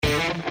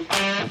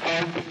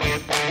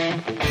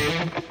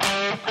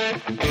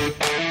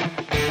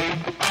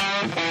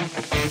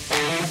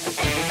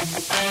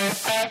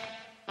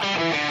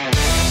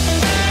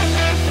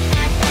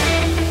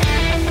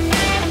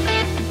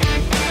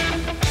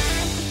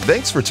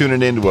Thanks for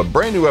tuning in to a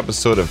brand new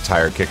episode of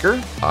Tire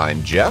Kicker.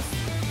 I'm Jeff.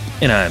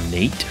 And I'm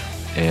Nate.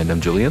 And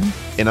I'm Julian.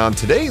 And on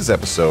today's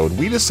episode,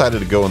 we decided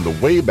to go in the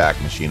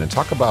Wayback Machine and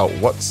talk about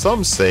what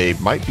some say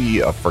might be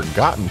a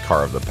forgotten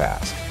car of the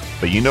past.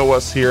 But you know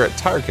us here at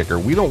Tire Kicker,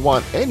 we don't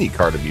want any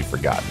car to be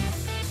forgotten.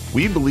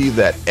 We believe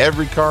that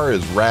every car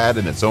is rad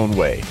in its own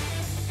way.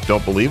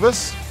 Don't believe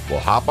us? Well,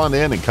 hop on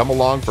in and come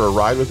along for a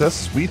ride with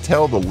us as we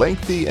tell the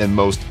lengthy and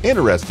most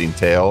interesting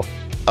tale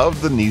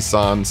of the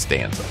Nissan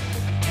Stanza.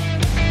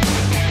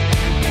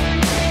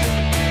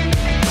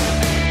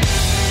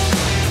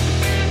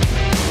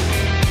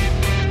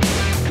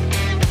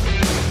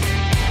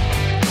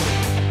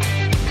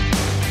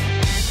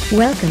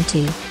 Welcome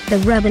to the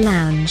Rubber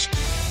Lounge.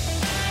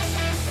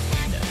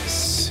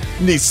 Nice.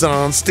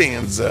 Nissan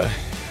Stanza,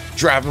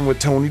 driving with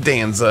Tony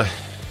Danza.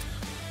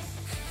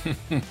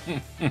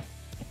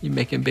 You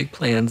making big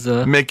plans?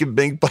 Making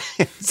big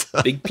plans.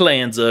 Big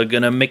plans are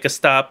gonna make a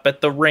stop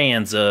at the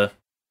Ranza.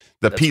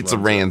 The That's Pizza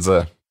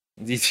Ranza.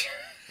 Ranza.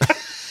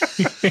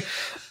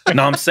 Know what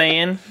I'm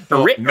saying?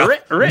 No. Know Know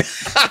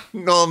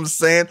what I'm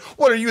saying?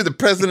 What are you, the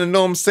president of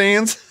Know what I'm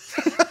saying?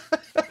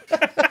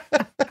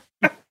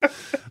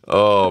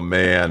 Oh,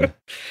 man.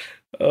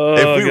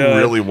 If we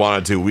really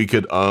wanted to, we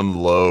could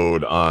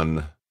unload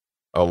on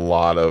a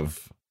lot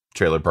of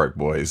Trailer Park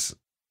Boys.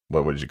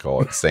 What would you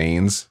call it?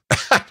 Sanes?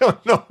 I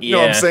don't know. You know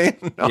what I'm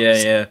saying? No,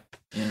 Yeah.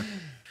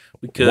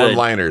 We could.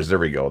 One-liners. There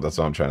we go. That's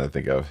what I'm trying to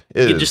think of.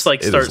 You could just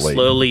like start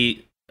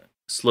slowly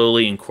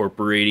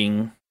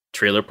incorporating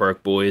Trailer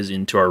Park Boys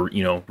into our,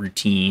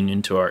 routine,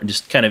 into our,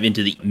 just kind of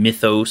into the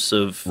mythos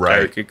of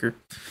Tire Kicker.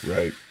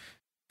 Right.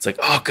 It's like,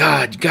 oh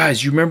God,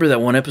 guys, you remember that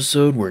one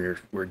episode where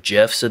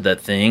Jeff said that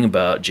thing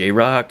about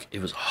J-Rock?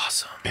 It was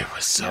awesome. It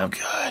was so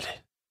good.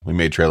 We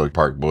made Trailer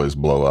Park Boys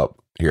blow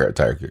up here at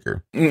Tire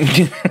Kicker.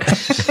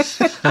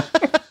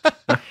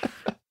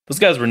 Those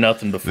guys were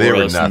nothing before They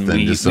were us. nothing,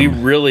 And just we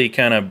some- really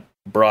kind of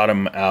brought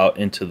them out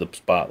into the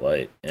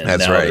spotlight. And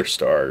That's now right. they're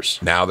stars.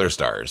 Now they're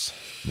stars.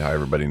 Now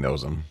everybody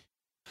knows them.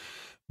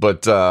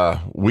 But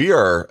we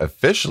are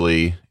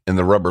officially in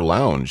the Rubber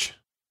Lounge.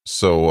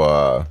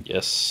 So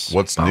Yes.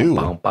 what's new?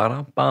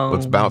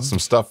 Let's bounce some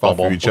stuff off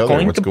of each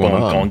other. What's going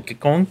on?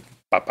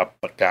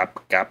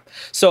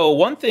 So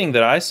one thing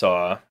that I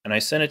saw, and I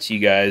sent it to you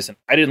guys, and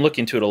I didn't look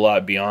into it a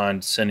lot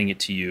beyond sending it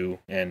to you,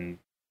 and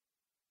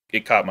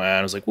it caught my eye.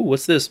 I was like, "Ooh,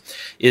 what's this?"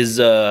 Is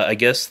I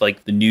guess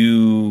like the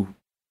new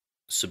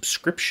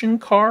subscription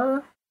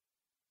car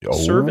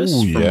service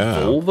from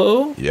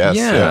Volvo.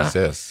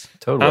 Yes.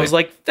 Totally. I was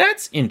like,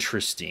 "That's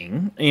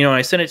interesting."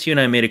 I sent it to you, and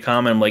I made a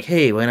comment. I'm like,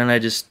 "Hey, why don't I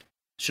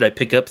should I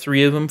pick up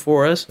 3 of them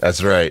for us?"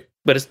 That's right.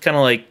 But it's kind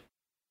of like,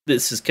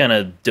 this is kind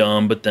of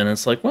dumb, but then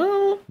it's like,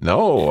 well,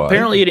 no.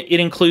 apparently it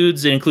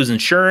includes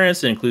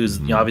insurance, it includes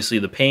obviously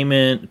the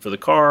payment for the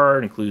car,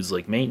 it includes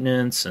like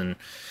maintenance, and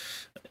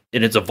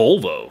it's a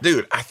Volvo.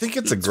 Dude, I think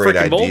it's a great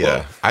idea.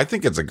 Volvo. I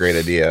think it's a great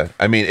idea.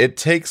 I mean, it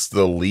takes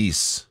the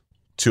lease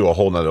to a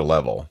whole nother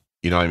level.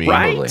 You know what I mean?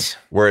 Right?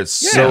 Where it's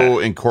so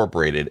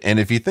incorporated. And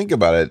if you think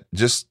about it,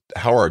 just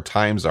how our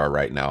times are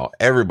right now,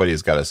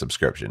 everybody's got a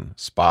subscription.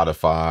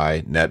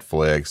 Spotify,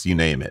 Netflix, you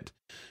name it.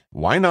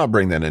 Why not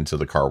bring that into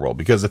the car world?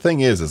 Because the thing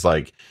is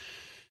like,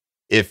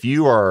 if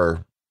you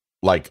are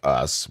like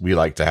us, we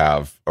like to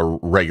have a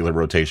regular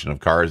rotation of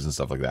cars and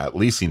stuff like that.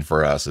 Leasing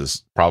for us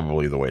is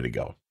probably the way to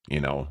go.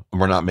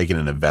 We're not making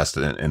an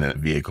investment in a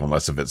vehicle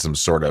unless if it's some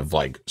sort of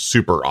like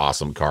super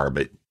awesome car.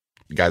 But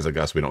guys like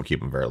us, we don't keep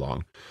them very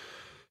long.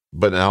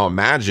 But now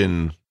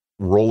imagine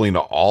rolling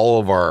all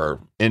of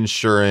our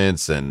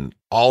insurance and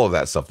all of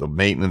that stuff, the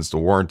maintenance, the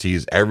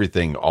warranties,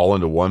 everything all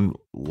into one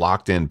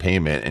locked in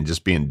payment and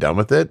just being done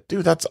with it.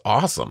 Dude, that's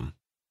awesome.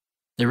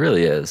 It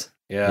really is.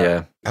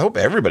 Yeah. I hope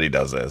everybody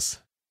does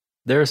this.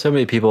 There are so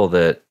many people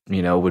that,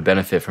 would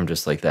benefit from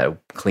just like that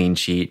clean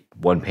sheet,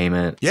 one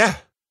payment. Yeah.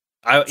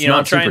 I'm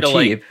trying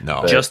to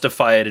No.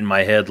 justify it in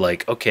my head.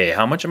 Like, okay,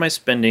 how much am I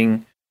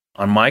spending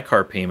on my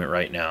car payment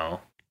right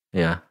now?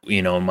 Yeah.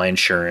 My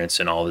insurance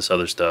and all this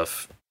other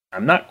stuff.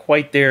 I'm not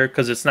quite there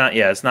because it's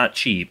not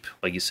cheap.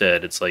 Like you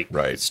said, it's like,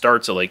 Right. It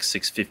starts at like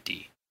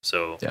 $650.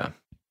 So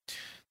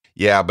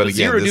Yeah, but again,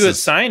 zero this due is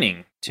at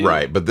signing too.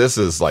 right. But this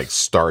is like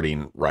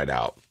starting right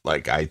out.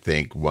 Like, I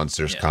think once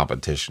there's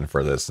competition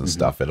for this and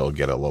stuff, it'll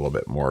get a little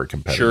bit more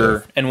competitive.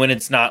 Sure. And when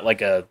it's not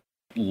like a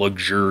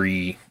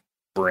luxurious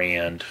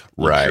brand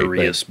like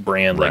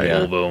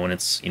Volvo, when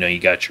it's, you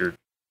got your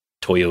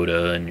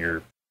Toyota and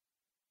your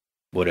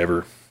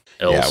whatever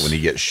else. Yeah, when you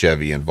get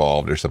Chevy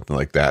involved or something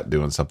like that,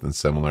 doing something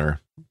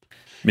similar.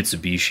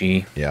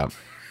 Mitsubishi. Yeah.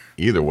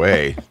 Either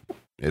way,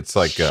 it's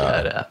like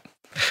Shut up.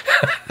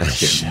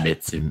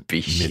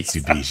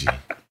 Mitsubishi.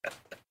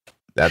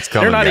 That's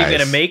coming. They're not guys. even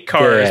going to make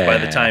cars by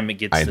the time it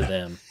gets to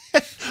them.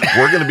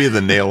 We're going to be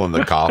the nail in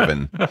the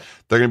coffin. They're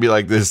going to be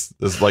like this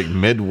like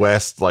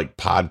Midwest like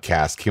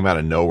podcast came out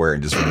of nowhere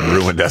and just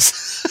ruined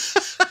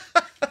us.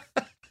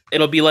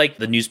 It'll be like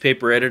the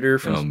newspaper editor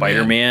from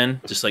Spider-Man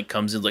just like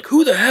comes in like,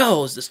 who the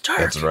hell is this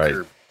tire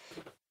kicker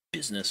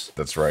business?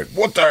 That's right.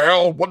 What the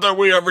hell? What did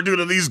we ever do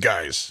to these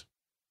guys?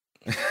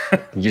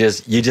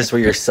 You just were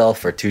yourself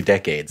for 2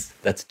 decades.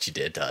 That's what you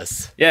did to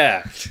us.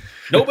 Yeah.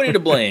 Nobody to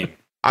blame.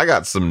 I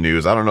got some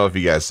news. I don't know if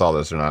you guys saw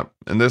this or not,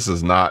 and this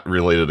is not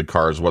related to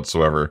cars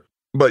whatsoever,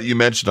 but you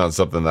mentioned on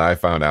something that I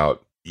found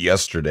out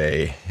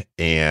yesterday.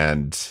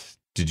 And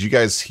did you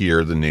guys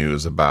hear the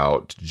news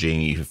about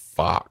Jamie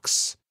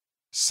Foxx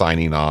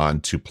signing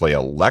on to play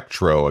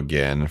Electro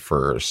again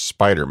for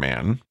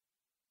Spider-Man?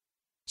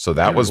 So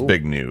that was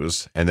big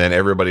news. And then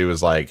everybody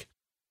was like,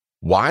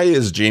 why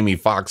is Jamie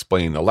Foxx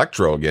playing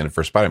Electro again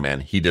for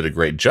Spider-Man? He did a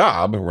great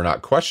job. We're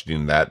not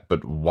questioning that.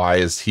 But why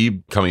is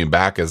he coming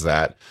back as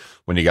that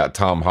when you got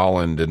Tom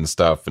Holland and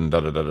stuff and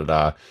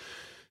da-da-da-da-da?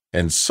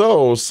 And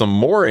so some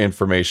more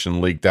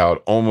information leaked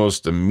out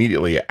almost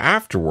immediately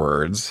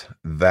afterwards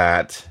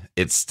that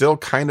it's still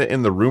kind of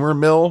in the rumor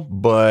mill,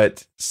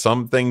 but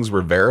some things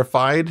were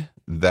verified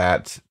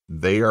that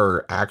they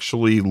are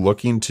actually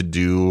looking to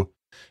do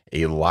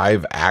a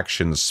live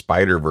action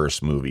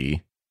Spider-Verse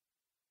movie,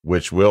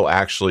 which will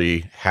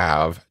actually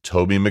have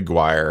Tobey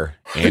Maguire,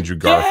 Andrew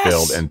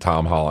Garfield, Yes! and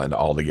Tom Holland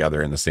all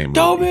together in the same movie.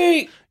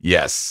 Toby!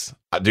 Yes.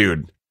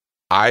 Dude,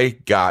 my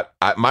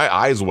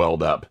eyes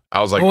welled up.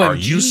 I was like, OMG. are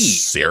you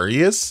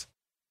serious?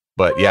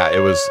 But yeah,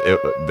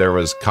 there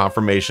was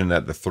confirmation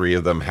that the 3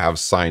 of them have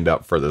signed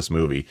up for this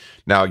movie.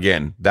 Now,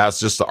 again, that's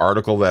just the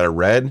article that I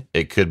read.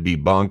 It could be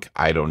bunk.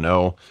 I don't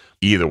know.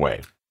 Either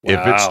way, if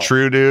Wow. it's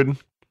true, dude.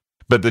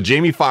 But the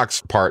Jamie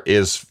Foxx part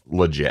is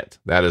legit.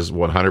 That is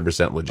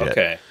 100% legit.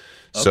 Okay.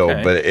 So,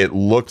 Okay. but it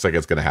looks like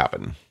it's going to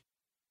happen.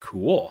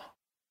 Cool.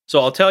 So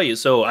I'll tell you.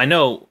 So I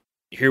know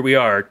here we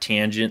are,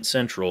 Tangent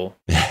Central.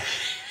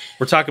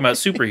 We're talking about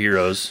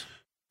superheroes.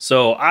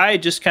 So I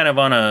just kind of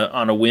on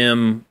a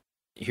whim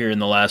here in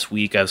the last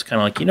week, I was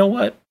kind of like, you know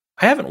what?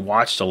 I haven't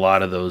watched a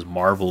lot of those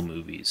Marvel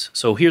movies.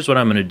 So here's what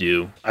I'm going to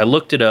do. I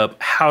looked it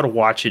up, how to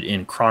watch it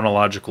in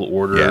chronological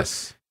order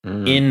Yes.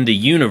 in the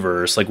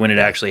universe, like when it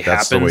actually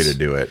That's happens. the way to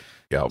do it.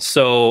 Yep.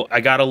 So I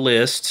got a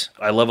list.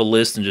 I love a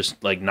list and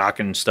just like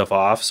knocking stuff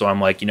off. So I'm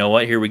like, you know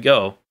what? Here we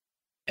go.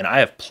 And I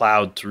have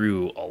plowed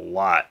through a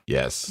lot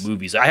Yes. of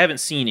movies. I haven't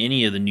seen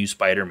any of the new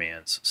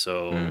Spider-Mans.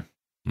 So,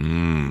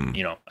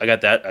 you know, I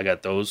got that. I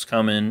got those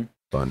coming.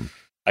 Fun.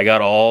 I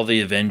got all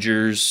the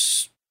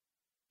Avengers-ish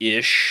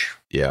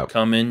Yeah.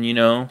 coming, you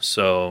know.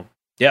 So,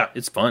 yeah,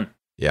 it's fun.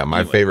 Yeah. My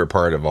Anyway. favorite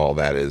part of all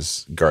that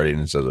is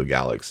Guardians of the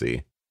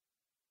Galaxy.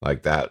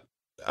 Like that,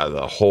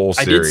 the whole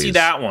I series. did see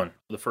that one,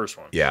 the first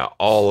one. Yeah.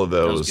 All of was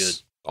those,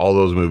 good. all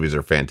those movies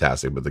are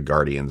fantastic, but the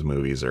Guardians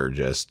movies are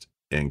just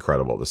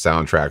incredible. The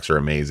soundtracks are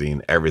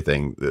amazing.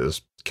 Everything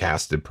is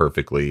casted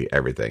perfectly.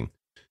 Everything.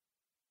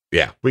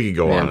 Yeah. We could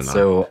go on Man, and on.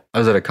 so I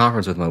was at a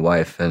conference with my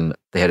wife, and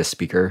they had a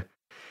speaker.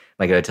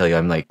 I gotta tell you,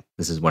 I'm like,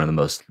 this is one of the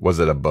most Was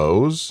it a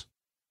Bose?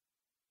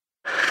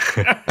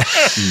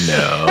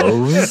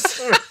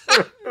 no's.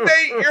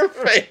 Nate, your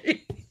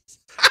face.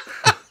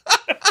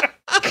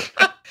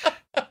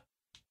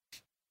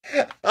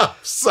 I'm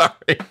sorry.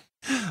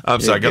 I'm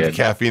sorry. I got the good.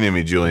 caffeine in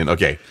me, Julian.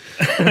 Okay.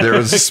 There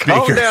was a speaker.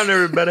 Calm down,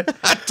 everybody.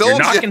 I You're told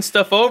knocking you.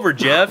 stuff over,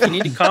 Jeff. You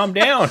need to calm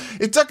down.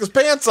 He took his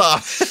pants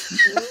off.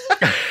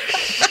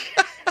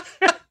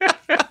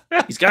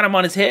 He's got him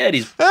on his head.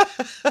 He's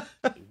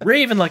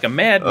raving like a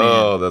madman.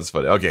 Oh, that's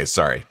funny. Okay,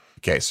 sorry.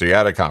 Okay, so you're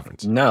at a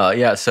conference. No,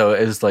 yeah. So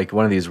it was like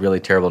one of these really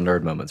terrible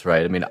nerd moments,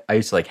 right? I mean, I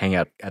used to like hang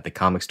out at the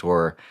comic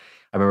store.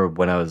 I remember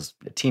when I was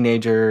a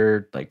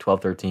teenager, like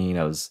 12, 13,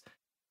 I was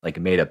like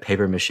made a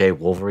paper mache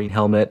Wolverine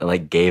helmet and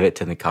like gave it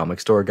to the comic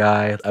store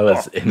guy. I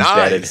was Oh,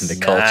 embedded nice. in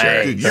the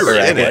culture. Dude, you were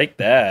I in it. like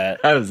that.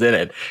 I was in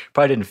it.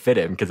 Probably didn't fit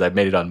him because I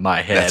made it on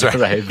my head. That's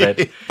right.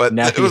 But, But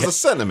now it was he- a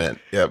sentiment.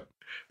 Yep.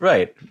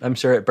 right. I'm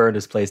sure it burned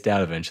his place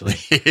down eventually.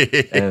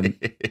 And-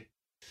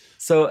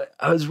 So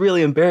I was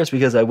really embarrassed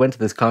because I went to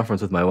this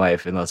conference with my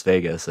wife in Las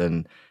Vegas,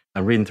 and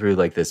I'm reading through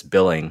like this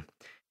billing,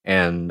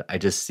 and I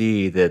just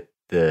see that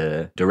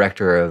the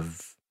director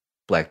of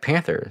Black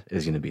Panther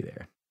is going to be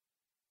there.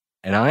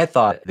 And I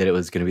thought that it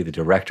was going to be the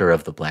director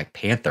of the Black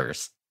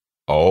Panthers.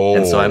 Oh.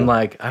 And so I'm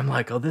like,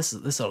 oh, this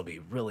will be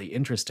really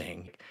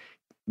interesting.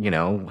 You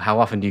know, how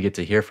often do you get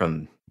to hear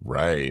from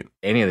right.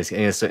 any of this?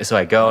 And so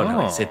I go and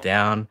I Oh. sit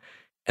down,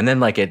 and then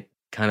like it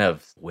kind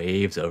of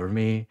waves over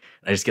me.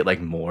 And I just get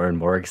like more and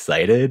more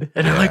excited,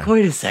 and I'm like, Yeah.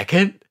 wait a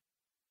second,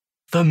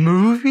 the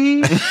movie,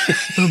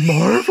 the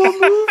Marvel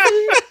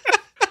movie.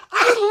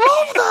 I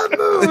love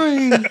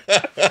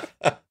that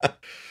movie.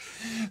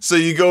 So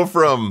you go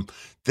from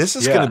this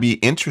is Yeah. going to be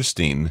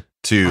interesting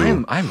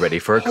to I'm ready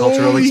for a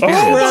cultural holy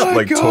experience. crap,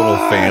 like total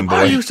I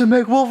fanboy. used to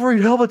make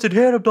Wolverine helmets in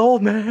hand of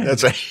old man.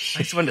 That's right. I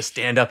just wanted to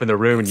stand up in the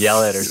room and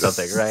yell at it or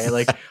something, right?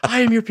 Like,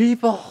 I am your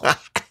people.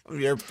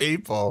 Your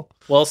people.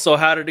 Well, so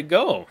how did it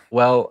go?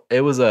 Well,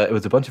 it was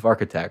a bunch of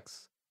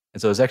architects,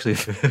 and so it was actually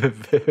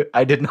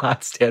I did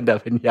not stand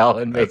up and yell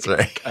and make That's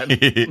right. kind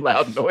of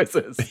loud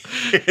noises.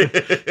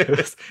 It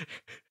was,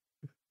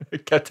 I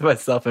kept to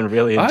myself and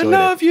really I enjoyed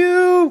love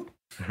you it.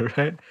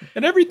 Right?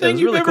 and It everything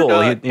was you've really ever cool.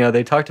 done. You know,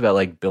 they talked about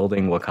like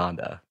building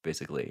Wakanda,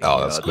 basically. Oh,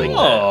 You that's know, like, cool.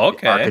 Oh,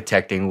 okay.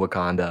 Architecting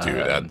Wakanda, Dude,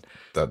 and,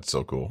 that's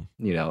so cool.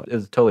 you know, it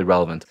was totally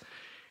relevant.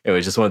 It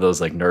was just one of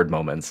those like nerd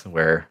moments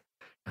where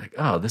like,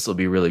 oh, this will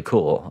be really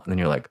cool. And then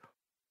you're like,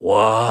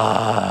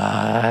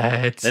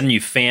 what? Then you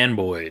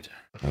fanboyed.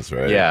 That's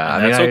right. Yeah,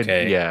 And I that's mean,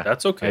 okay. Yeah,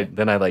 That's okay.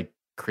 then I like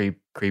creeped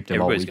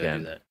him all Everybody's gotta do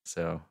weekend. that.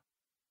 So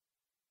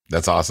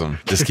That's awesome.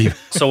 Just keep.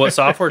 So what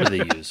software do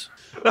they use?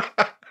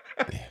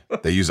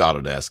 They use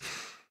Autodesk.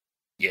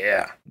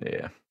 Yeah.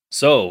 yeah.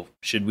 So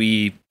should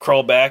we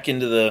crawl back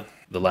into the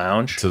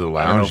lounge? To the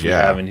I don't know lounge, if we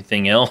yeah. have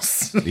anything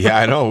else. Yeah,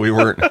 I know. We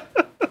weren't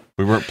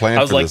planning.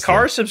 I was for like this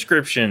car thing.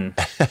 subscription,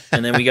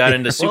 and then we got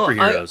into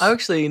superheroes. Well, I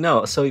actually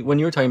no. So when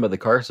you were talking about the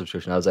car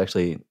subscription,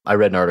 I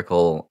read an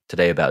article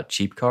today about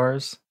cheap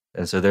cars,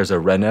 and so there's a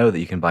Renault that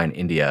you can buy in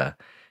India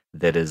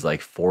that is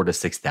like $4,000 to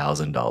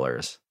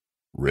 $6,000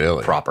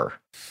 Really? proper,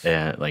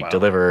 and like Wow.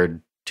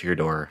 delivered to your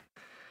door.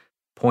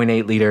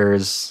 0.8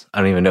 liters. I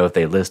don't even know if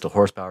they list a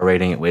horsepower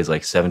rating. It weighs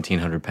like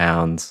 1,700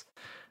 pounds.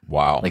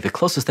 Wow. Like the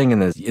closest thing in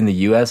the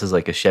US is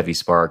like a Chevy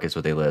Spark is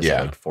what they list,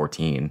 Yeah. like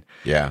 14.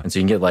 Yeah. And so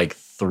you can get like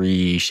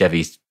 3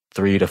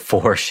 to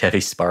 4 Chevy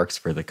Sparks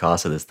for the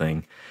cost of this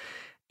thing.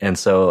 And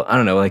so I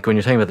don't know, like when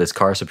you're talking about this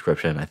car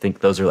subscription, I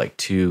think those are like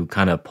two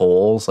kind of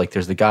poles. Like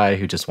there's the guy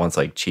who just wants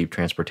like cheap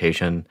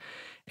transportation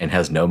and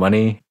has no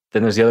money.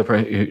 Then there's the other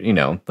person who, you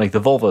know, like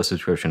the Volvo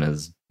subscription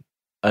is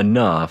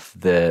enough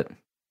that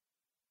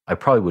I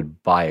probably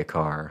would buy a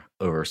car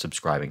over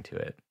subscribing to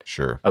it.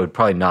 Sure. I would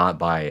probably not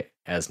buy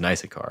as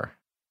nice a car.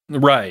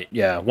 Right.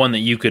 Yeah. One that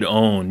you could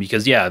own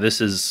because, yeah,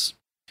 this is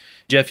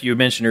Jeff. You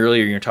mentioned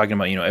earlier, you're talking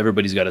about, you know,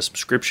 everybody's got a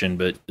subscription,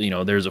 but, you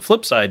know, there's a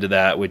flip side to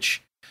that,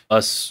 which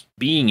us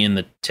being in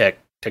the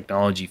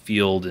technology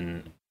field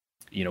and,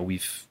 you know,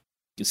 we've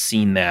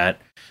seen that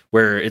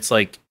where it's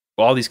like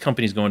all these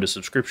companies go into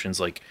subscriptions,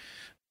 like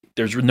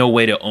there's no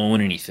way to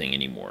own anything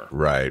anymore.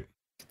 Right.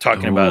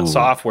 Talking about Ooh,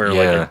 software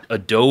yeah. like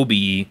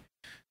Adobe,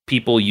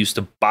 people used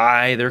to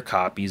buy their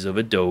copies of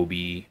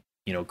Adobe,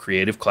 you know,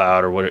 Creative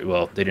Cloud or what,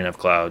 well, they didn't have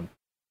cloud,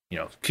 you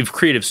know,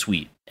 Creative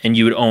Suite, and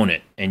you would own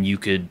it and you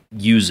could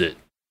use it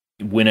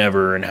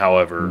whenever and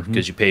however Mhm.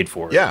 because you paid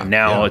for it. Yeah, And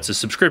now yeah. it's a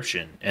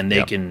subscription and they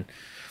Yeah. can,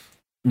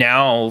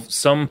 now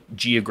some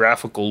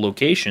geographical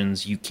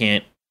locations you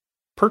can't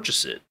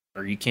purchase it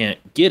or you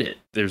can't get it.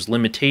 There's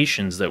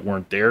limitations that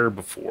weren't there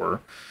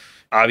before.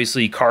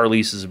 Obviously, car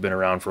leases have been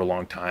around for a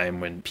long time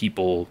when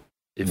people,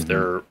 if Mhm.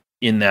 they're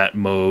in that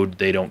mode,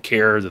 they don't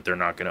care that they're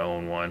not going to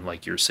own one,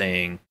 like you're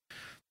saying,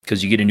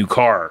 because you get a new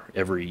car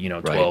every, you know,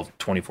 Right. 12,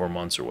 24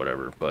 months or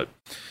whatever. But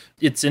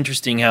it's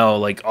interesting how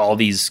like all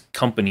these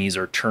companies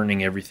are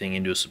turning everything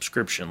into a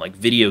subscription. Like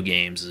video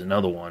games is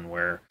another one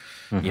where,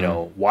 Mhm. you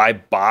know, why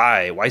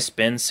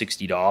spend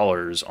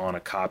 $60 on a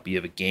copy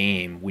of a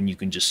game when you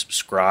can just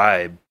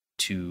subscribe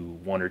to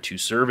one or two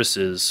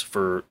services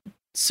for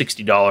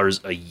 $60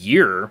 a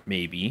year,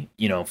 maybe,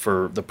 you know,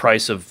 for the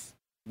price of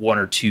one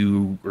or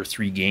two or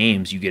three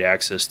games, you get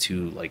access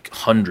to like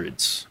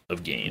hundreds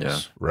of games, Yeah.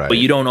 Right. but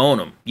you don't own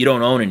them. You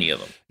don't own any of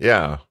them.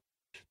 Yeah.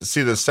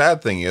 See, the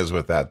sad thing is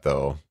with that,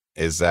 though,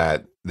 is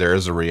that there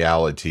is a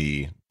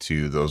reality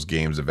to those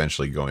games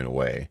eventually going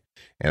away.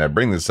 And I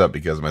bring this up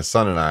because my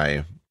son and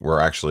I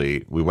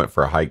we went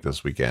for a hike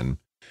this weekend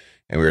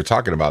and we were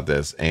talking about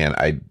this. And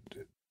I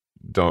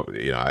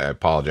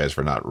apologize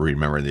for not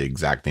remembering the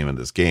exact name of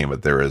this game,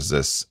 but there is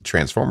this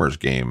Transformers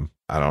game.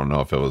 I don't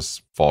know if it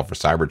was Fall for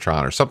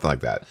Cybertron or something like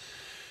that.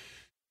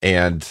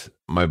 And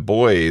my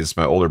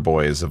older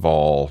boys have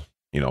all,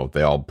 you know,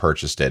 they all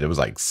purchased it. It was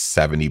like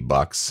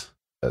 $70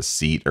 a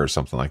seat or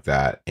something like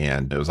that.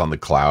 And it was on the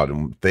cloud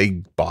and they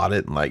bought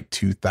it in like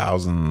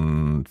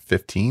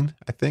 2015,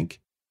 I think,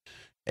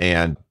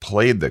 and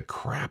played the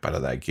crap out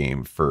of that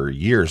game for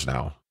years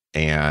now.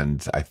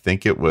 And I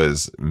think it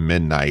was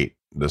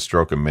the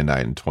stroke of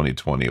midnight in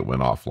 2020, it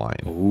went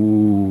offline.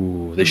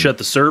 Ooh, they shut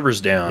the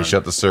servers down. They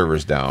shut the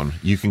servers down.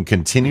 You can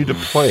continue to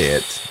play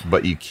it,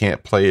 but you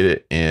can't play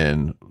it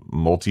in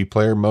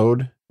multiplayer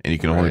mode, and you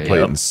can only Right. play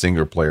it Yep. in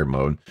single player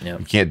mode. Yep.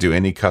 You can't do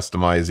any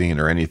customizing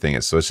or anything.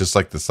 So it's just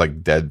like this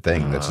like dead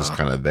thing that's just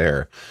kind of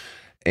there.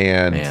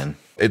 And Man.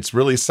 it's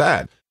really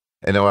sad.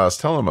 And then what I was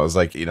telling him, I was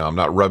like, you know, I'm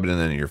not rubbing it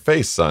in your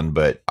face, son,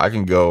 but I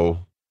can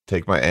go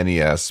take my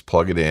NES,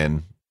 plug it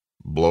in,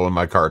 blow in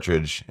my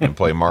cartridge, and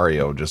play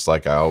Mario just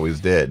like I always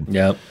did.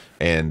 Yep.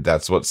 And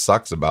that's what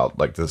sucks about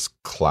like this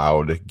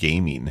cloud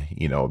gaming,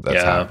 you know, that's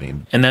Yeah.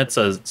 happening. And that's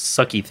a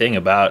sucky thing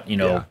about, you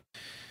know, Yeah.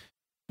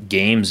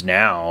 games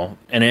now.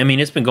 And I mean,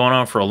 it's been going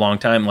on for a long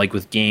time, like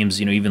with games,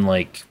 you know, even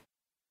like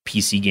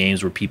PC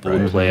games where people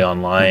would Right. play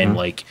online, Mhm.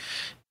 like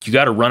you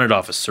got to run it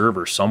off a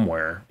server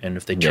somewhere. And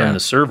if they turn Yeah. the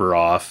server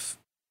off,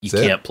 you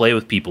That's it. can't play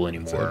with people That's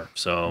anymore.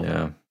 So,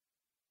 Yeah.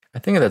 I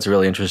think that's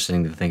really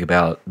interesting to think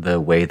about the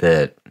way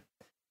that,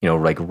 you know,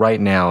 like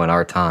right now in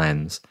our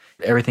times,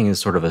 everything is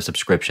sort of a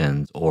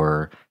subscription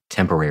or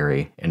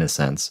temporary in a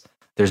sense.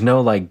 There's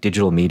no like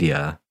digital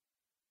media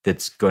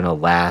that's going to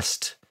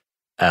last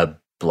a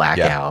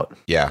blackout.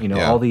 Yeah. You know,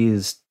 yeah. all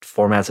these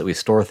formats that we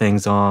store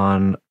things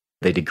on,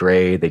 they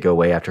degrade, they go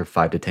away after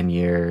 5 to 10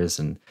 years.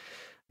 And,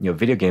 you know,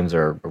 video games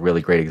are a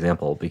really great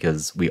example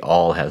because we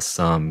all have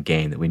some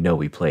game that we know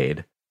we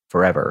played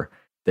forever.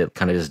 that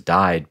kind of just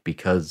died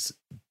because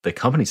the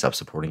company stopped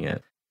supporting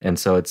it. And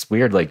so it's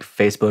weird. Like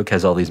Facebook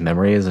has all these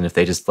memories, and if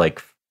they just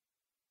like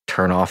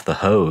turn off the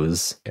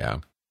hose, Yeah.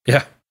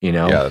 you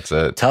know, Yeah, that's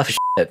it. tough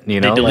shit. You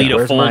They know, delete a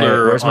where's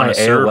folder where's on my a AOL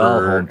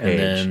server, and homepage?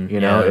 then, You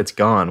know, yeah. it's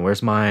gone.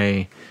 Where's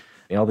my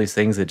all these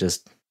things that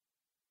just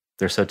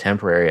they're so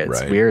temporary.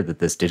 It's Right. weird that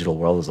this digital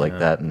world is like Yeah.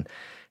 that. And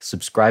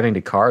subscribing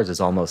to cars is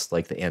almost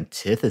like the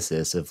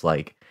antithesis of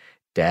like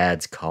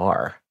dad's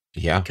car,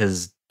 Yeah.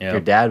 because Yeah.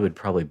 your dad would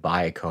probably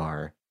buy a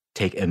car,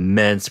 take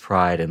immense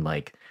pride in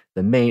like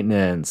the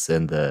maintenance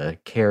and the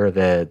care of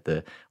it,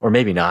 or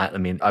maybe not. I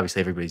mean, obviously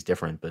everybody's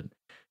different, but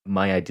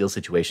my ideal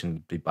situation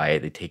would be buy it,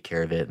 they take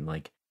care of it, and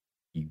like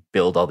you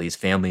build all these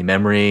family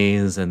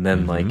memories, and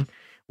then like Mhm.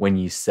 when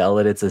you sell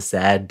it, it's a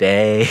sad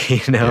day,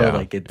 you know, Yeah,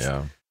 like it's.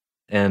 yeah.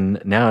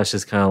 And now it's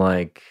just kind of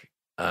like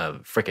a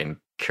freaking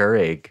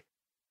Keurig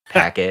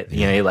packet.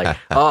 You know, you're like,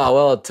 oh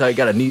well, I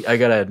got a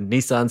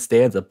Nissan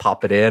Stanza,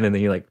 pop it in, and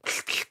then you're like,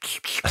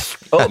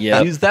 oh,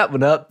 Yep. use that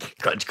one up.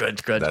 Crunch,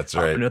 crunch, crunch. That's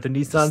Pop right. Another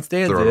Nissan Just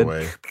Stanza. throw it in.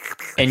 away.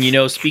 And you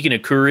know, speaking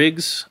of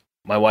Keurigs,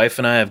 my wife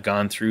and I have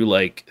gone through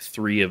like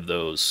 3 of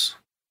those.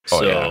 Oh,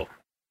 So yeah.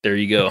 there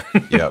you go.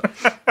 Yep.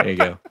 There you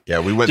go. Yeah,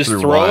 we went Just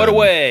through throw one it and-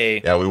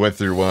 away. Yeah, we went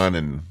through one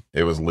and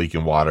it was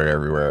leaking water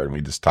everywhere, and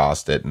we just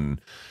tossed it. And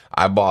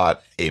I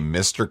bought a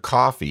Mr.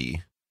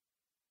 Coffee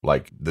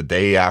like the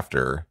day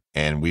after,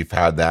 and we've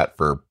had that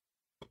for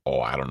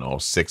I don't know,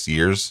 6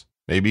 years,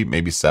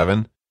 maybe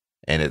 7,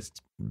 and it's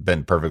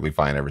been perfectly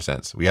fine ever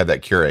since. We had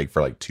that Keurig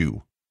for like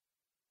 2.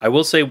 I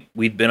will say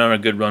we've been on a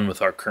good run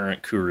with our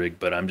current Keurig,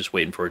 but I'm just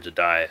waiting for it to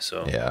die.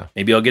 So Yeah,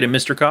 maybe I'll get a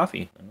Mr.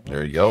 Coffee.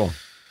 there you go.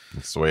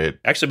 That's the way it.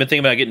 Actually, I've been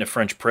thinking about getting a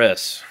French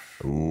press.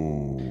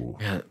 Ooh,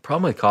 Yeah, the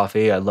problem with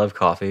coffee, I love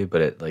coffee,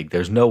 but it like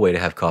there's no way to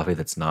have coffee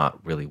that's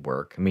not really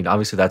work. I mean,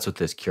 obviously that's what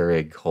this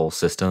Keurig whole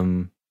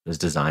system is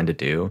designed to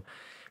do.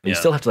 But you Yeah.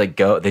 still have to like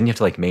then you have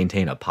to like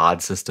maintain a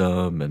pod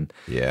system, and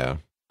yeah,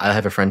 I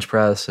have a French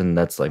press, and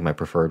that's like my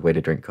preferred way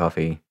to drink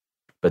coffee.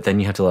 But then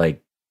you have to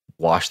like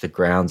wash the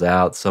grounds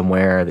out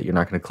somewhere that you're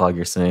not going to clog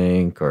your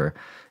sink, or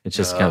it's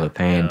just kind of a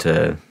pain yeah.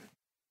 to.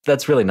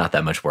 That's really not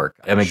that much work.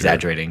 I'm Sure.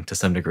 exaggerating to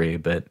some degree,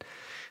 but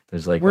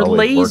there's like We're always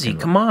work lazy.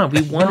 involved. Come on,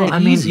 we want No, it I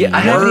mean, easy. yeah,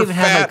 I haven't We're even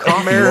had fat my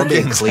coffee. You want me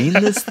to Americans. clean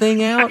this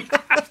thing out?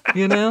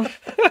 You know?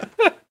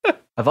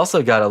 I've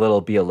also got a little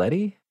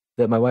Bialetti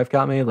that my wife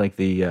got me, like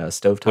the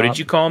stovetop. What did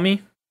you call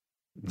me?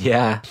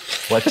 Yeah.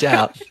 Watch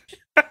out.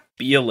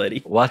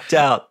 Bialetti. Watch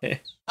out.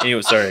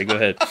 Anyway, sorry. Go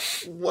ahead.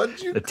 what'd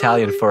you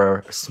Italian for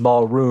a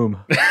small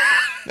room.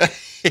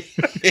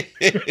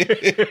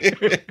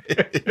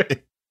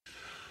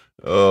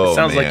 Oh, It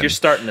sounds like man. you're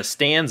starting a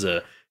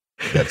stanza,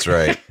 That's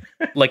right.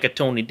 like a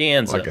Tony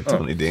Danza. Like a Huh.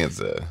 Tony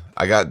Danza.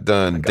 I got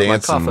done I got my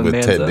dancing coffin with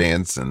Ted manza.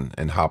 Danson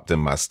and hopped in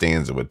my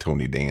stanza with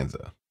Tony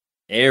Danza.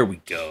 There we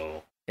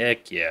go.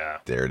 Heck yeah.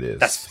 There it is.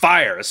 That's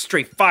fire. That's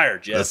straight fire,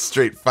 Jeff. That's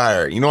straight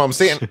fire. You know what I'm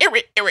saying?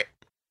 Eric.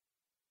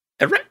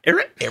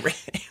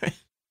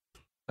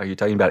 Are you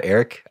talking about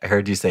Eric? I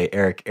heard you say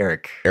Eric.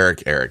 Eric.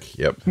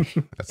 Yep.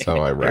 That's how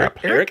I rap.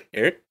 Eric.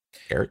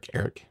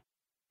 Eric.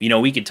 You know,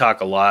 we could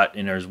talk a lot,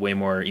 and there's way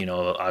more, you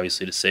know,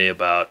 obviously to say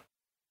about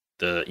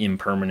the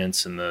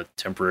impermanence and the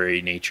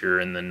temporary nature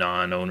and the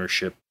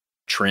non-ownership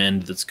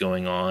trend that's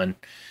going on.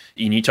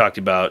 And you talked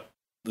about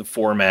the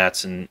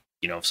formats, and,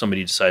 you know, if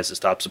somebody decides to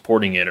stop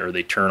supporting it, or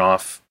they turn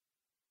off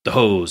the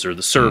hose or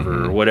the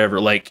server or Mhm. whatever,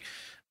 like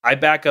I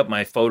back up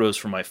my photos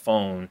from my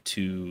phone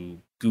to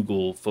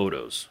Google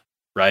Photos,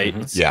 right? Mhm.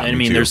 It's- Yeah, and I me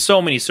mean, too. there's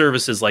so many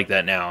services like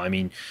that now. I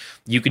mean,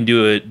 you can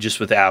do it just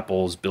with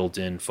Apple's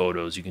built-in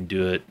photos. You can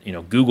do it, you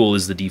know, Google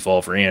is the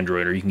default for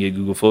Android, or you can get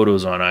Google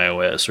Photos on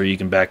iOS, or you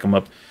can back them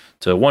up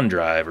to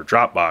OneDrive or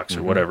Dropbox or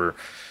Mhm. whatever.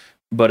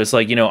 But it's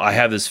like, you know, I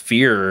have this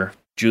fear,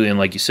 Julian,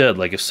 like you said,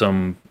 like if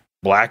some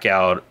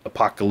blackout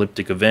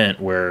apocalyptic event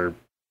where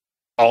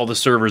all the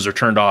servers are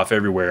turned off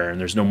everywhere and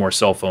there's no more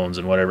cell phones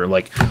and whatever,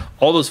 like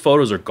all those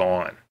photos are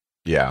gone.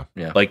 Yeah.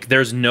 Like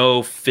there's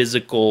no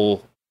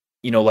physical,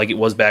 you know, like it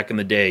was back in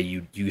the day.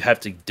 You have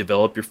to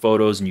develop your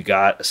photos, and you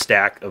got a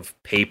stack of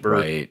paper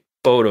Right.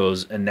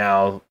 photos, and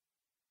now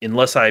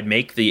unless I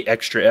make the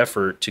extra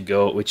effort to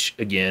go, which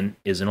again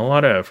isn't a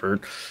lot of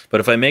effort,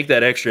 but if I make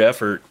that extra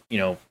effort, you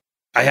know,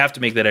 I have to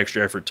make that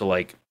extra effort to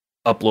like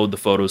upload the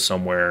photos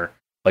somewhere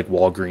like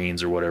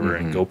Walgreens or whatever,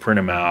 and Mhm. go print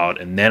them out,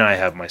 and then I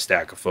have my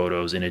stack of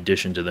photos in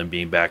addition to them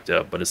being backed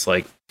up. But it's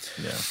like,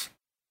 Yeah.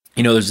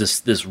 you know,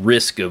 there's this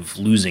risk of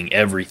losing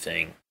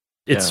everything.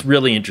 It's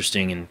really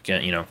interesting, and,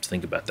 you know, to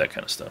think about that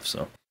kind of stuff.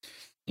 So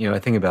You know, I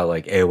think about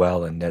like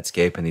AOL and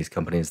Netscape and these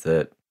companies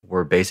that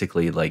were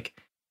basically like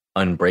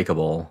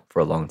unbreakable for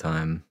a long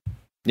time.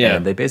 yeah,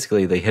 And they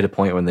hit a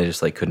point when they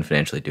just like couldn't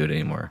financially do it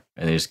anymore,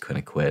 and they just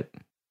couldn't quit.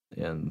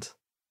 And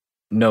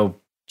no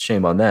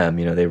shame on them,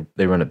 you know,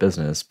 they run a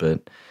business,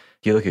 but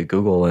you look at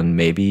Google and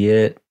maybe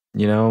it,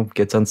 you know,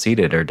 gets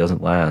unseated or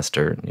doesn't last,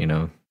 or, you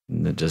know,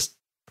 it just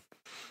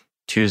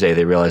Tuesday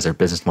they realize their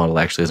business model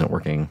actually isn't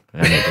working,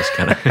 and they just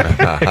kind of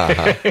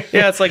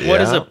Yeah, it's like, what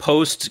is Yeah. a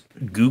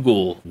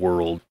post-Google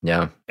world?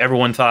 yeah.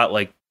 Everyone thought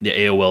like the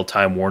AOL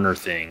Time Warner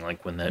thing,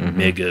 like when that Mhm.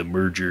 mega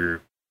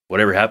merger,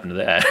 whatever happened to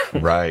that.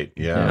 Right.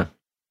 Yeah. Yeah.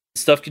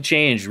 Stuff could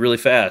change really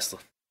fast.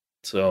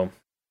 So,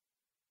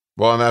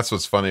 Well, and that's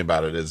what's funny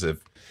about it is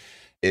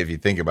if you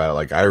think about it,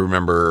 like I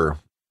remember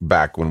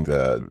back when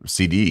the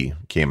CD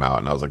came out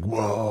and I was like,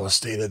 whoa,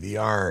 state of the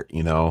art,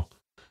 you know,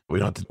 we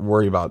don't have to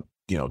worry about,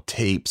 you know,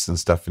 tapes and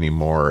stuff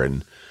anymore.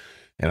 And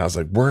I was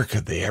like, where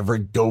could they ever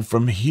go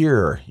from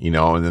here? You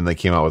know, and then they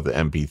came out with the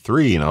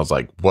MP3 and I was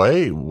like,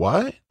 wait,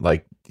 what?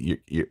 Like you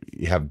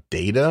have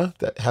data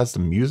that has the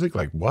music?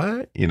 Like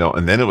what? You know,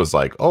 and then it was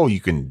like, oh, you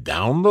can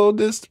download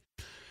this?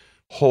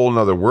 Whole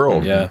nother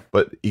world. Yeah.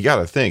 But you got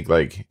to think,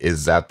 like,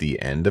 is that the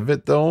end of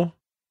it though?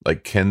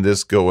 Like, can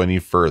this go any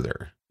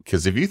further?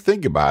 Because if you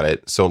think about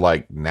it, so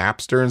like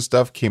Napster and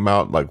stuff came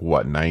out like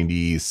what,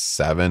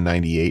 97,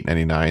 98,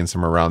 99,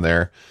 somewhere around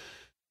there.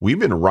 We've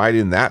been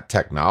riding that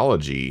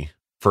technology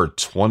for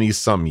 20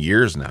 some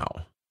years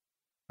now.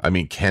 I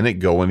mean, can it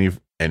go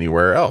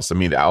anywhere else? I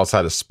mean,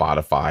 outside of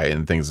Spotify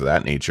and things of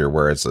that nature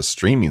where it's a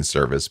streaming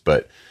service,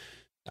 but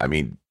I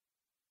mean,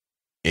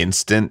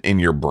 instant in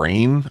your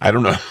brain. I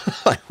don't know.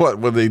 Like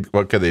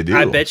what could they do?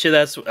 I bet you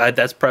that's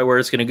probably where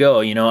it's going to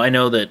go. You know, I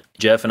know that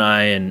Jeff and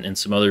I and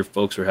some other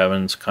folks were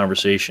having this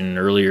conversation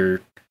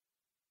earlier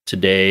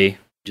today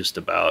just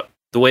about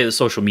the way that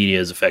social media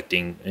is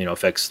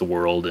affects the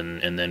world.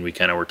 And then we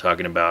kind of were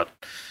talking about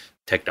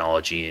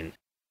technology. And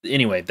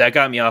anyway, that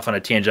got me off on a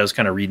tangent. I was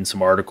kind of reading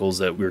some articles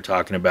that we were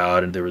talking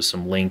about, and there was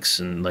some links,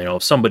 and, you know,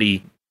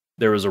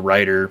 there was a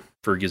writer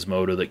for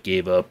Gizmodo that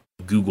gave up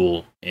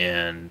Google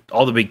and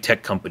all the big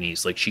tech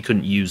companies. Like, she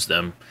couldn't use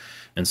them.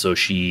 And so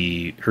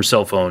her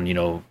cell phone, you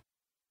know,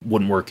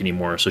 wouldn't work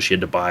anymore. So she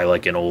had to buy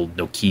like an old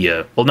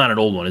Nokia. Well, not an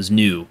old one, it's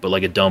new, but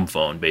like a dumb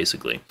phone,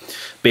 basically.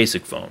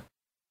 Basic phone.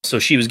 So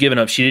she was giving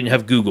up. She didn't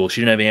have Google.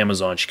 She didn't have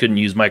Amazon. She couldn't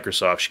use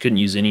Microsoft. She couldn't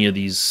use any of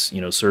these,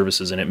 you know,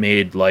 services. And it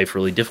made life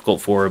really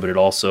difficult for her. But it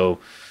also,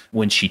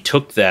 when she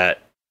took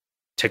that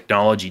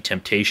technology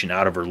temptation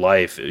out of her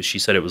life, she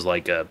said it was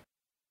like a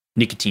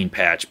nicotine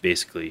patch,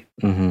 basically.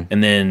 Mm-hmm.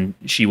 And then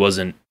she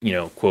wasn't, you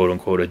know, quote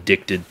unquote,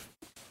 addicted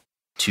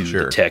to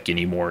Sure. the tech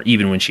anymore,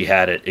 even when she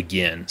had it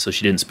again. So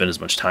she didn't spend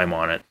as much time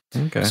on it.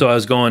 Okay. So I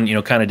was going, you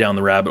know, kind of down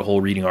the rabbit hole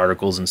reading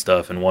articles and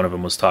stuff. And one of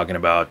them was talking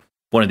about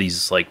one of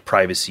these like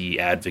privacy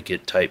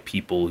advocate type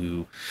people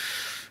who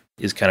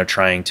is kind of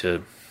trying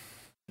to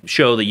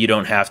show that you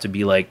don't have to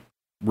be like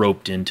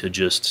roped into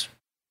just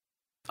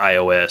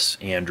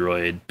iOS,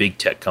 Android, big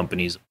tech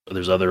companies.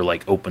 There's other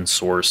like open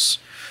source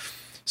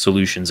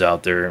solutions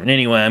out there. And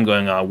anyway, I'm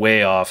going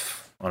way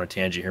off on a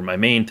tangent here. My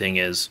main thing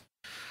is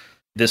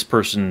this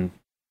person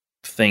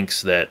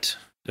thinks that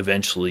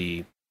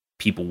eventually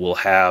people will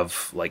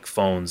have like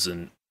phones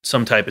and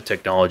some type of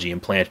technology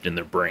implanted in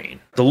their brain.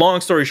 The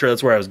long story short,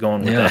 that's where I was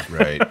going with that.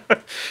 Right.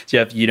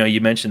 Jeff, you know, you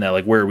mentioned that,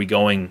 like, where are we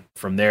going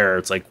from there?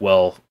 It's like,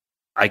 well,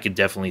 I could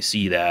definitely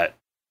see that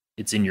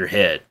it's in your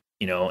head,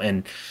 you know,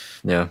 and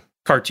Yeah.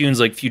 cartoons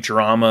like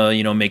Futurama,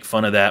 you know, make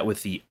fun of that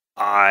with the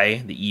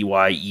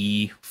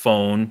EYE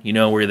phone, you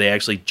know, where they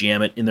actually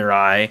jam it in their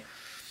eye.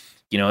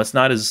 You know, it's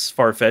not as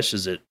far-fetched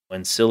as it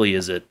and silly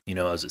as it, you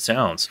know, as it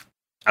sounds.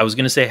 I was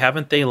going to say,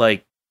 haven't they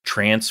like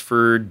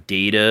transferred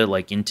data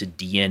like into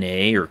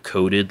DNA or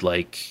coded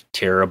like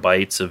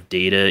terabytes of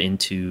data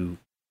into,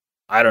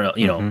 I don't know,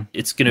 you know, Mhm.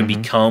 it's going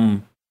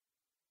to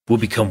we'll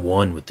become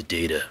one with the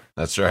data.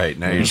 That's right.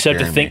 Now You you're just have to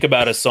scaring think me.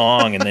 about a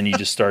song and then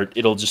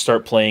it'll just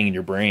start playing in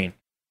your brain.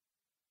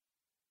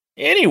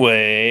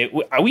 Anyway,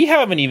 we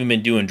haven't even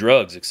been doing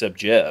drugs except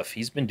Jeff.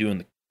 He's been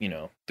doing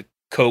the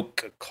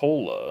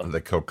Coca-Cola. The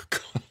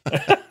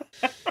Coca-Cola.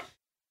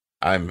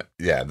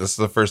 This is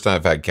the first time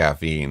I've had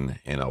caffeine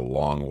in a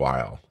long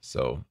while.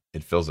 So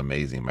it feels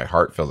amazing. My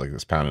heart feels like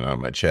it's pounding out of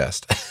my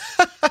chest.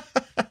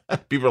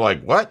 People are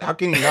like, what? How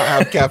can you not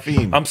have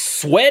caffeine? I'm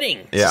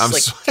sweating. Yeah, It's I'm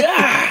just sweating.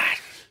 God.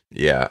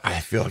 Yeah, I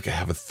feel like I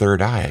have a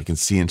third eye. I can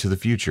see into the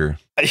future.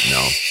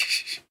 No.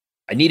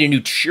 I need a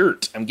new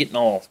shirt. I'm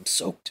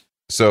soaked.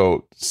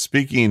 So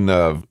speaking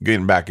of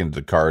getting back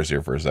into cars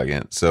here for a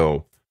second.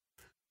 So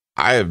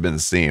I have been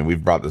seeing,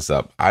 we've brought this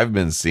up. I've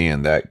been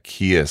seeing that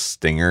Kia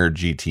Stinger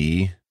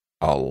GT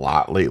a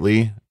lot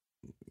lately.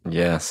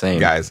 Yeah. Same.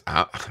 Guys,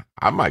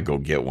 I might go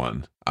get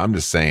one. I'm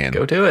just saying.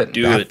 Go do it.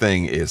 Do that it.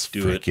 thing is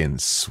Do it. freaking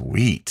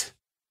sweet.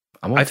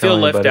 won't I feel tell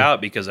left anybody.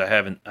 out because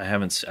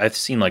I've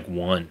seen like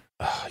one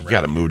You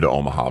got to move to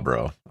Omaha,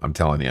 bro. I'm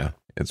telling you.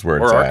 It's where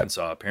it's or at.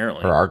 Arkansas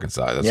apparently. Or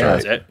Arkansas. That's Yeah.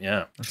 Is right. that-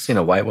 yeah. I've seen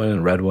a white one,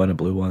 a red one, a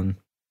blue one.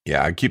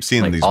 Yeah, I keep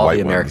seeing Like these all white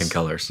the American ones.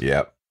 colors.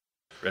 Yep.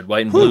 Red,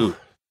 white, and Whew. blue.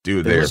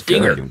 Dude, They're they are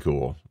Stinger. freaking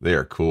cool. They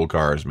are cool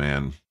cars,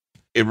 man.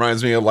 It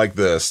reminds me of like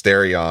the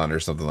Stereon or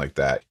something like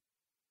that.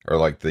 Or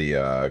like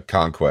the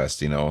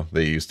Conquest, you know.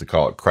 They used to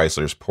call it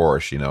Chrysler's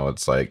Porsche, you know.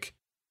 It's like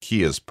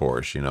Kia's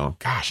Porsche, you know.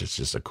 Gosh, it's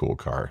just a cool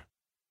car.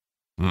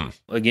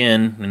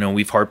 Again, you know,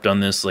 we've harped on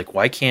this. Like,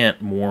 why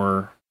can't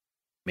more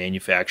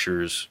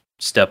manufacturers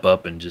step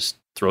up and just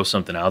throw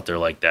something out there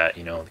like that.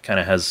 You know, it kind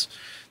of has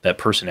that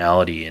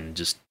personality and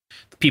just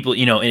people,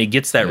 you know, and it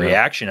gets that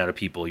reaction out of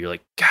people. You're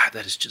like, God,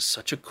 that is just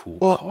such a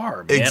cool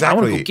car, man. Exactly. I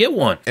want to go get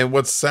one. And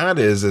what's sad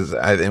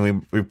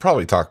and we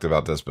probably talked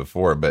about this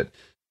before, but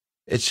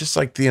it's just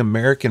like the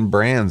American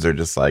brands are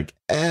just like,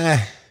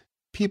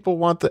 people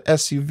want the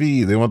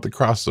SUV, they want the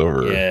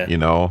crossover, you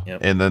know? Yep.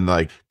 And then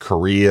like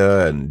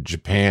Korea and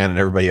Japan and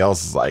everybody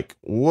else is like,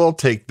 we'll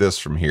take this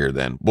from here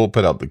then. We'll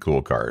put out the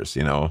cool cars,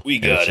 you know? We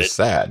got it's just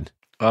sad.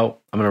 Oh,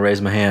 I'm going to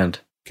raise my hand.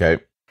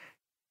 Okay.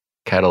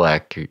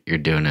 Cadillac, you're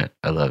doing it.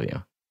 I love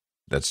you.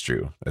 That's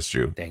true. That's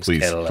true. Thanks,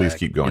 please Cadillac.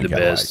 Keep going, You're the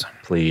Cadillac. best.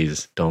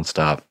 Please don't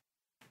stop.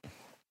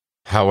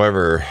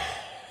 However,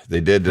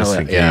 they did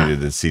discontinue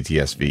the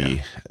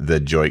CTSV, the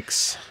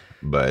Joix,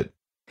 but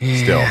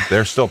still,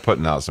 they're still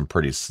putting out some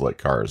pretty slick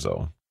cars,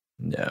 though.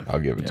 Yeah, I'll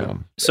give it to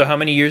them. So, how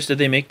many years did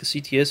they make the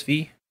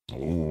CTSV?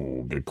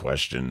 Oh, good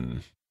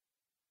question.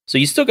 So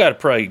you still got a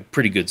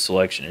pretty good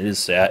selection. It is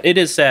sad. It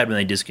is sad when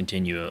they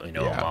discontinue, a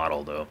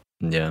model, though.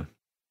 Yeah.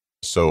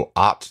 So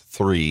Opt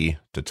 3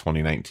 to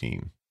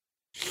 2019.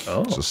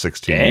 Oh, so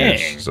 16 dang.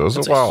 years. So it was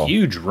That's a while. A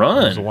huge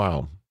run. It was a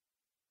while.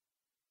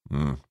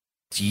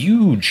 It's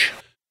huge.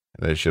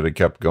 They should have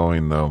kept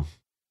going, though.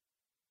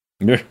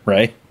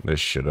 Right? They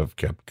should have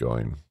kept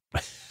going.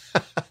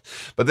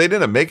 But they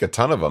didn't make a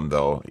ton of them,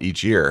 though,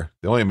 each year.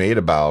 They only made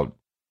about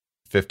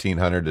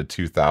 1,500 to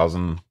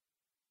 2,000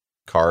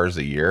 cars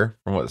a year,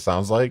 from what it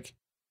sounds like.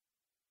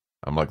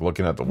 I'm like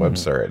looking at the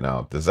website right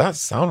now. Does that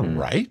sound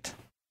right?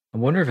 I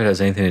wonder if it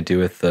has anything to do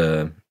with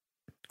the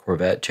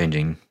Corvette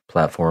changing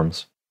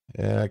platforms.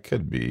 Yeah, it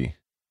could be.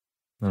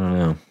 I don't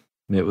know.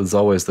 It was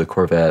always the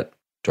Corvette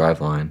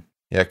driveline.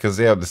 Yeah, because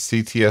they have the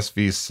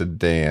CTSV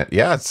sedan.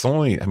 Yeah, they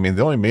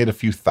only made a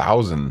few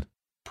thousand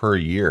per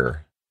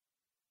year.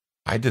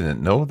 I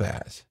didn't know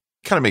that.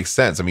 Kind of makes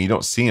sense. I mean, you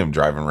don't see them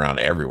driving around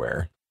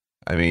everywhere.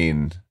 I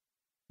mean,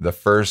 the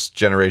first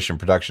generation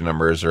production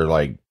numbers are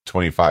like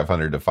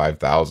 2,500 to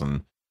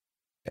 5,000.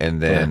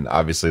 And then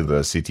obviously the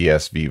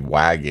CTSV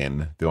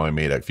wagon, they only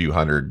made a few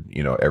hundred,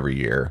 every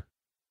year.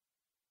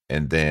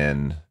 And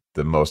then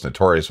the most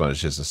notorious one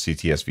is just a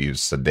CTSV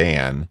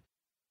sedan.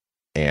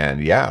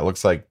 And yeah, it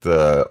looks like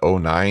the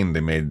 09, they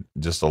made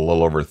just a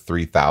little over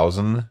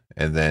 3,000.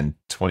 And then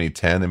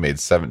 2010, they made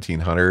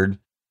 1,700.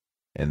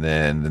 And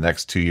then the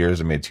next 2 years,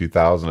 they made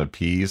 2,000 a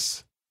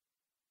piece.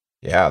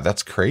 Yeah,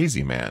 that's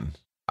crazy, man.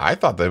 I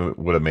thought they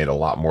would have made a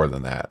lot more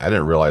than that. I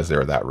didn't realize they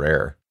were that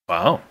rare.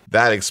 Wow.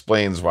 That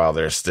explains why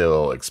they're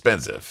still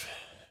expensive.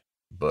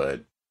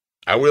 But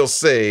I will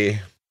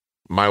say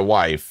my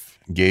wife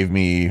gave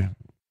me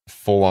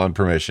full-on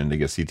permission to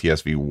get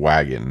CTSV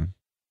wagon.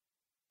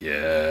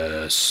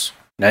 Yes.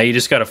 Now you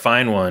just got to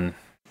find one.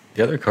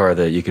 The other car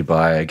that you could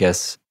buy, I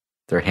guess,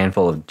 there are a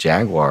handful of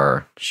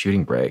Jaguar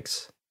shooting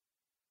brakes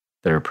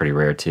that are pretty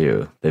rare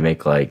too. They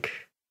make like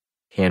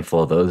a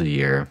handful of those a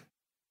year.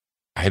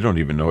 I don't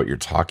even know what you're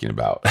talking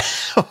about.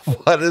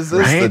 What is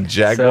this? Right? The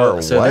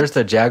Jaguar So there's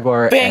the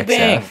Jaguar Bang, XF.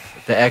 bang.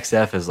 The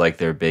XF is like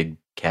their big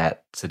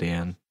cat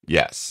sedan.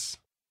 Yes.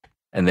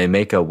 And they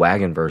make a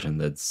wagon version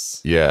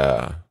that's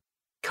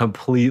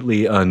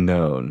completely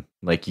unknown.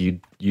 Like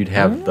you'd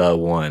have the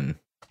one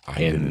I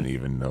didn't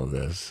even know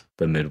this.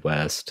 the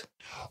Midwest.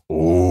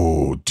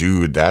 Oh,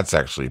 dude, that's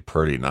actually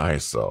pretty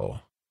nice though.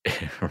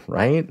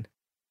 Right?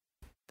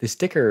 They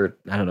sticker,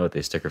 I don't know what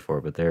they sticker for,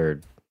 but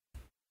they're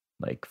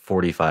like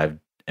 45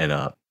 and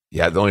up.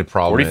 Yeah, the only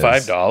problem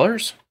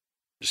 $45?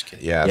 Just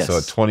kidding. Yeah, Yes. so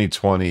a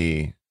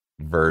 2020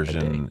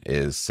 version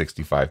is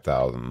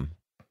 65,000.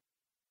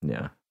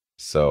 Yeah.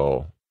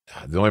 So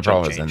the only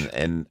Chump problem change. is,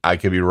 and I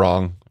could be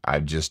wrong, I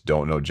just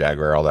don't know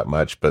Jaguar all that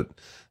much, but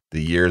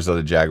the years of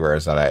the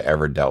Jaguars that I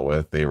ever dealt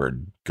with, they were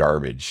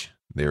garbage.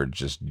 They were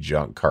just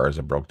junk cars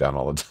that broke down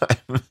all the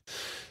time.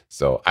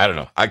 So I don't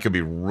know. I could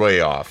be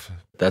way off.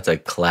 That's a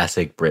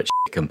classic Brit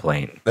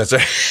complaint. That's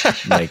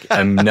right. Like,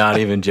 I'm not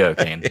even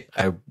joking.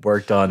 I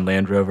worked on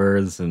Land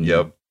Rovers and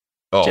Yep.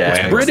 Oh, Jags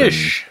Land,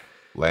 British.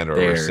 Land Rover,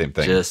 they're same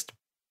thing. just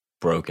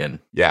broken.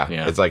 Yeah.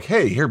 Yeah. It's like,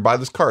 hey, here, buy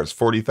this car. It's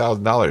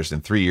 $40,000.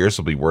 In 3 years,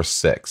 it'll be worth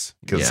 $6,000.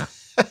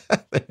 Yeah.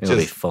 It'll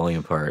be falling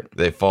apart.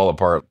 they fall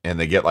apart and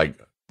they get like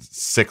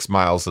 6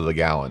 miles to the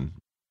gallon.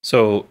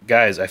 So,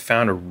 guys, I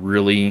found a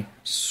really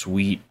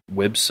sweet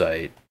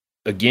website.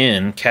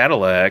 Again,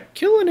 Cadillac,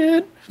 killing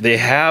it. They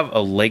have a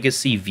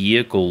legacy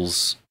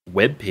vehicles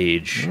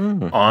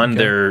webpage on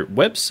their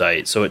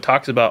website. So it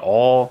talks about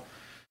all,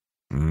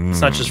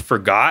 it's not just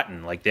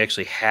forgotten. Like they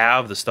actually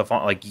have the stuff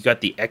on, like you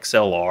got the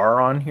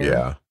XLR on here.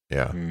 Yeah.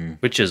 Yeah.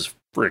 Which is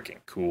freaking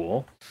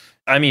cool.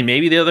 I mean,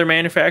 maybe the other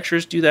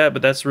manufacturers do that,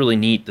 but that's really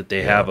neat that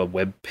they have a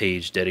web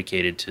page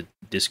dedicated to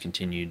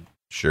discontinued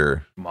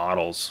Sure.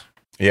 models.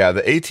 Yeah.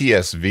 The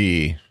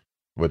ATSV,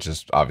 which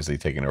is obviously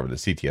taking over the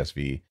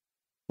CTSV,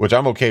 which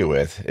I'm okay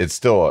with. It's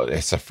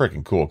a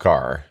freaking cool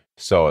car.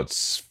 So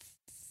it's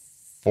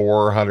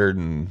 400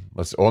 and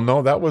it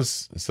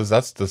says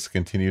that's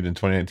discontinued in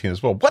 2019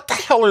 as well. What the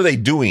hell are they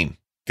doing,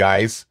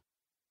 guys?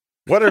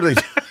 What are they?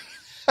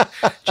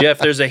 Jeff,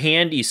 there's a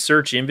handy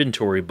search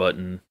inventory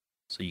button.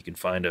 so you can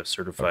find a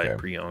certified Okay.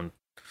 pre-owned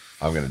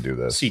I'm going to do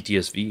this.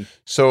 CTSV.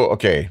 So,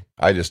 okay,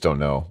 I just don't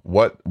know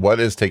what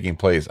is taking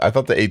place. I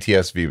thought the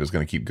ATSV was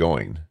going to keep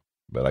going,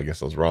 but I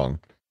guess I was wrong.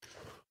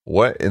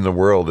 What in the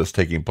world is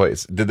taking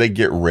place? Did they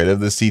get rid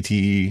of the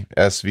CTSV,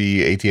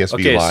 ATSV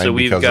Okay, line so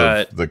we've because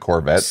got of the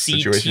Corvette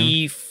situation?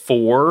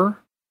 CT4,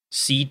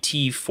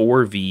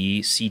 CT4V,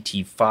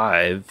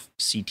 CT5,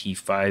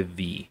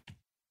 CT5V.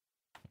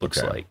 Looks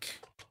Okay.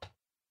 like.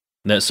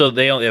 Now, so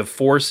they only have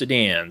 4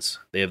 sedans.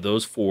 They have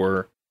those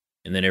 4,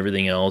 and then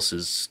everything else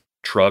is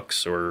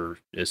trucks or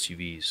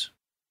SUVs.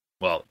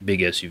 Well, big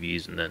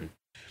SUVs, and then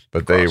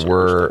But they crossover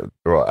were,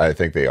 well, I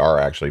think they are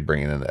actually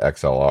bringing in the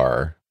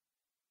XLR,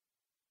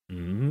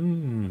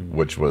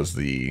 which was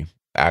the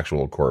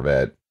actual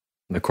Corvette.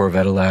 The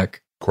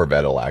Corvette-a-lac.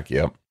 Corvette-a-lac,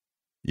 yep.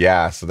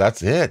 Yeah, so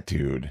that's it,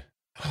 dude.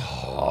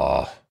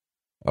 Oh,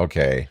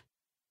 okay.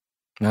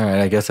 All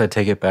right, I guess I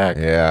take it back.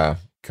 Yeah.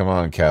 Come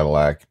on,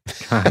 Cadillac.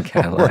 Come on,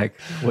 Cadillac.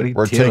 What are you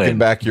We're doing? taking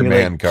back your You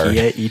gonna man card.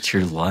 Kia eat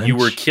your lunch? You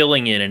were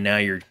killing it, and now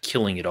you're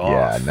killing it off.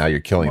 Yeah, now you're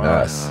killing Come on.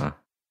 us.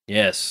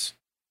 Yes.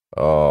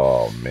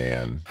 Oh,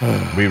 man.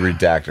 We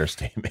redact our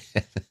statement.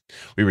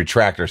 We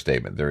retract our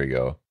statement. There we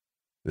go.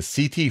 The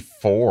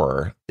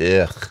CT4.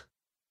 Ugh.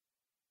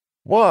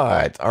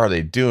 What are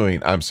they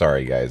doing? I'm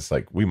sorry, guys.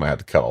 Like, we might have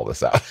to cut all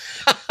this out.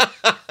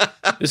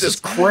 This is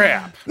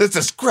crap. This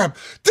is crap.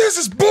 This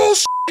is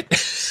bullshit.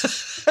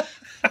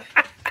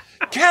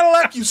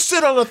 Cadillac, you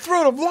sit on the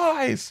throne of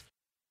lies.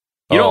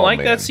 You don't Oh, like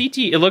man. that CT?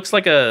 It looks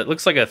like a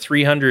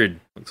 300.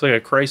 Looks like a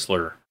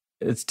Chrysler.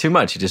 It's too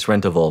much. You just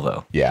rent a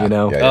Volvo. Yeah, You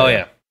know, yeah. Oh yeah.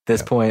 at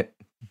this point,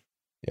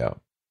 Yeah,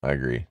 I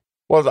agree.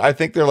 Well, I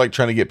think they're like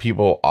trying to get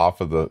people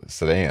off of the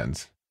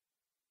sedans.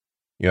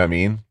 You know what I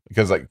mean?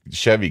 Because like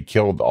Chevy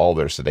killed all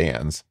their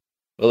sedans.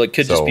 Well, it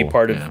could just be So,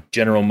 part of yeah.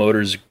 General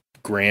Motors'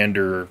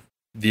 grander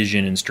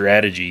vision and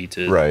strategy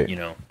to, Right. you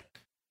know,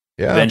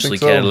 Yeah, eventually I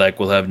think so. Cadillac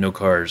will have no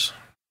cars.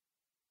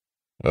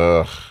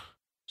 Ugh,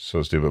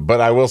 so stupid. But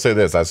I will say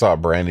this: I saw a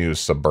brand new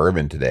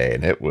Suburban today,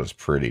 and it was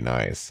pretty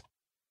nice.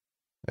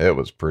 It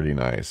was pretty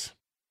nice.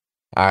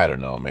 I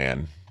don't know,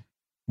 man.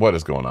 What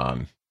is going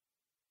on?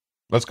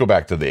 Let's go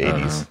back to the I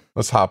don't 80s. know.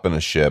 Let's hop in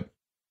a ship.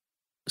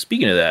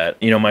 Speaking of that,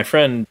 you know, my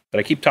friend that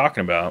I keep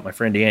talking about, my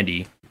friend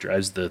Andy,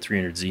 drives the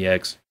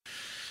 300ZX.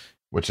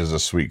 Which is a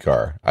sweet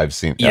car. I've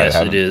seen. Yes, I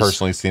haven't it is.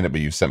 personally seen it, but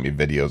you've sent me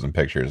videos and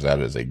pictures. That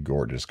is a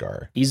gorgeous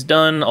car. He's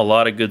done a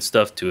lot of good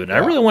stuff to it. And I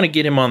Yeah. really want to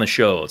get him on the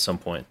show at some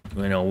point.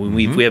 You know, when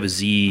Mhm. we have a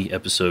Z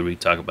episode, we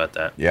talk about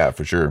that. Yeah,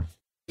 for sure.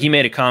 He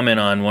made a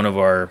comment on one of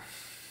our,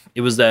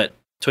 it was that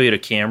Toyota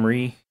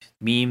Camry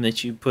meme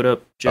that you put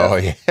up, Jeff. Oh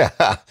yeah,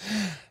 yeah.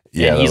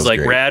 And that he's was like,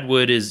 great.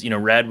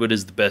 Radwood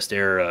is the best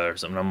era or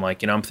something. I'm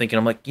like, I'm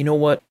thinking, you know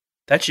what?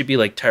 That should be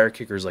like Tire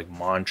Kicker's like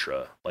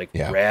mantra, like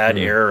Yeah. rad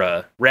Mhm.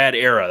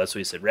 era. That's what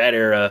he said. Rad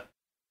era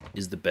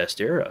is the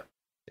best era.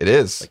 It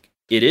is. Like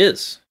it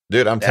is.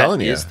 Dude, I'm That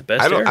telling you, is the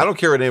best I don't era.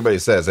 care what anybody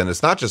says, and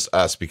it's not just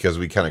us because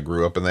we kind of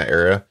grew up in that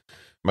era.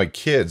 My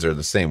kids are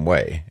the same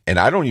way, and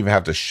I don't even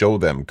have to show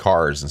them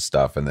cars and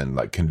stuff, and then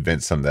like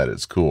convince them that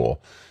it's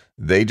cool.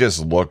 They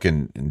just look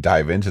and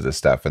dive into this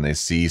stuff, and they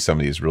see some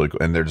of these really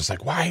cool, and they're just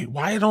like,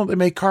 why don't they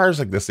make cars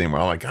like this anymore?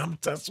 I'm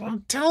like, that's what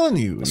I'm telling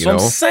you. That's You what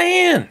know, I'm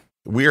saying.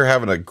 we are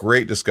having a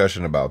great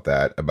discussion about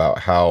that, about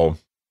how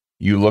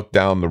you look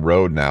down the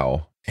road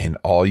now, and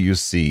all you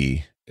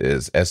see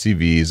is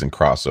SUVs and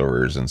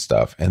crossovers and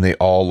stuff, and they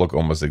all look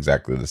almost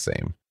exactly the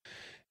same.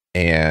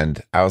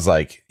 And I was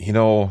like, you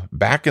know,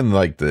 back in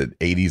like the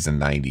 80s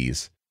and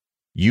 90s,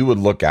 you would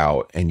look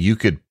out and you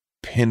could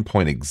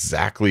pinpoint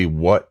exactly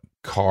what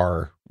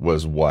car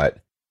was what.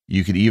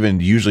 You could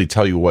even usually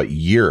tell you what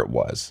year it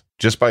was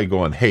just by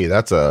going, hey,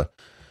 that's a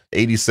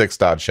 86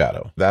 Dodge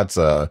Shadow. That's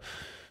a,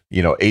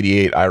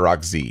 88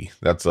 IROC Z.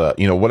 That's a,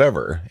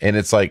 whatever. And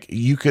it's like,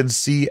 you could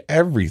see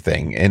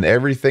everything, and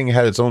everything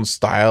had its own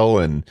style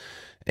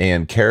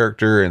and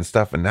character and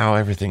stuff. And now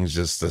everything's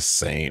just the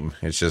same.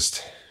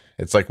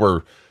 It's like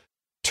we're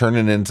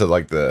turning into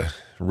like the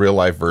real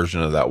life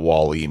version of that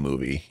Wall-E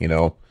movie,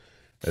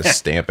 Just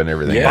stamping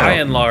everything Yeah. By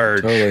out. and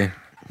large, totally.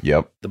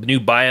 Yep. the new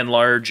by and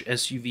large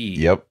SUV.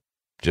 Yep.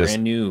 Just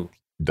Brand new.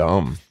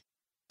 dumb.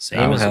 Same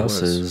Our as it was.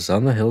 houses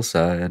on the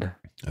hillside.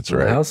 That's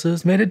Little right.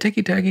 houses made it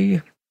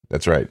ticky-tacky.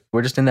 That's right.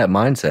 We're just in that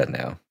mindset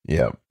now.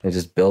 Yep. They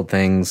just build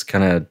things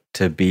kind of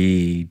to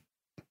be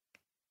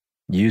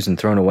used and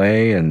thrown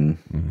away, and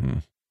hmm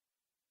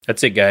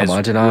That's it, guys.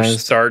 We're Homogenized.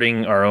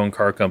 starting our own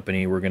car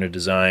company. We're going to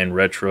design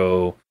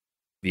retro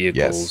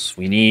vehicles. Yes.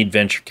 We need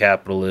venture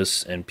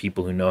capitalists and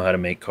people who know how to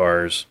make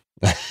cars.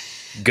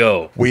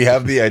 Go. We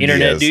have the ideas.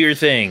 Internet, do your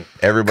thing.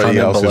 Everybody Comment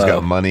else who's below.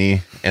 got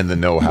money and the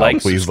know-how,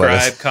 Like, please subscribe,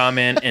 let us.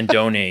 comment, and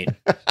donate.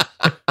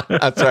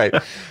 That's right.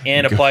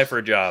 And apply for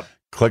a job.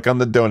 Click on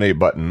the donate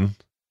button.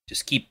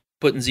 Just keep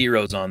putting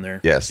zeros on there.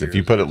 Yes, if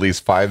you put at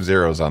least 5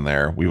 zeros on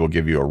there, we will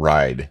give you a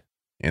ride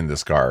in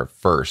this car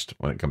first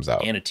when it comes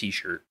out. And a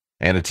t-shirt.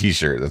 And a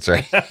t-shirt. That's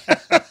right.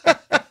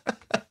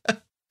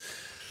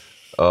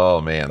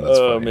 Oh, man. That's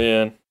Oh, funny.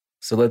 man.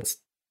 so let's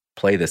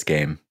play this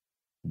game.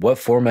 What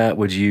format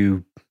would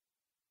you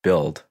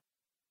build?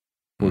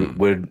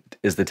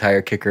 Is the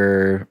tire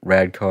kicker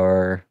rad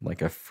car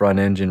like a front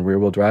engine rear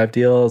wheel drive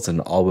deal? It's an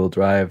all wheel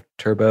drive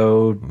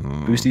turbo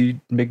boosty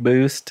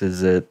McBoost?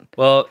 Is it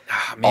Well,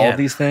 all of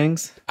these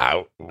things?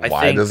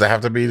 Why does it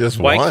have to be this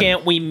why one? Why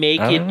can't we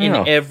make it in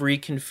every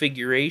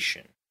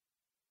configuration?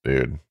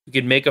 Dude. You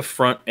could make a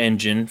front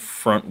engine,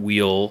 front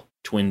wheel,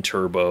 twin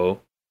turbo.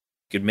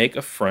 You could make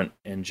a front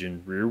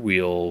engine, rear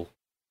wheel,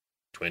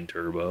 twin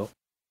turbo,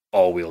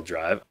 all wheel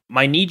drive.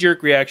 My knee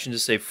jerk reaction to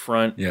say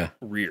front,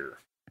 rear.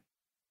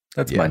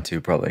 That's mine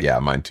too, probably. Yeah,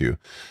 mine too.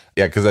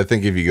 Yeah, because I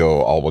think if you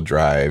go all wheel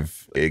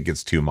drive, it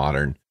gets too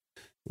modern.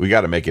 We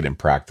got to make it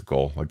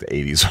impractical, like the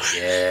 80s.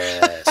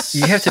 Yes.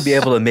 You have to be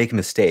able to make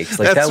mistakes.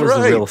 Like That's that was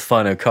right. the real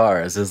fun of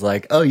cars. Is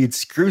like, oh, you'd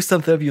screw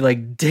something up. You're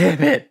like,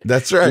 damn it.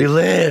 That's right. We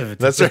lived.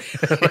 That's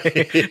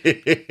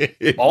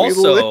right.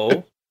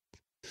 Also,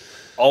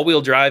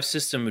 all-wheel drive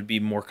system would be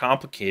more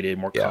complicated,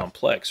 more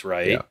complex,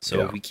 right? Yeah.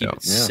 So if we keep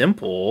it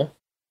simple,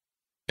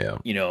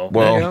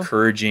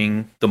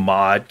 encouraging the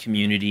mod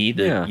community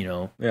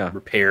that,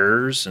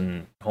 repairs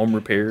and home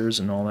repairs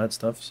and all that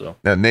stuff. So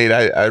now, Nate,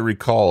 I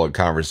recall a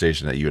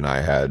conversation that you and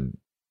I had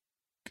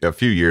a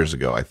few years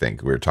ago. I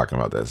think we were talking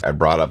about this. I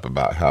brought up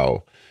about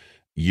how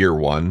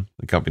the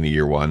company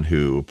Year One,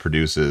 who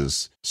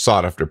produces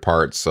sought after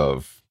parts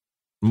of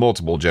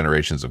multiple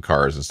generations of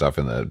cars and stuff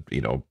in the,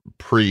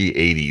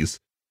 pre-80s,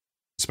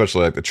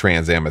 especially like the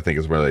Trans Am, I think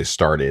is where they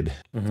started.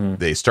 Mm-hmm.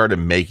 They started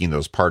making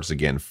those parts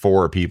again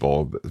for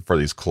people for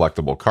these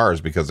collectible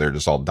cars because they're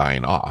just all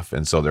dying off.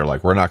 And so they're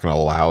like, we're not going to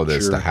allow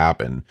this to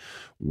happen.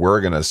 We're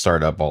going to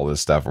start up all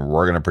this stuff and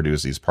we're going to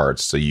produce these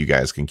parts so you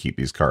guys can keep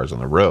these cars on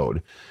the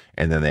road.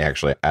 And then they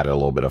actually added a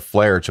little bit of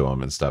flair to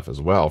them and stuff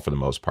as well for the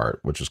most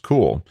part, which is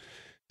cool.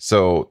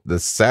 So the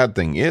sad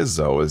thing is,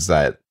 though, is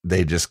that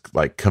they just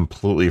like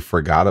completely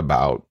forgot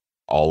about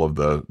all of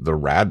the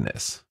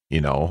radness.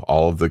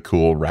 All of the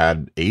cool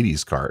rad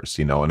 80s cars,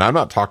 and I'm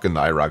not talking the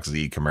IROC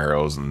Z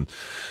Camaros and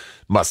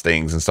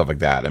Mustangs and stuff like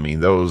that. I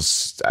mean,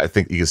 those, I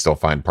think you can still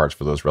find parts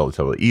for those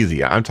relatively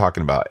easy. I'm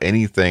talking about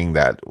anything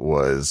that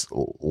was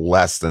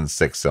less than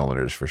 6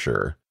 cylinders for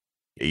sure.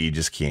 You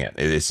just can't.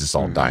 It's just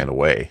all dying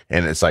away.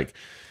 And it's like,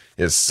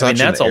 it's such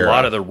that's an a era.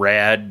 lot of the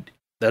rad.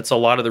 That's a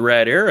lot of the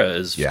rad era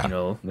is, the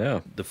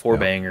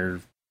 4-banger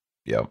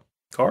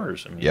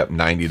cars.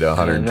 90 to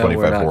 125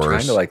 we're not horse.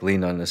 trying to like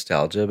lean on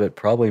nostalgia, but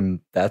probably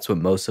that's what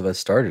most of us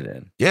started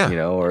in.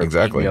 Or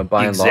exactly.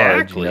 By and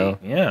large,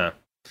 yeah.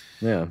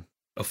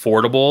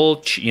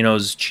 Affordable, it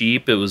was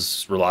cheap, it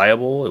was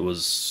reliable, it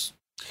was.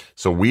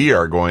 So we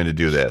are going to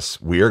do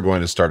this. We are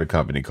going to start a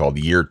company called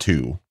Year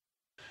Two,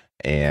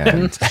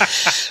 and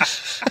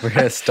we're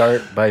going to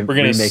start by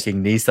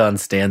remaking Nissan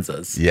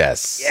Stanzas.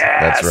 Yes,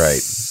 that's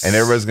right. And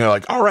everybody's going to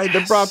like, all right,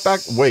 they brought back.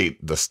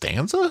 Wait, the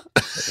Stanza?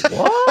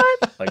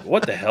 What? Like,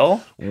 what the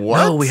hell? What?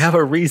 No, we have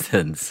our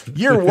reasons.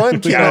 Year One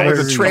came out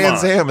with the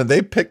Trans Am, and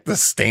they picked the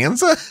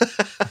Stanza.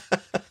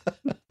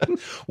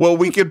 Well,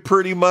 we could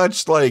pretty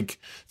much like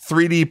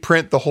 3D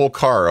print the whole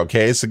car.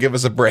 Okay, so give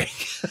us a break.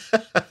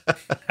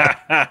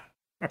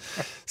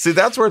 See,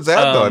 that's where it's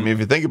at, though. I mean, if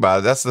you think about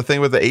it, that's the thing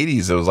with the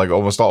 80s. It was like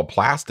almost all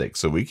plastic,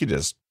 so we could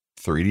just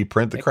 3D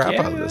print the crap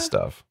out of this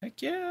stuff.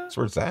 Heck yeah. That's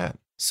where it's at.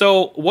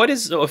 So,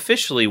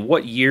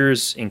 what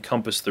years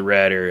encompass the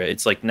rad era?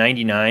 It's like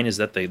 99.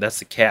 That's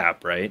the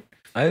cap, right?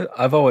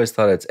 I've always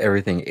thought it's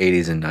everything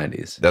 80s and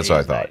 90s. That's 80s, what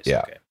I thought. 90s.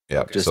 Yeah, okay.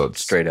 Yeah. Just so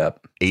it's straight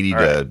up 80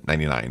 to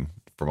 99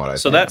 from what I.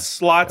 So that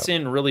slots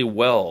in really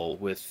well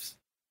with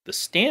the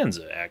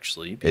Stanza,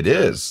 actually. It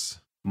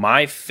is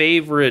my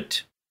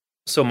favorite.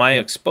 So my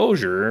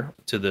exposure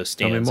to the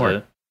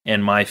Stanza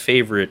and my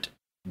favorite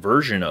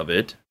version of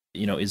it,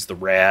 is the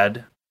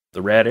rad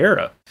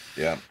era.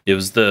 Yeah. It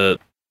was the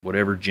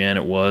whatever gen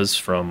it was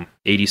from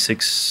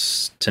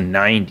 86 to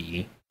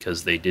 90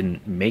 because they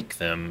didn't make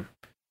them,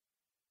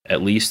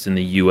 at least in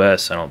the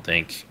US, I don't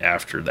think,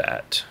 after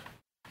that.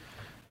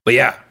 But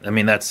yeah, I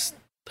mean, that's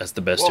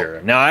the best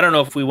era. Now, I don't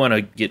know if we want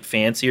to get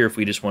fancy or if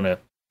we just want to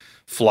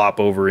flop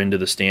over into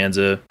the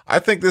Stanza. I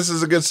think this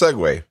is a good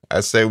segue. I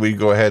say we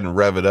go ahead and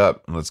rev it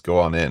up and let's go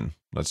on in.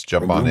 Let's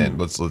jump on in.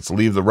 Let's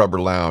leave the rubber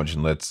lounge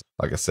and let's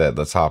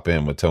hop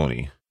in with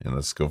Tony and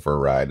let's go for a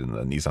ride in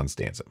the Nissan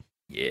Stanza.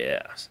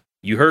 Yeah.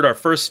 You heard our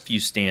first few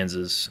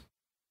stanzas.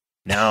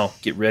 Now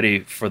get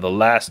ready for the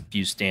last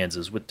few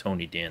stanzas with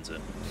Tony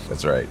Danza.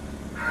 That's right.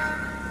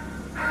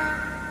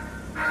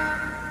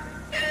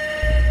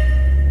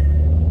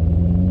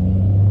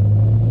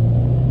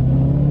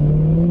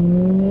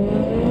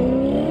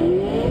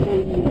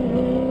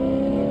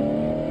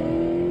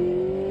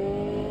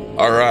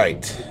 All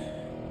right.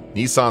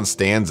 Nissan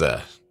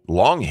Stanza.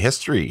 Long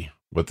history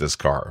with this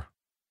car.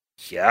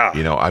 Yeah.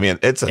 I mean,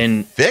 it's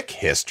a thick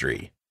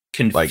history.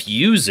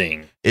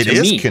 Confusing. It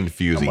is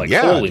confusing. I'm like,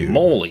 holy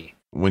moly.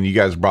 When you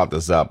guys brought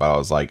this up, I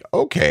was like,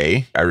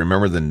 okay. I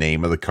remember the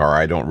name of the car.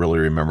 I don't really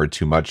remember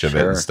too much of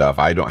it and stuff.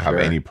 I don't have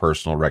any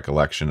personal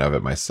recollection of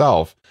it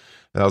myself.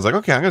 And I was like,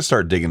 okay, I'm going to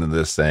start digging into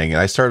this thing. And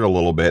I started a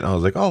little bit and I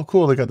was like, oh,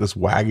 cool. They got this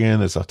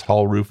wagon. It's a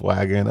tall roof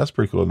wagon. That's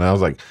pretty cool. And I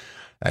was like,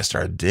 I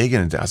started digging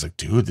and I was like,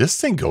 dude, this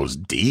thing goes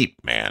deep,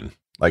 man.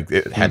 Like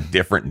it had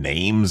different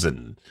names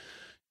and,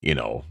 you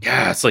know.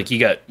 Yeah, it's like you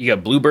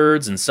got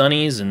bluebirds and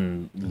sunnies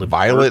and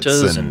Violets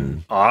Libertas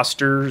and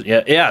osters.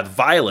 Yeah,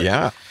 Violet.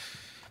 Yeah.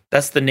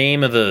 That's the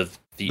name of the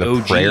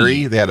OG.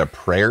 Prairie. They had a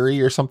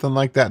Prairie or something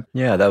like that.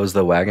 Yeah, that was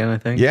the wagon, I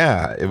think.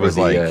 Yeah, it was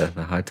the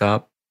high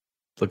top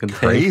looking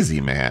crazy,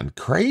 thing. man.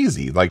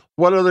 Crazy. Like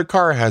what other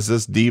car has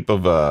this deep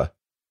of a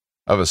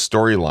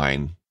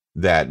storyline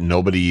that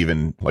nobody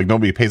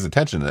pays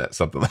attention to that,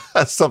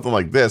 something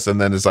like this. And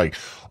then it's like,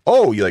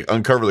 oh, you like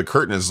uncover the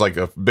curtain. It's like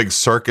a big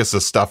circus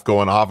of stuff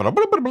going off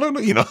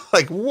and you know,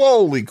 like,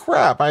 holy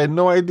crap. I had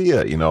no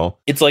idea, you know.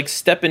 It's like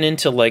stepping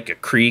into like a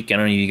creek. I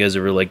don't know if you guys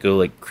ever like go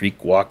like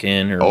creek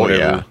walking or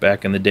whatever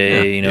back in the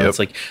day. Yeah. You know, It's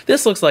like,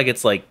 this looks like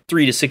it's like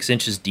 3 to 6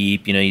 inches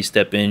deep. You know, you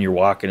step in, you're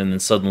walking, and then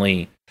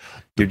suddenly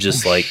you're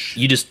just like,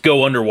 you just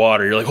go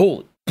underwater. You're like,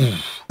 holy.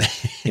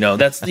 You know,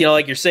 that's, you know,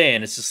 like you're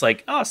saying, it's just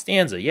like, oh,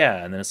 stanza,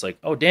 yeah. And then it's like,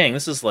 oh, dang,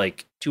 this is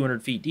like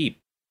 200 feet deep.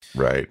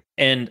 Right.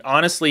 And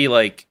honestly,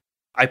 like,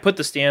 I put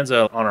the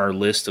stanza on our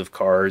list of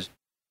cars.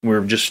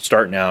 We're just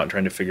starting out and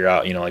trying to figure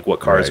out, you know, like what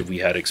cars have we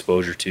had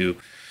exposure to.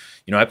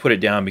 You know, I put it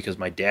down because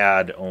my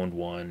dad owned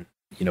one,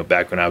 you know,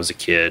 back when I was a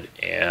kid.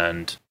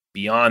 And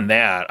beyond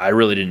that, I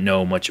really didn't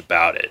know much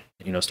about it.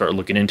 You know, start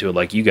looking into it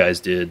like you guys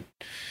did.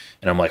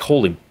 And I'm like,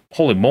 holy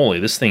moly,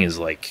 this thing is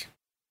like,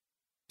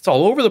 it's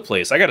all over the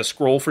place. I got to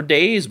scroll for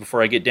days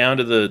before I get down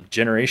to the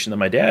generation that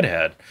my dad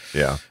had.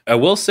 Yeah. I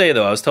will say,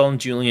 though, I was telling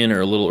Julian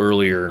a little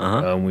earlier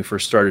when we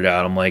first started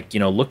out, I'm like, you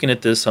know, looking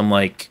at this, I'm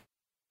like,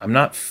 I'm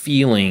not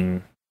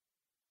feeling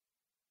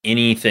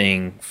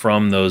anything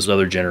from those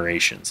other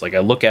generations. Like, I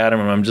look at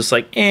them and I'm just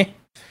like,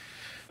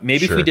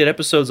 Maybe if we did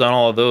episodes on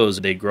all of those,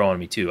 they'd grow on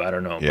me too. I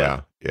don't know.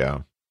 Yeah.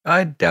 Yeah.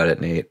 I doubt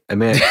it, Nate. I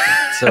mean,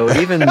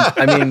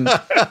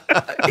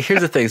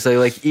 here's the thing. So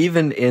like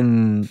even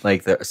in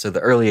like the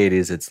early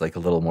 80s, it's like a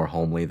little more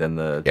homely than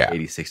the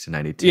 86 to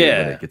 92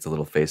 when it gets a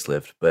little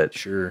facelift. But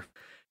sure.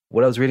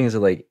 What I was reading is that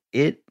like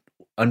it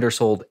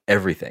undersold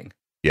everything.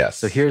 Yes.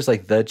 So here's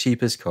like the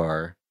cheapest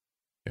car.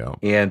 Yeah.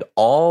 And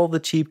all the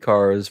cheap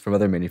cars from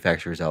other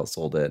manufacturers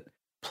outsold it.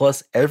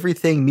 Plus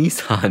everything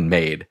Nissan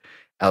made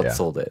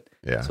outsold it.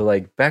 Yeah. So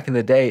like back in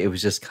the day, it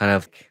was just kind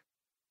of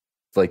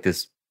like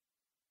this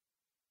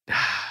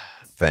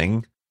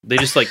thing. They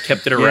just like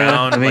kept it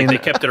around. I mean,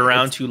 like they kept it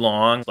around too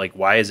long. Like,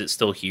 why is it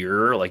still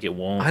here? Like it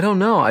won't. I don't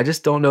know. I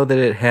just don't know that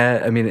it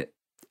had. I mean,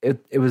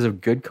 it was a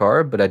good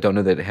car, but I don't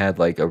know that it had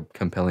like a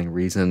compelling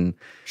reason.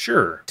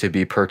 Sure. To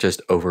be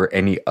purchased over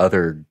any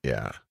other.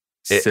 Yeah.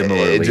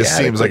 Similarly, it just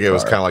seems like it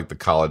was kind of like the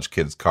college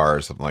kid's car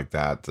or something like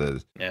that.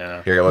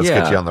 Here, let's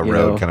get you on the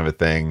road, kind of a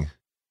thing.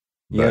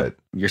 But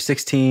you're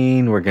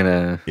 16. We're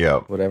gonna.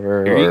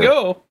 Whatever. Here you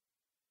go.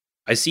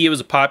 I see it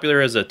was popular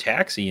as a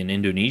taxi in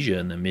Indonesia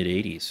in the mid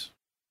 80s.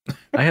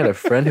 I had a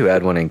friend who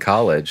had one in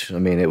college. I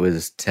mean, it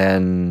was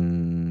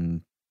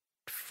 10,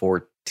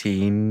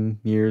 14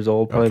 years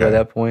old probably by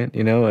that point,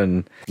 you know?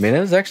 And I mean, it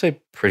was actually a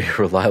pretty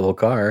reliable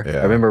car. Yeah.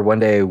 I remember one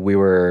day we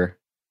were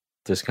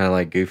just kind of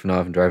like goofing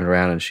off and driving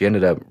around, and she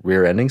ended up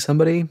rear-ending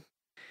somebody.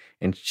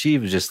 And she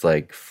was just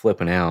like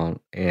flipping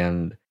out.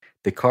 And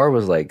the car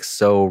was like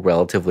so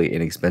relatively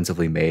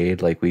inexpensively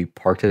made. Like we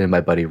parked it in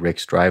my buddy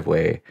Rick's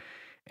driveway.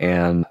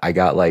 And I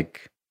got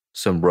like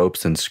some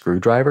ropes and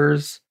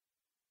screwdrivers,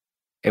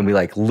 and we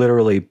like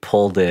literally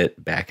pulled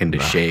it back into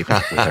shape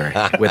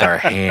with our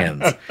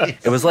hands.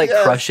 It was like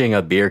crushing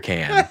a beer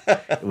can.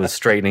 It was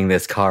straightening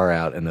this car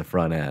out in the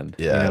front end.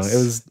 Yes. You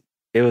know,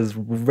 it was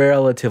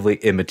relatively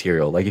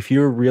immaterial. Like if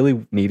you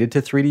really needed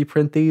to 3D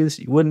print these,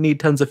 you wouldn't need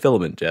tons of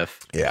filament,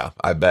 Jeff. Yeah,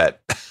 I bet.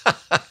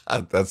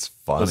 That's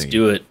funny. Let's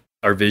do it.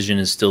 Our vision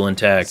is still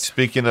intact.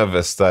 Speaking of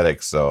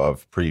aesthetics, though,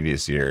 of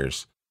previous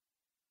years,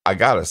 I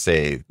gotta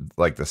say,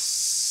 like the mid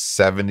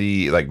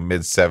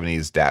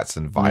 70s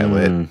Datsun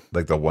Violet,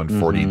 like the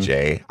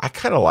 140J, I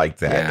kind of like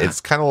that. Yeah. It's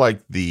kind of like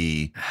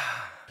the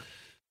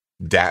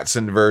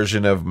Datsun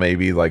version of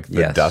maybe like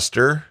the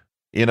Duster,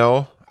 you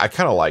know? I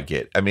kind of like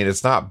it. I mean,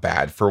 it's not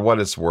bad for what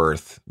it's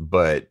worth,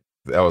 but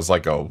that was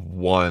like a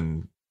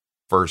one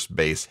first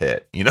base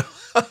hit, you know?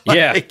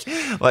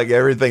 like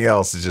everything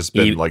else has just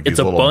been like these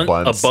little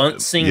bunts. A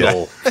bunt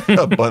single.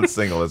 A bunt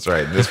single, that's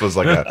right. This was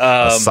like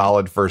a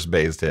solid first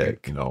base hit,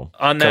 you know?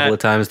 On that, a couple of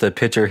times the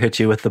pitcher hit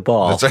you with the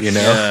ball, that's right. You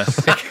know?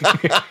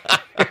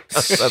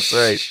 That's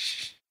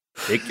right.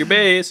 Take your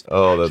base.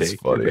 Oh, that's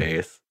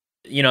funny.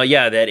 You know,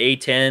 that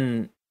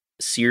A10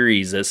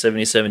 series, that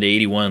 77 to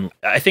 81,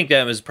 I think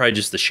that was probably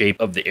just the shape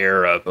of the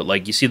era, but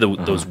like you see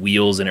those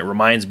wheels, and it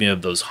reminds me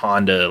of those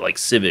Honda like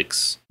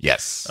Civics.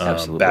 Yes,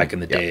 absolutely. Back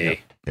in the day.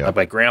 Yep.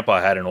 My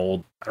grandpa had an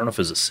old, I don't know if it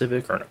was a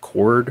Civic or an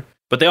Accord,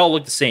 but they all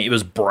looked the same. It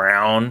was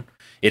brown.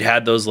 It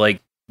had those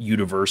like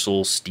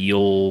universal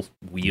steel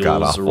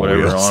wheels or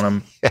whatever on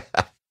them. Yeah.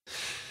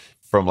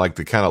 From like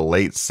the kind of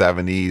late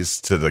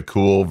 70s to the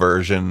cool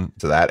version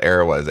to that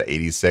era, was it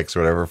 86 or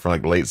whatever, from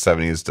like late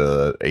 70s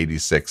to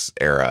 86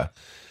 era.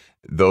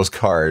 Those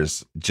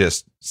cars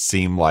just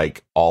seem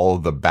like all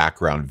of the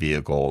background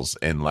vehicles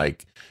in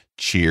like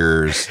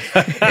Cheers.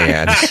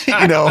 And,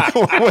 you know,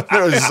 when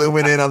they're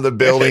zooming in on the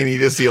building, you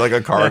just see like a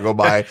car go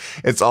by.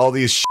 It's all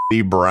these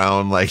shitty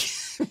brown, like,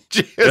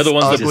 just They're the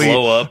ones that ugly,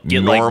 blow up,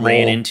 get like normal-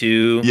 ran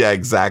into. Yeah,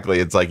 exactly.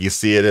 It's like you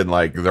see it in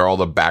like they're all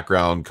the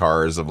background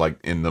cars of like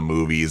in the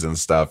movies and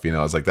stuff. You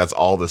know, it's like that's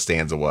all the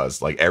stanza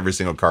was. Like every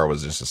single car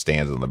was just a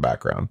stanza in the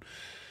background.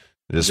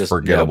 Just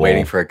forgettable.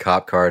 waiting for a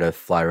cop car to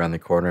fly around the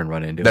corner and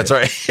run into That's it.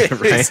 right.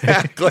 Right?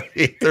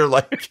 Exactly. They're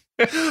like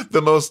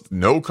the most.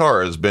 No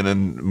car has been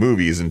in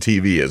movies and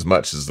TV as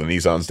much as the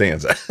Nissan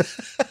Stanza.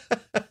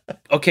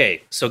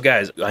 Okay, so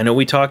guys, I know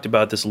we talked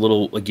about this a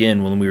little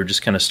again when we were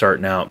just kind of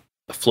starting out.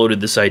 I floated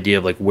this idea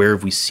of like where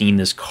have we seen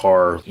this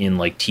car in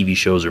like TV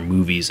shows or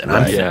movies,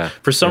 and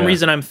for some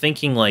reason I'm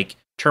thinking like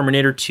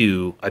Terminator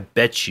 2. I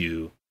bet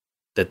you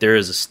that there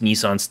is a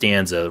Nissan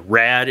Stanza,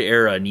 rad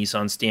era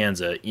Nissan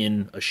Stanza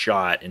in a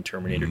shot in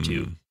Terminator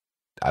 2.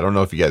 I don't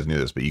know if you guys knew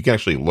this, but you can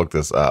actually look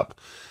this up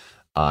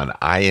on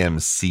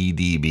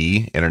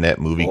IMCDB, Internet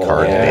Movie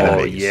Card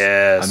Database.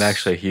 Yes. I'm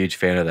actually a huge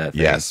fan of that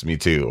thing. Yes, me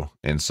too.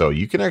 And so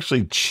you can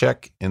actually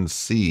check and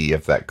see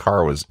if that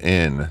car was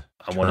in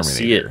I want to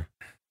see it.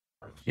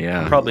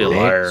 Yeah. I'm probably a Nate,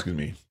 liar. Excuse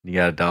me. You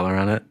got $1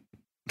 on it?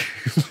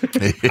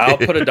 I'll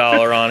put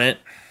 $1 on it.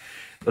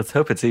 Let's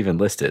hope it's even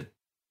listed.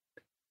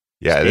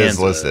 Yeah, it is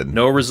Stanza. listed.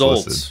 No It's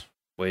results. listed.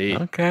 Wait.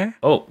 Okay.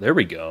 Oh, there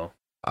we go.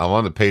 I'm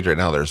on the page right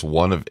now. There's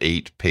one of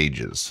 8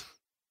 pages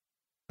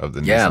of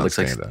the Yeah, Nissan it looks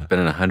like Stanza. it's been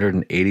in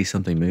 180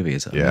 something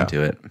movies. I'm Yeah.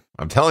 into it.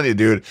 I'm telling you,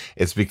 dude,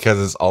 it's because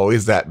it's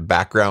always that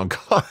background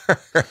car.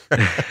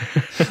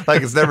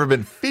 Like it's never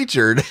been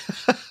featured.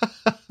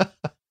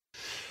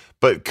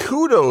 But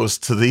kudos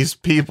to these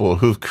people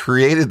who've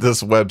created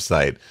this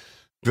website.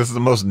 This is the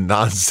most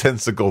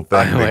nonsensical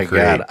thing Oh they my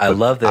create. god! I but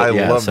love that. I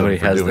love them somebody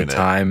for has the doing it.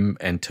 time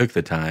and took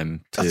the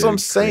time. That's to what I'm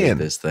create saying.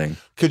 This thing.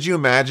 Could you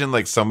imagine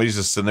like somebody's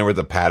just sitting there with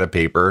a pad of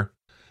paper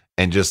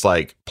and just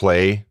like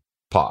play,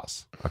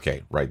 pause.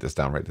 Okay, write this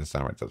down, write this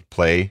down, write this down.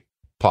 Play,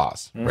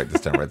 pause. Write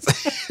this down, write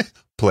this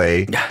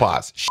play,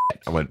 pause.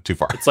 Shit, I went too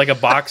far. It's like a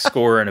box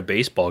score in a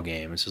baseball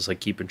game. It's just like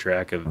keeping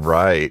track of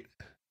Right.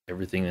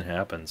 everything that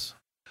happens.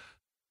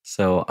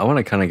 So I want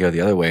to kind of go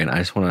the other way, and I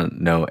just want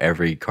to know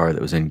every car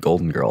that was in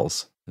Golden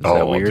Girls. Is that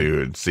Oh, weird?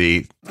 dude.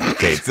 See,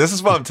 okay, this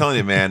is what I'm telling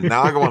you, man.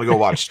 Now I want to go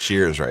watch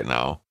Cheers right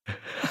now.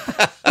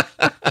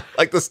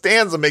 Like the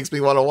Stanza makes me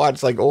want to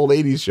watch like old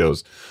 80s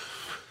shows.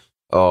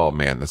 Oh,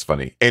 man, that's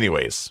funny.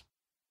 Anyways,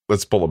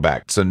 let's pull it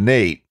back. So,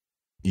 Nate,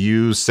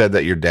 you said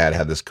that your dad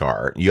had this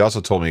car. You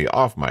also told me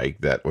off mic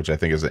that, which I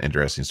think is an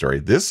interesting story.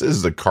 This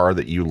is the car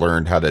that you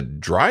learned how to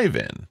drive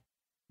in.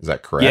 Is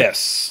that correct?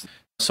 Yes.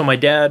 So my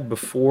dad,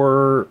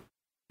 before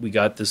we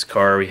got this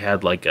car, we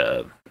had like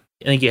I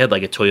think he had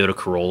like a Toyota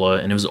Corolla,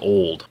 and it was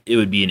old. It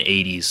would be an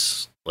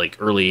 80s, like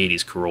early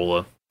 80s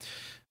Corolla.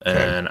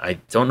 And I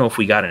don't know if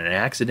we got in an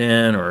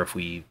accident or if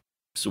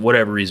so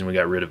whatever reason we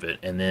got rid of it.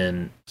 And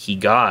then he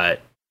got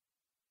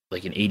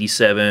like an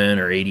 87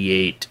 or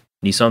 88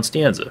 Nissan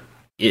Stanza.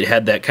 It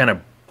had that kind of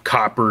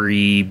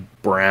coppery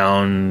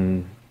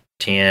brown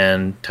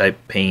tan type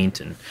paint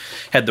and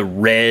had the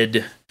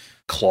red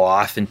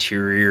cloth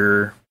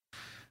interior.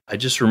 I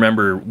just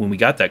remember when we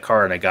got that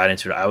car and I got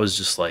into it, I was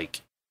just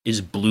like, it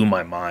just blew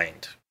my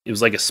mind. It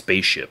was like a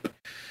spaceship.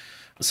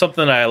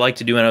 Something that I liked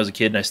to do when I was a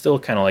kid, and I still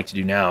kind of like to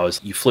do now,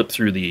 is you flip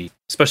through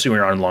especially when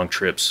you're on long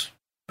trips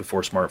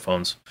before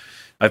smartphones,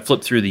 I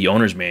flipped through the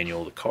owner's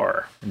manual of the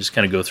car and just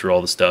kind of go through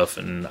all the stuff.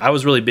 And I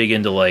was really big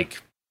into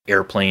like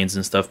airplanes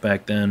and stuff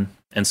back then.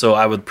 And so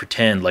I would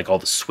pretend like all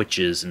the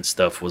switches and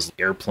stuff was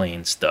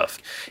airplane stuff.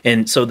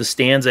 And so the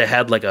Stanza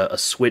had like a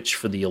switch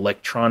for the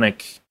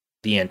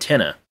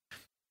antenna,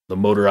 the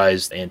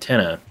motorized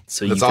antenna.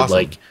 So you That's could awesome.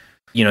 like,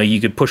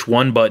 you could push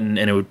one button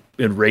and it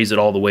would raise it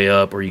all the way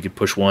up, or you could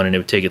push one and it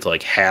would take it to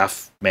like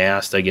half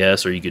mast, I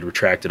guess, or you could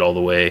retract it all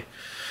the way.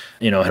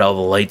 It had all the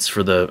lights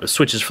for the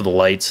switches for the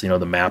lights,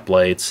 the map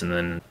lights. And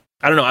then,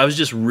 I don't know, I was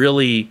just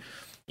really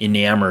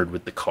enamored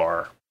with the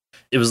car.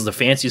 It was the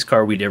fanciest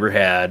car we'd ever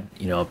had,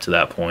 up to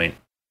that point.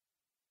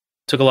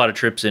 Took a lot of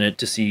trips in it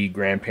to see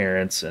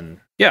grandparents. And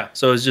yeah,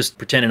 so I was just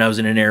pretending I was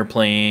in an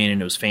airplane and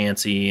it was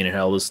fancy and it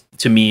had all this,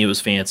 to me, it was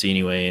fancy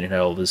anyway. And it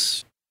had all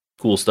this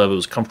cool stuff. It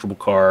was a comfortable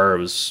car.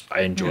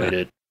 I enjoyed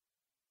it.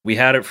 We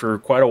had it for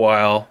quite a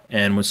while.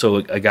 And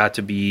so I got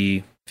to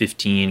be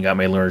 15, got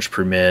my learner's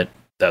permit.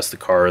 That's the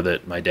car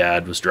that my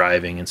dad was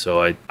driving. And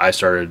so I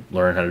started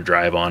learning how to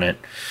drive on it.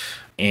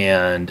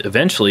 And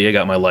eventually I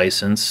got my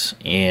license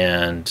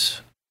and,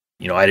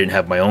 I didn't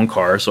have my own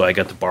car, so I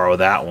got to borrow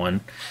that one.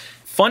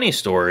 Funny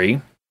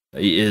story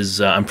is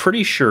I'm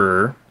pretty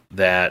sure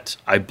that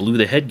I blew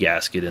the head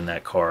gasket in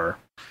that car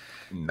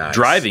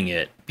driving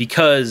it,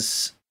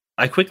 because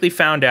I quickly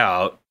found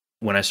out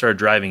when I started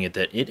driving it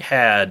that it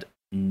had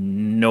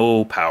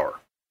no power.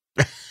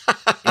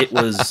 It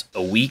was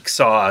a weak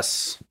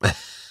sauce,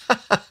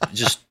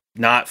 just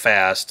not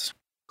fast.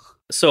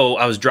 So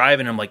I was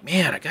driving, I'm like,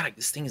 man,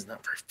 this thing is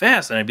not very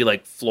fast. And I'd be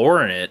like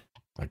flooring it,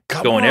 Like,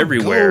 going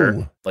everywhere.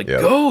 go. Like,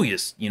 Yep. go, you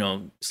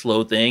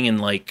slow thing.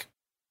 And like,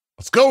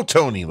 Let's go,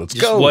 Tony. Let's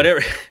Just go.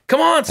 whatever.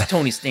 Come on,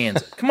 Tony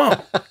Stanza. Come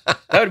on.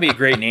 That would be a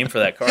great name for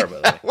that car, by the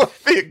way. That would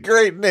be a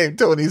great name,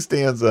 Tony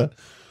Stanza.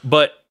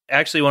 But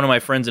actually, one of my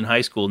friends in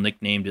high school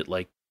nicknamed it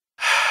like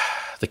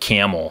the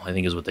Camel, I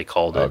think is what they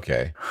called it.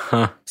 Okay.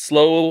 Huh.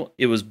 Slow.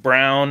 It was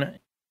brown,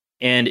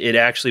 and it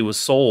actually was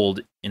sold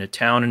in a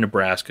town in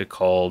Nebraska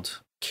called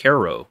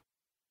Cairo.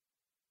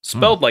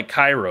 Spelled like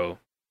Cairo.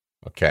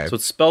 Okay. So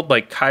it's spelled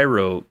like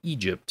Cairo,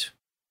 Egypt.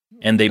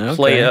 And they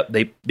play up.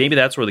 Maybe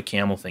that's where the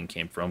camel thing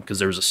came from, because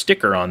there was a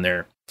sticker on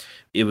there.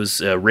 It was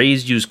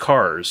Ray's used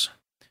cars,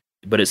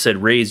 but it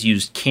said Ray's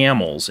used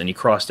camels, and he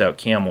crossed out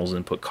camels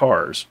and put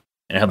cars,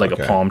 and it had like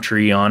a palm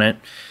tree on it.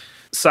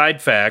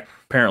 Side fact: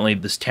 apparently,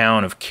 this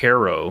town of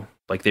Cairo,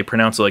 like they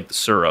pronounce it like the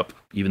syrup,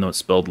 even though it's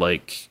spelled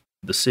like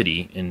the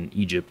city in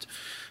Egypt.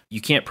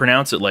 You can't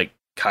pronounce it like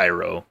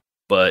Cairo,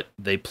 but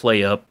they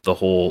play up the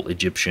whole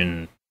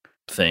Egyptian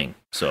thing.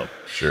 So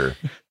Sure.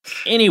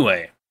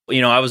 anyway.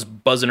 I was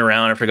buzzing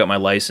around after I got my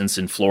license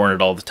and flooring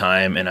it all the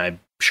time, and I'm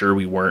sure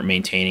we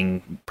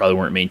probably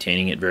weren't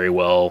maintaining it very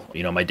well.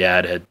 My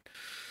dad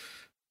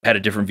had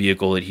a different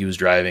vehicle that he was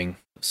driving,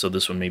 so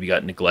this one maybe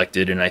got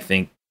neglected, and I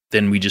think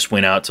then we just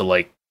went out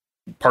to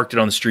parked it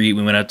on the street.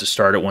 We went out to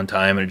start it one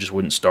time, and it just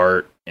wouldn't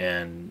start,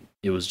 and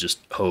it was just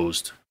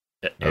hosed.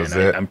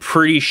 I'm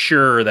pretty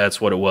sure that's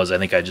what it was. I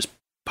think I just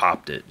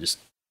popped it.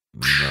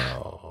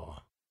 No,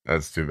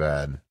 that's too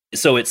bad.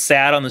 So it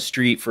sat on the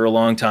street for a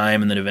long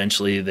time, and then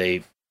eventually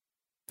they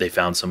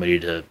found somebody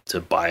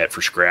to buy it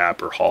for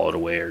scrap or haul it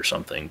away or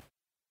something.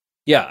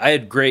 Yeah, I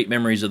had great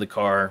memories of the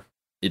car.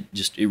 It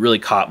really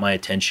caught my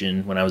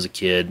attention when I was a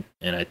kid,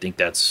 and I think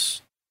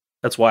that's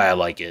why I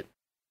like it.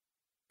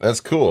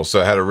 That's cool.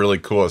 So it had a really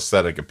cool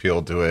aesthetic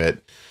appeal to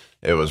it.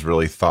 It was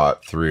really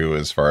thought through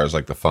as far as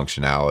like the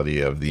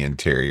functionality of the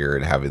interior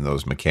and having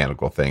those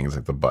mechanical things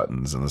like the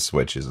buttons and the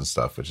switches and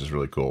stuff, which is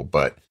really cool.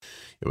 But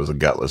it was a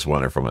gutless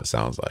winner from what it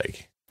sounds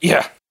like.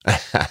 Yeah.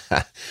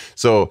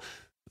 So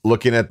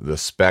looking at the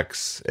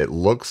specs, it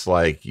looks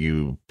like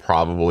you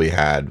probably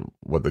had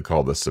what they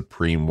call the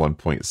Supreme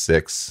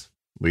 1.6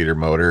 liter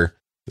motor,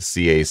 the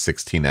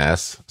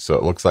CA16S. So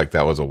it looks like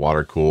that was a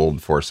water-cooled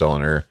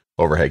 4-cylinder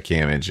overhead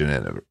cam engine,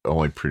 and it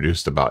only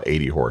produced about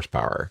 80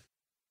 horsepower.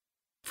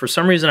 For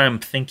some reason, I'm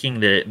thinking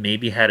that it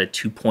maybe had a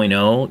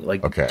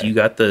 2.0. Okay. Do you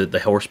got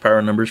the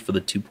horsepower numbers for the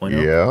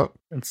 2.0? Yeah.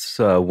 It's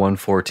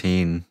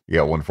 114.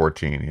 Yeah,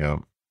 114. Yeah.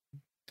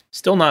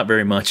 Still not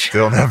very much.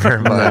 Still not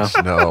very much.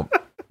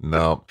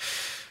 No.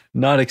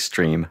 Not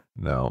extreme.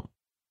 No.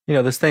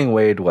 This thing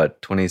weighed,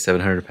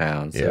 2,700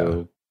 pounds. Yeah.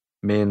 So,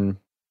 I mean,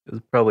 it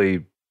was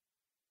probably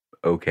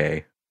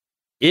okay.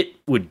 It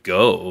would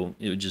go.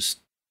 It just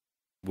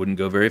wouldn't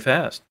go very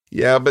fast.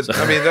 Yeah, but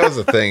I mean, that was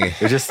the thing.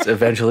 It just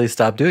eventually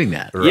stopped doing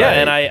that. Right. Yeah,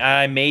 and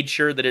I made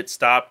sure that it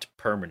stopped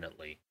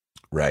permanently.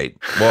 Right.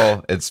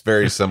 Well, it's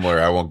very similar.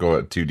 I won't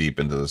go too deep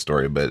into the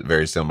story, but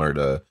very similar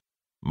to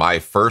my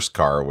first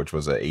car, which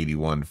was a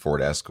 81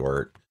 Ford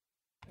Escort.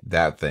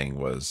 That thing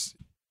was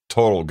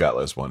total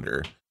gutless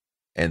wonder.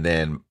 And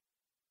then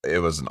it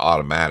was an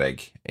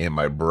automatic. And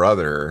my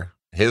brother,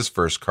 his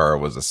first car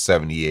was a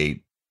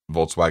 78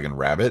 Volkswagen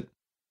Rabbit,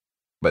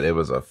 but it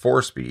was a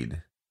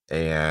 4-speed.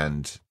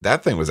 And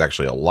that thing was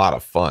actually a lot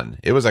of fun.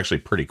 It was actually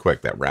pretty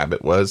quick, that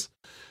Rabbit was.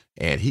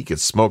 And he could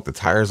smoke the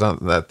tires on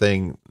that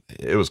thing.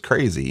 It was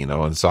crazy,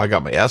 And so I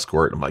got my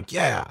Escort. And I'm like,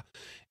 yeah,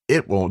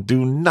 it won't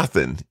do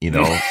nothing,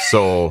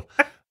 So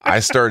I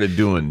started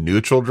doing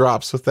neutral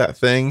drops with that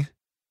thing.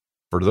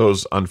 For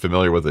those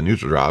unfamiliar with a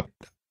neutral drop,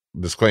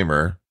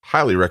 disclaimer,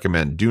 highly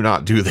recommend do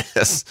not do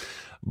this.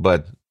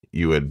 But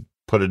you would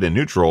put it in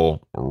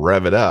neutral,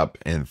 rev it up,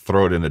 and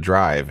throw it into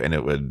drive, and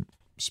it would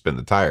spin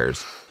the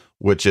tires,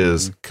 which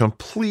is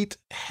complete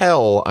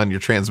hell on your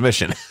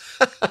transmission.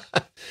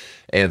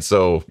 And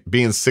so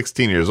being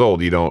 16 years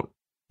old, you don't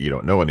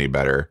know any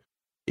better.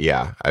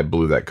 Yeah, I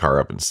blew that car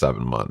up in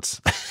 7 months.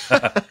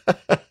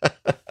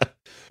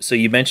 So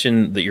you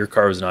mentioned that your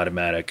car was an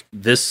automatic.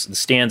 The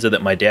Stanza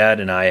that my dad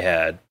and I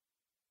had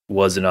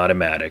was an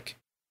automatic.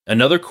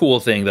 Another cool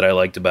thing that I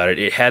liked about it,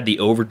 it had the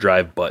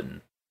overdrive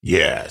button.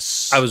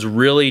 Yes. I was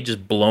really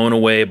just blown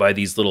away by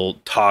these little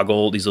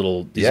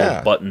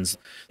little buttons.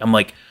 I'm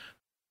like,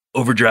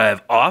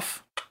 overdrive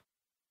off,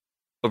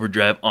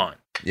 overdrive on.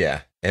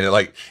 Yeah. And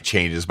it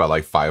changes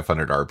by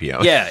 500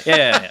 RPM.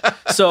 Yeah.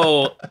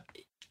 So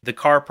the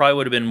car probably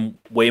would have been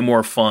way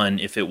more fun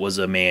if it was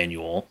a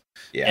manual.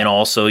 Yeah. And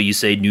also you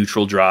say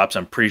neutral drops.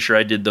 I'm pretty sure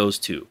I did those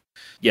too.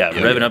 Yeah,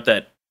 revving up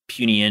that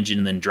puny engine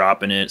and then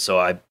dropping it.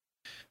 So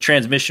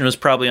transmission was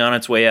probably on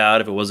its way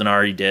out if it wasn't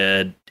already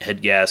dead.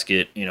 Head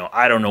gasket,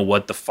 I don't know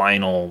what the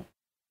final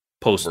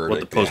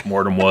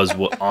postmortem was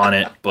on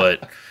it,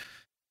 but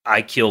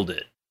I killed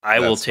it. I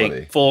will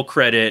take full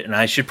credit, and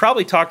I should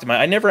probably talk to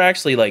I never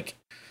actually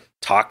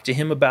talked to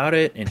him about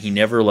it, and he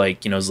never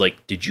was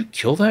like, did you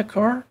kill that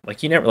car?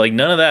 He never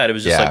none of that. It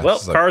was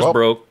just car's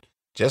broke.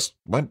 Just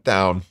went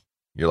down.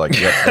 You're like,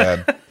 yep,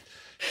 Dad.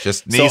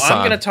 Just Nissan. So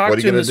I'm gonna talk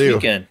to him this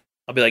weekend.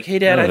 I'll be like, hey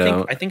Dad,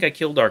 I think I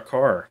killed our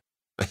car.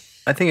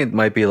 I think it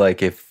might be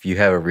if you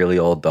have a really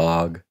old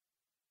dog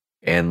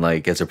And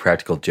like as a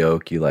practical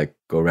joke, you like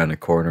go around a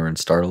corner and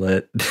startle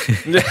it.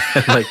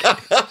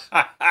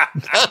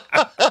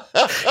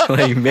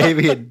 like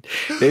maybe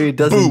it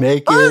doesn't Boom.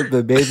 make it,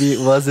 but maybe it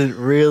wasn't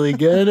really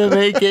gonna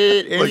make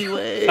it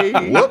anyway.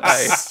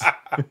 Whoops.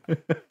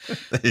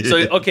 So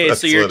okay,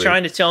 That's so you're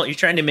funny.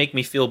 trying to make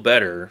me feel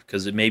better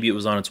because maybe it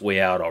was on its way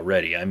out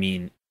already. I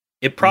mean,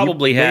 it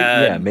probably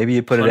had maybe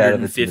you put it out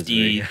of its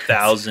misery.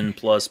 150,000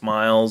 plus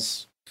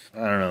miles. I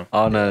don't know.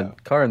 On Yeah. a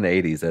car in the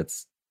 80s.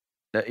 That's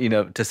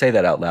to say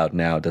that out loud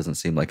now doesn't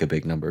seem like a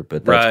big number,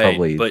 but that's Right,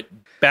 probably but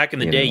back in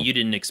the you day, know. you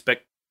didn't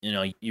expect.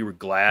 You were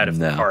glad if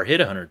the No. car hit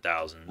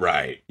 100,000.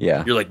 Right.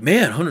 yeah. You're like,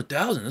 man,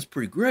 100,000. That's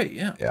pretty great.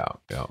 Yeah. Yeah.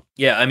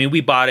 Yeah. I mean,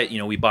 we bought it.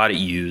 We bought it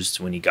used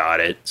when you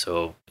got it,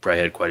 so probably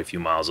had quite a few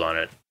miles on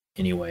it.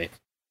 Anyway,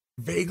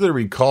 Vaguely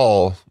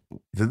recall,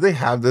 did they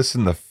have this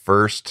in the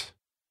first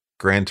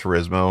Gran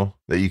Turismo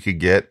that you could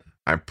get?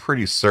 I'm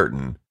pretty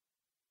certain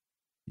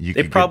you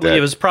could get that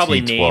it was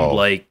probably T12. named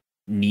like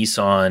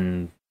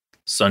Nissan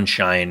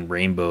Sunshine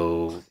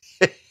Rainbow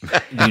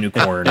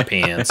Unicorn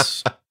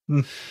Pants.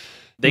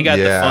 They got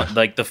Yeah.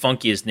 the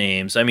funkiest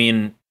names. I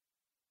mean,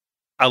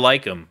 I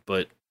like them,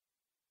 but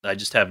I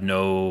just have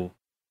no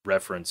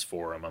reference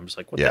for them. I'm just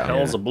like, what Yeah. the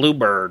hell is a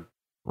Bluebird?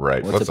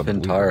 Right. What's a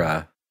Bluebird?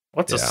 Pintara?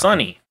 What's a Yeah.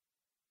 Sunny?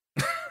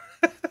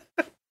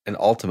 An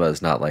Altima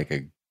is not like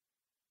a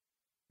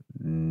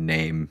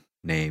name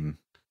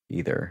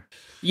either.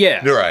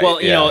 Yeah. You're right,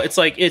 Well, yeah. it's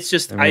like it's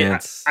just I mean,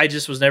 it's- I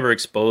just was never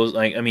exposed.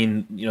 Like, I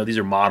mean, these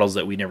are models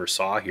that we never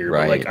saw here. But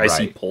Right, like I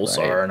see right, Pulsar,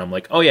 right. and I'm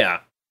like, oh yeah,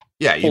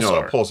 Yeah, you know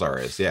what Pulsar.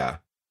 Pulsar is. Yeah.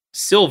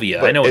 Sylvia.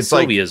 But I know what it's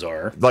like- Sylvias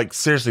are. Like,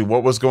 seriously,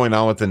 what was going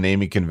on with the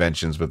naming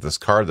conventions with this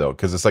car, though?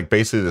 Because it's like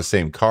basically the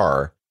same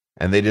car,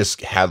 and they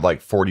just had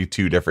like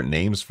 42 different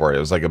names for it. It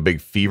was like a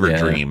big fever Yeah.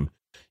 dream.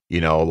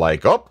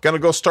 Like, oh, gonna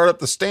go start up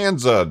the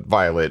Stanza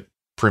Violet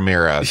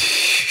Primera.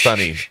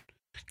 Sunny.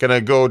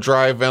 Gonna go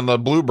drive on the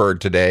Bluebird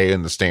today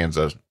in the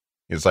Stanza.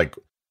 It's like,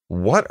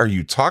 what are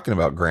you talking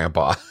about,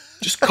 Grandpa?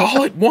 Just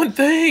call it one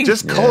thing.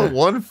 Just call Yeah. it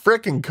one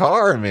freaking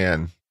car,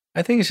 man.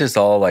 I think it's just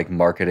all like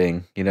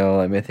marketing, I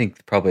mean, I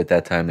think probably at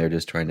that time they're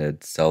just trying to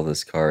sell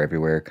this car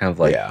everywhere. Kind of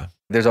like yeah.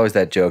 there's always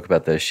that joke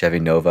about the Chevy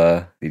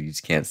Nova that you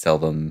just can't sell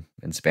them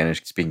in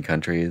Spanish speaking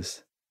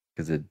countries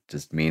because it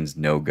just means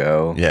no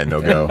go. Yeah,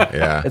 no go.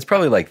 Yeah. It's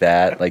probably like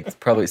that. Like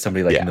probably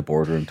somebody like Yeah. in the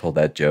boardroom told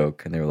that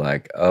joke and they were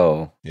like,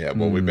 oh, Yeah,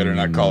 well, we better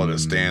not call it a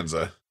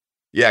stanza.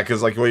 Yeah,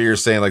 because like what you're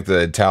saying, like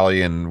the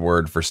Italian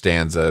word for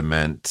stanza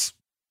meant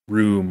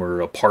room or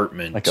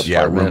apartment. like Yeah,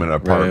 apartment, room in an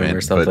apartment, or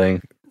but-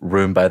 something.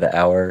 Room by the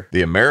hour.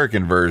 the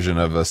American version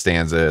of a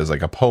stanza is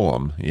like a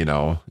poem,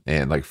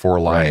 and like 4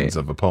 lines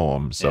Right. of a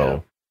poem.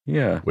 So,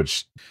 Yeah.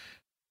 which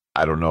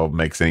I don't know if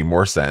makes any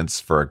more sense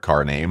for a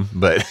car name,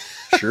 but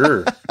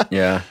Sure.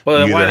 Yeah. Well,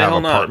 you then why either the have hell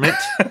not? apartment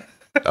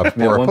I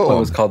mean, or at a one point it poem.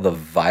 was called the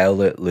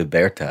Violet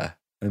Liberta.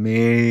 I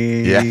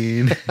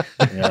mean,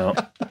 Yeah.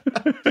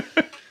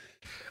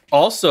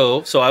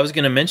 Also, so I was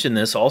going to mention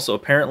this. Also,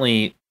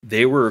 apparently,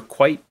 they were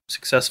quite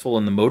successful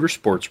in the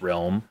motorsports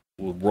realm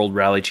with World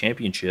Rally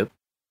Championship.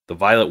 The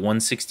Violet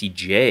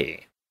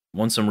 160J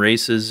won some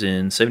races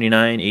in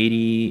 79,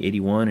 80,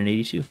 81, and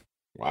 82.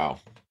 Wow.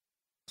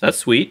 That's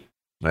sweet.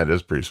 That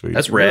is pretty sweet.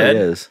 That's it really rad.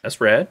 is.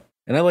 That's rad.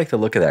 And I like the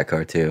look of that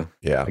car too.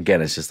 yeah.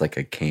 Again, it's just like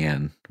a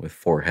can with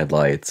 4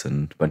 headlights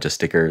and a bunch of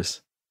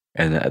stickers.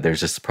 And there's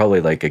just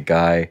probably like a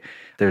guy.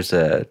 There's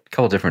a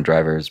couple different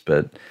drivers,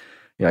 but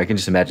I can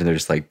just imagine they're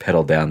just like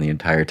pedal down the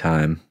entire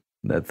time.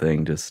 That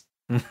thing just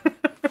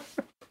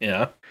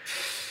Yeah.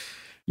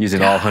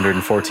 using all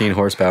 114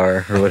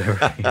 horsepower or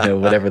whatever.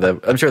 Whatever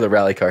I'm sure the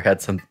rally car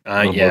had some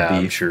little Yeah, more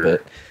I'm beef, sure.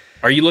 but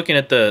Are you looking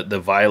at the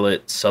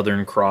Violet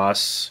Southern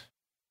Cross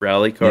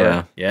rally car?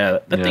 Yeah. Yeah.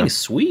 That Yeah. thing's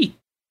sweet.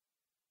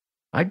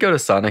 I'd go to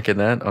Sonic in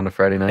that on a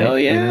Friday night. Hell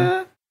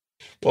yeah.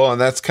 Well, and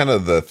that's kind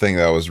of the thing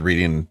that I was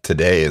reading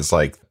today is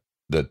like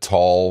the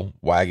tall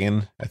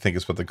wagon, I think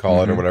is what they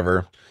call it or Mhm.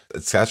 whatever.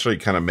 It's actually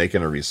kind of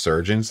making a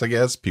resurgence, I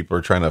guess. People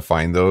are trying to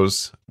find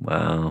those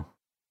Wow.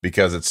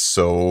 because it's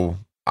so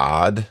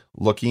odd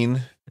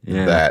looking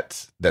Yeah.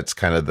 that's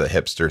kind of the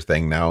hipster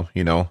thing now,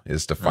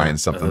 is to find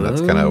something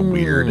that's kind of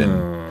weird and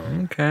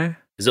Oh. Okay.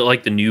 Is it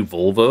like the new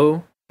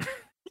Volvo?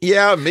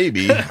 yeah,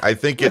 maybe. I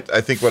think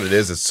what it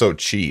is, it's so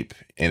cheap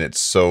and it's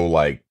so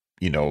like,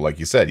 like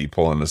you said, you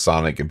pull in the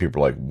Sonic and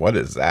people are like, what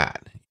is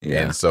that?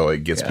 Yeah. And so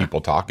it gets Yeah. people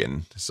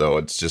talking. So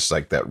it's just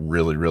like that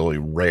really, really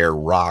rare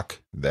rock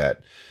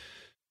that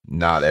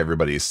not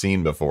everybody's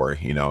seen before,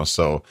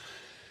 so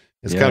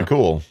it's Yeah. kind of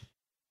cool.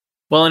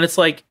 Well, and it's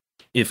like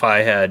if I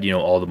had,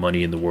 all the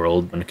money in the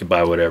world and I could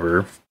buy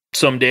whatever,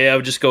 someday I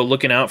would just go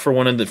looking out for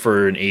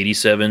for an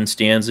 87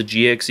 Stanza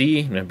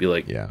GXE and I'd be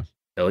like, Yeah,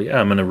 hell yeah,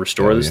 I'm going to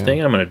restore Hell this yeah. thing.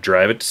 And I'm going to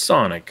drive it to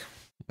Sonic.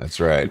 that's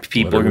right.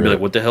 People are going to be like,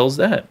 what the hell's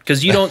that?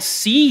 Because you don't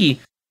see,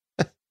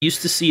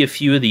 used to see a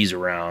few of these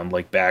around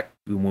like back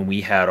when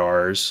we had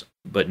ours,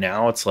 but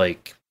now it's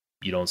like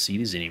you don't see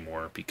these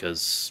anymore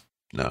because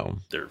No,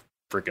 they're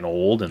freaking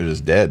old they're and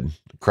just dead.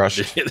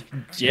 Crushed.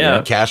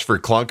 yeah. Cash for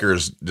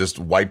clunkers just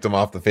wiped them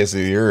off the face of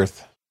the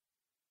earth.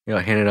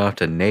 Hand it off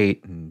to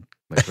Nate and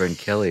my friend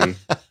Kelly.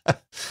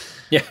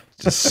 Yeah.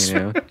 Just You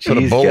know, put a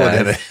Jeez, bullet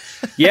in guys.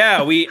 it.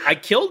 Yeah, I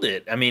killed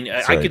it. I mean,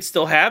 That's I right. could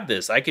still have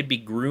this. I could be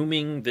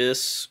grooming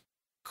this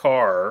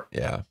car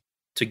Yeah.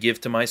 to give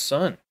to my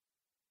son.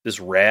 This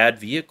rad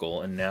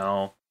vehicle, and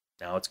now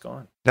it's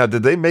gone. Now,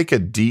 did they make a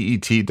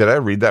DET? Did I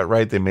read that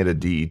right? They made a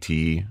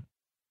DET.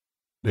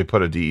 They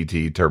put a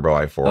DET Turbo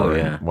i4 Oh,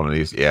 yeah. in one of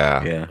these.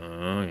 Yeah. Yeah.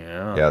 Oh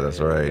yeah. Yeah, that's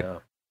right. Yeah.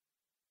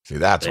 See,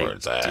 that's They where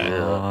it's at. did.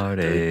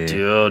 Party. They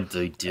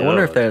did. I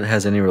wonder if that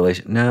has any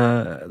relation.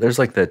 No, there's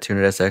like the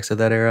 200SX of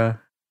that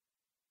era.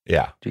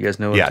 Yeah. Do you guys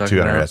know what Yeah. I'm talking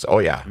 200 about? S. Oh,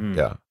 yeah. Mm.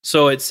 Yeah.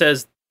 So it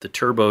says the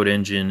turboed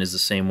engine is the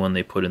same one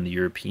they put in the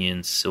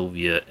European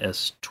Silvia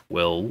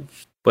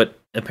S12, but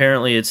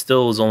apparently it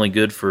still is only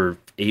good for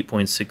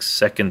 8.6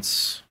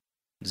 seconds,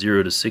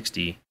 0 to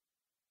 60,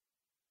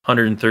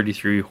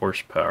 133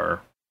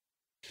 horsepower.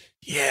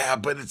 Yeah,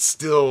 but it's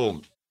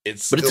still. But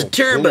it's still a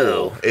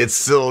turbo. cool. It's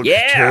still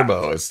Yeah.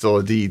 turbo. It's still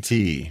a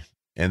DET.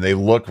 And they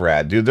look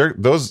rad, dude. They're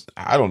those.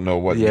 I don't know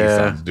what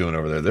Yeah. Nissan's doing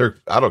over there.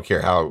 I don't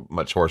care how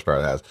much horsepower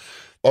it has.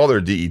 All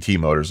their DET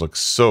motors look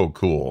so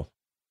cool.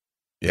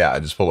 Yeah, I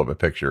just pulled up a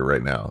picture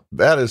right now.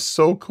 That is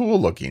so cool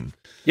looking.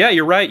 Yeah,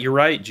 you're right. You're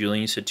right,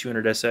 Julian. You said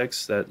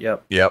 200SX.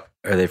 Yep, Yep,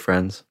 Are they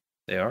friends?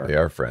 they are. they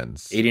are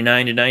friends.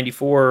 89 to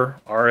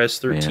 94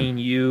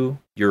 RS13U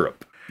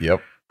Europe.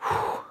 Yep,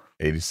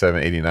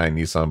 87, 89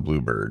 Nissan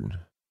Bluebird,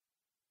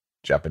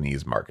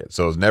 Japanese market.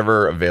 So it's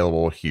never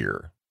available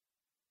here.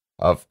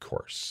 Of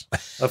course.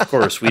 Of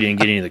course, we didn't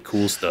get any of the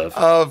cool stuff.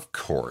 Of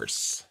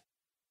course.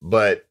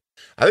 But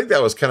I think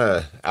that was kind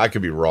of, I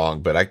could be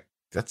wrong, but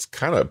that's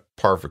kind of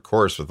par for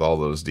course with all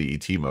those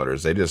DET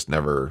motors. They just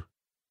never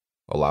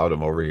allowed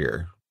them over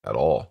here at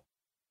all.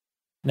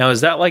 Now,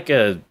 is that like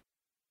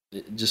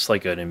just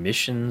like an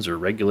emissions or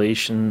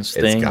regulations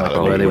It's thing? Like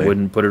gotta why they be.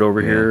 wouldn't put it over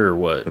Yeah. here or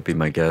what? Would be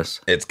my guess.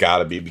 It's got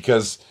to be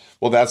because,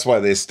 well, that's why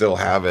they still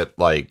have it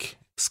like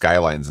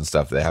Skylines and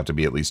stuff. They have to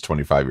be at least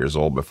 25 years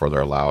old before they're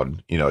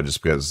allowed,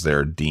 just because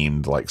they're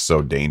deemed like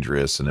so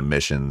dangerous and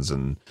emissions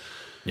and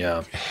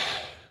Yeah.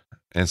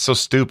 it's so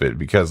stupid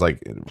because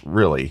like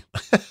really,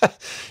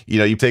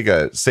 you take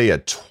a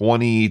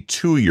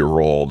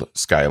 22-year-old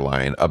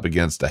Skyline up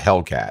against a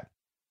Hellcat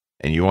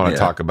and you want to Yeah,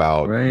 talk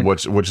about right.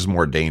 which is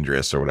more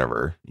dangerous or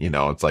whatever,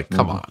 it's like,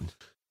 come Mhm. on,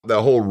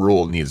 the whole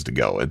rule needs to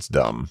go. It's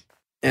dumb.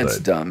 It's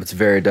But- dumb. It's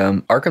very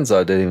dumb.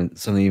 Arkansas did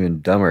something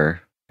even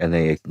dumber, and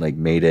they like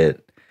made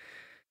it.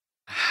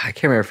 I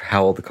can't remember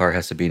how old the car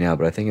has to be now,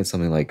 but I think it's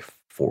something like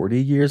 40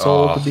 years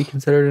old to be Oh.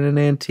 considered an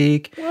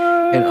antique.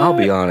 And I'll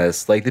be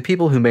honest, like the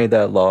people who made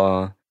that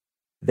law,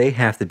 they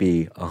have to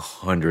be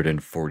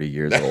 140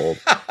 years old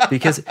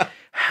because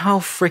how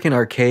freaking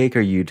archaic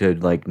are you to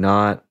like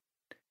not?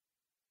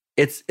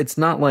 It's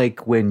not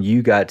like when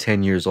you got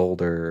 10 years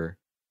older,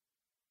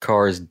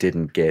 cars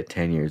didn't get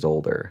 10 years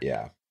older.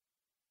 Yeah.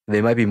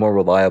 They might be more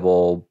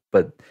reliable,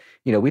 but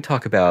we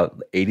talk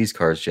about 80s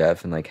cars,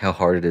 Jeff, and like how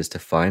hard it is to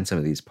find some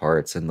of these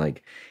parts, and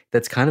like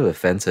that's kind of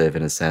offensive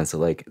in a sense that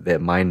like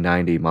that my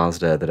 90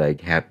 Mazda that I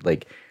have,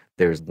 like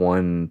there's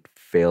one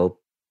failed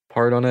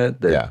part on it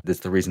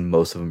that's the reason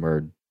most of them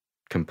are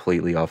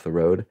completely off the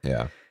road.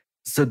 Yeah.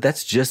 So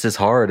that's just as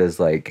hard as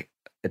like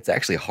it's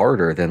actually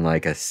harder than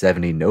like a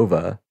 70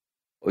 Nova,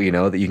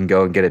 that you can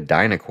go and get a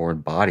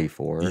Dynacorn body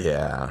for.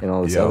 Yeah. And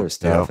all this Yep, other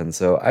stuff. yep. And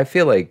so I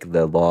feel like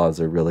the laws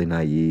are really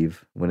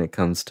naive when it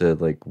comes to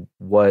like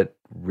what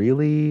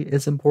really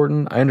is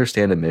important. I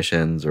understand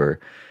emissions or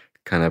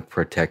kind of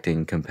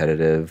protecting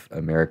competitive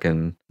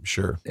American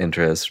Sure.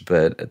 interests,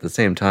 but at the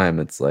same time,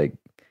 it's like,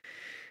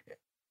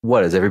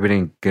 what is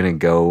everybody gonna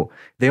go?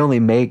 They only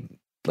make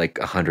like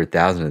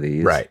 100,000 of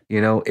these, Right.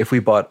 If we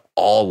bought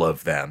all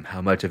of them,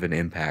 how much of an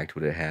impact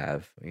would it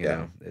have?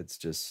 It's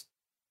just,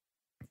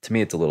 to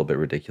me, it's a little bit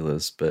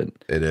ridiculous, but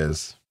It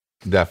is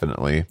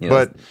definitely. You know,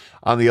 But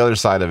on the other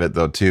side of it,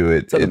 though, too,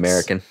 it's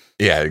un-American.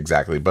 Yeah,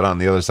 exactly. But on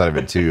the other side of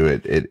it,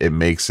 too, it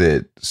makes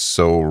it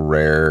so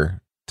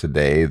rare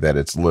today that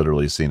it's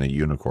literally seen a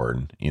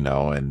unicorn,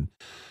 and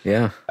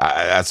Yeah.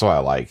 that's what I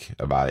like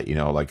about it.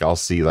 Like I'll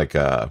see like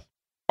a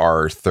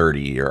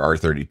R30 or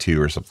R32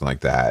 or something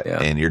like that, Yeah.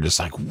 and you're just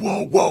like,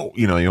 whoa,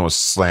 you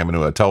almost slam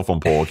into a telephone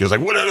pole because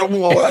like,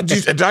 what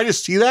did I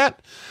just see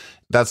that?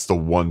 That's the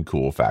one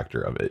cool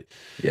factor of it.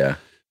 Yeah.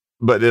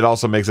 But it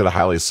also makes it a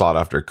highly sought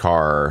after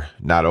car,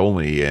 not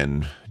only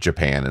in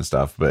Japan and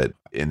stuff, but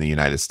in the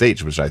United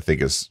States, which I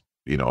think is,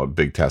 a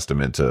big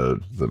testament to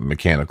the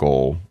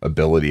mechanical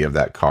ability of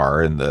that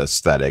car and the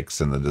aesthetics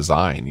and the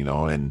design,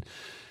 and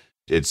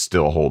it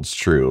still holds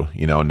true,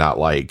 not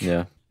like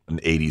Yeah.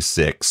 an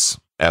 86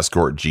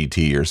 Escort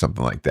GT or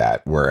something like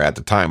that, where at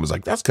the time it was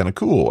like, that's kind of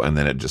cool. And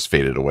then it just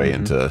faded away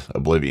into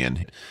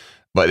oblivion.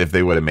 But if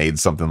they would have made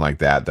something like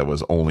that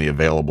was only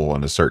available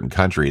in a certain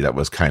country that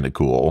was kind of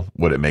cool,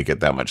 would it make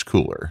it that much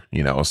cooler?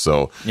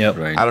 So Yep.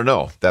 Right. I don't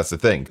know. That's the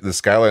thing. The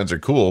Skylines are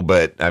cool,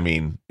 but I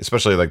mean,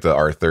 especially like the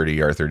R30,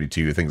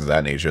 R32, things of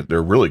that nature,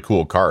 they're really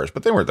cool cars,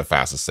 but they weren't the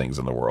fastest things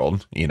in the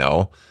world.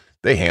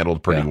 they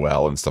handled pretty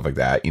well and stuff like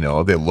that. You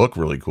know, they look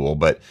really cool.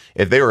 But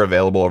if they were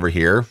available over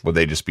here, would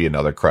they just be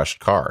another crushed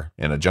car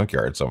in a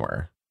junkyard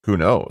somewhere? Who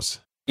knows?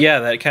 Yeah,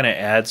 that kind of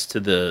adds to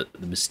the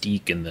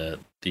mystique and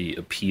the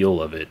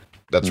appeal of it.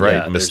 That's right.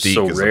 Yeah, Mystique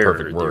so is the rare.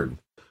 perfect word.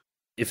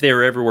 If they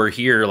were everywhere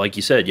here, like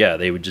you said, yeah,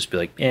 they would just be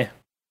like, eh.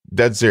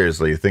 Dead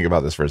seriously, think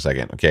about this for a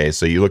second. Okay,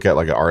 so you look at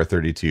like an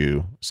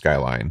R32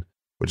 Skyline,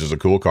 which is a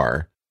cool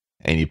car,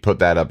 and you put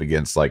that up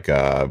against like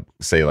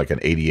say like an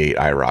 88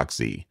 IROC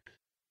Z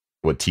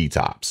with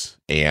T-tops,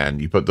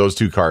 and you put those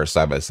two cars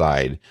side by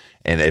side,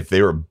 and if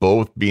they were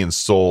both being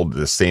sold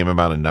the same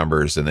amount of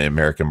numbers in the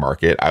American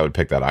market, I would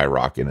pick that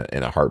IROC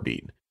in a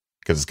heartbeat,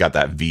 because it's got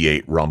that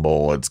V8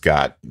 rumble, it's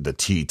got the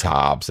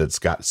T-tops, it's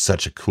got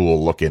such a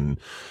cool looking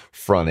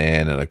front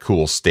end and a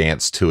cool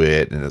stance to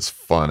it, and it's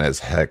fun as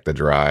heck to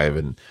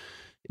drive.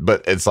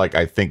 But it's like,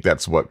 I think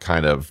that's what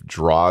kind of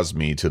draws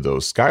me to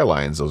those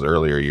Skylines, those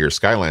earlier year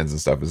Skylines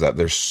and stuff, is that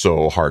they're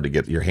so hard to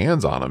get your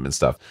hands on them and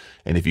stuff.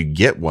 And if you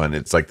get one,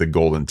 it's like the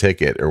golden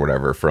ticket or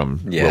whatever from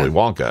Willy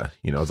Wonka.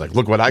 You know, it's like,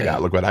 look what I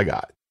got, look what I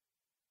got.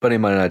 Buddy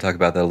of mine and I talk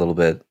about that a little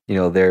bit. You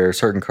know, there are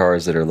certain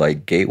cars that are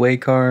like gateway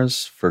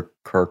cars for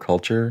car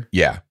culture.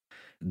 Yeah.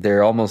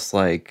 They're almost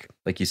like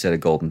you said, a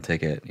golden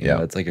ticket. You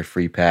know, it's like a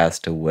free pass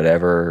to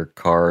whatever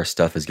car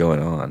stuff is going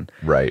on.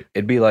 Right.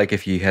 It'd be like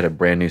if you had a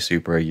brand new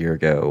Supra a year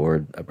ago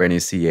or a brand new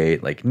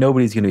C8. Like,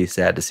 nobody's going to be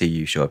sad to see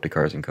you show up to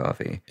Cars and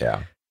Coffee.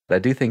 Yeah. But I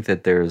do think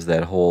that there's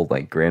that whole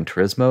like Gran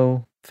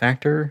Turismo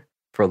factor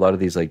for a lot of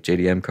these like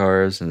JDM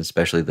cars, and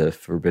especially the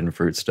Forbidden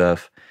Fruit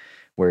stuff,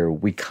 where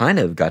we kind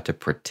of got to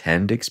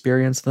pretend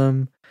experience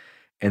them,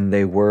 and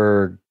they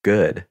were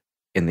good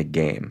in the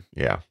game.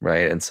 Yeah.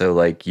 Right. And so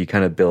like you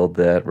kind of build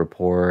that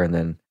rapport, and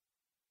then,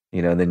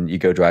 you know, then you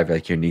go drive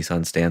like your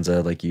Nissan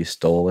Stanza, like you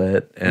stole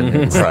it, and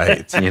it's,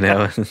 right. You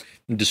know,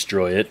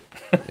 Destroy it.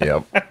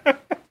 Yep.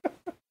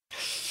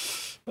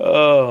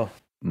 Oh.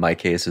 My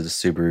case is a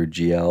Subaru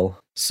GL.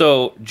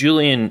 So,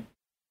 Julian,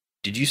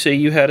 did you say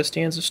you had a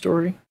Stanza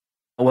story?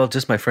 Well,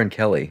 just my friend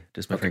Kelly.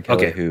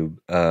 Okay. Who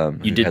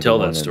you did tell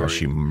that story.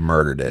 She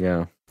murdered it.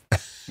 Yeah.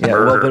 Yeah,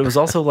 well, but it was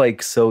also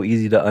like so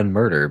easy to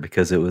unmurder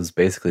because it was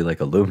basically like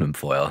aluminum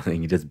foil,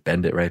 and you just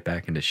bend it right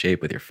back into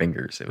shape with your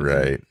fingers. It was,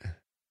 Right.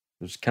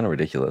 It was kind of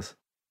ridiculous.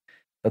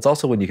 That's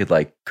also when you could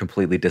like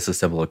completely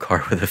disassemble a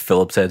car with a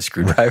Phillips head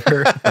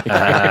screwdriver.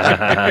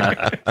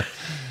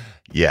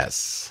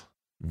 Yes,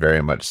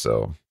 very much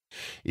so.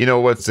 You know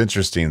what's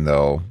interesting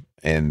though,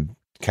 and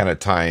kind of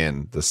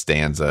tying the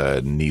Stanza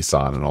and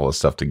Nissan and all this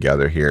stuff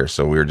together here.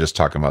 So we were just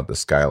talking about the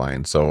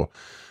Skyline. So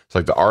it's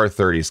like the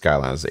R30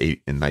 Skyline is in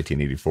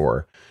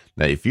 1984.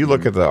 Now, if you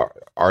look at the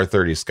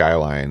R30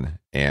 Skyline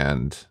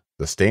and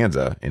the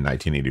Stanza in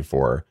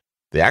 1984,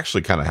 they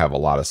actually kind of have a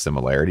lot of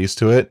similarities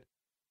to it.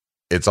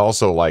 It's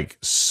also like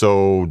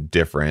so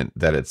different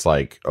that it's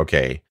like,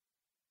 okay,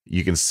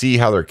 you can see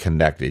how they're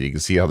connected. You can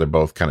see how they're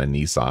both kind of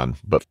Nissan,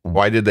 but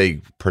why did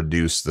they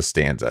produce the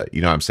Stanza?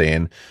 You know what I'm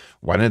saying?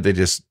 Why didn't they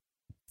just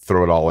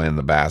throw it all in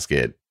the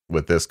basket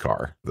with this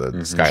car,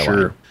 the Skyline?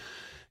 Sure.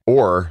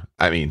 Or,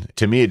 I mean,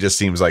 to me, it just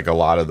seems like a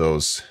lot of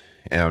those,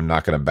 and I'm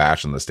not going to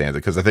bash on the Stanza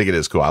because I think it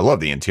is cool. I love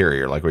the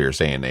interior, like what you're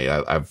saying, Nate.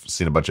 I've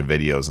seen a bunch of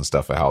videos and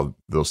stuff of how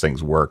those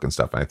things work and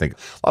stuff. And I think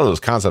a lot of those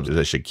concepts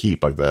they should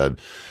keep, like the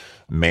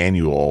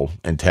manual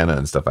antenna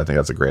and stuff. I think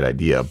that's a great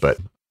idea. But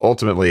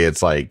ultimately,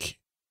 it's like,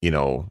 you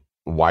know,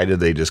 why did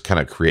they just kind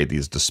of create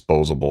these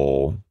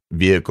disposable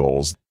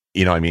vehicles,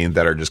 you know what I mean,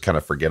 that are just kind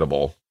of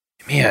forgettable?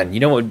 Man, you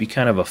know what would be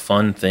kind of a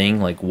fun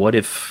thing? Like, what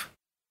if,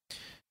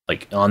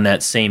 like, on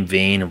that same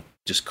vein of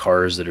just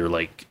cars that are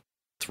like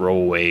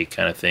throwaway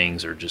kind of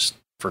things or just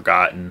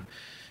forgotten,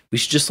 we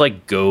should just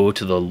like go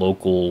to the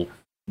local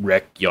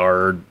wreck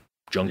yard,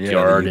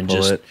 junkyard, and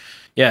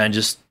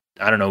just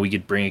I don't know, we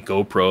could bring a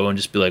GoPro and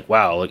just be like,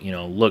 wow, look, you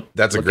know, look,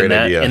 that's a look great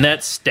idea. In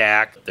that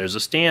stack, there's a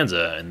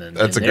Stanza, and then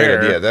that's a great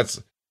idea.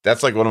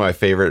 That's like one of my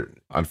favorite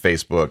on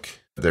Facebook.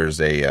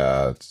 There's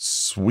a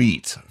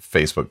sweet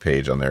Facebook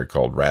page on there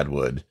called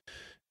Radwood,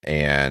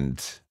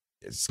 and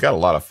it's got a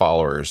lot of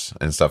followers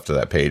and stuff to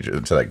that page,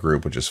 to that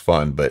group, which is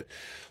fun. But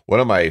one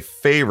of my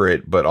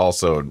favorite, but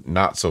also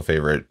not so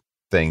favorite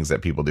things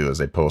that people do is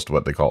they post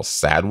what they call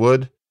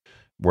Sadwood,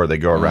 where they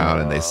go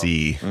around and they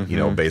see, you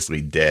know,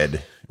 basically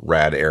dead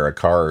rad era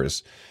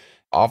cars.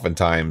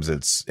 Oftentimes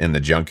it's in the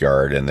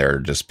junkyard and they're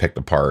just picked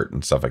apart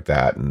and stuff like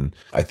that. And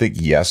I think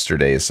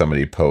yesterday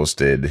somebody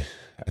posted,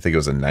 I think it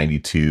was a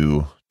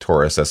 92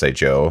 Taurus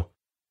SHO.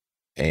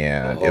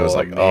 And it was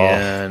like,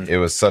 man. It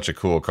was such a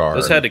cool car.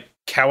 Those had a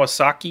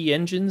Kawasaki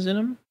engines in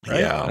them, right?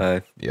 Yeah.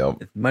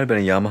 Yep. It might have been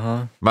a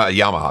Yamaha.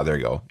 Yamaha, there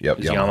you go. Yep.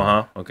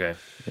 Yamaha. Okay.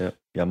 Yep.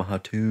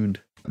 Yamaha tuned.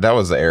 That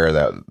was the era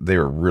that they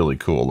were really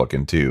cool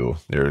looking too.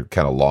 They're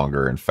kind of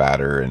longer and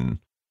fatter, and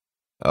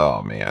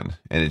oh man.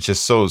 And it's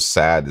just so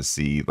sad to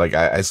see. Like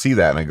I see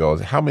that and I go,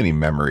 how many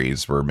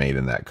memories were made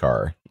in that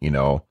car, you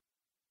know?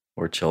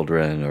 Or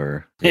children,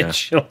 or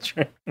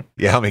children.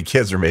 Yeah, how many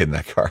kids were made in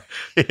that car?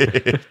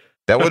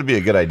 That would be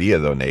a good idea,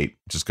 though, Nate.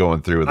 Just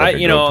going through with like a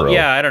GoPro.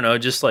 Yeah, I don't know.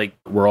 Just like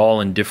we're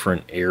all in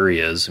different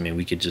areas. I mean,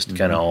 we could just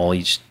kind of all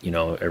each,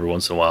 every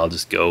once in a while,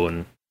 just go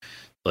and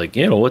like,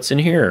 what's in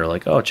here?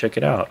 Like, oh, check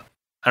it out.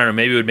 I don't know.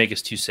 Maybe it would make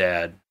us too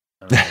sad.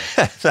 I don't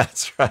know.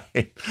 That's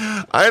right.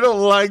 I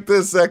don't like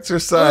this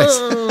exercise.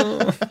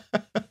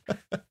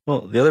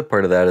 Well, the other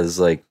part of that is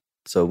like,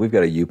 so we've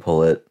got a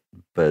U-Pull-It,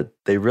 but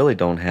they really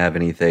don't have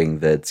anything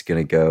that's going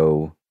to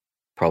go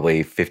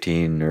probably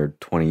 15 or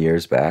 20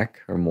 years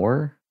back or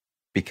more,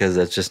 because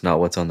that's just not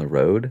what's on the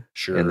road.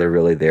 Sure. And they're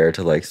really there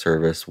to like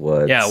service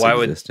what's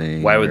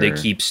existing. Why would they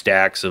keep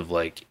stacks of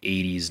like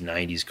 80s,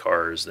 90s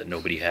cars that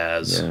nobody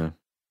has? Yeah.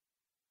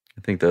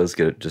 I think those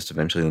get just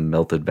eventually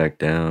melted back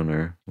down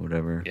or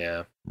whatever.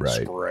 Yeah.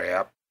 Right.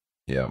 Scrap.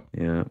 Yeah.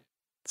 Yeah.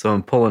 So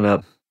I'm pulling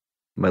up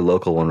my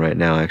local one right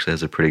now. Actually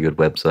has a pretty good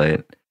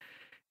website.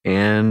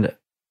 And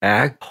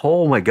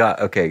oh my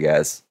God. Okay,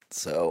 guys.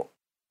 So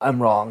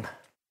I'm wrong.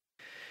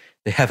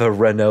 They have a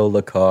Renault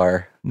Le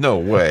Car. No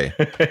way.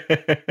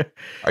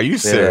 Are you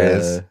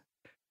serious?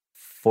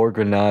 Ford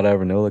Granada,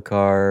 Renault Le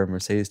Car,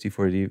 Mercedes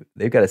 240D.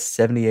 They've got a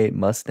 78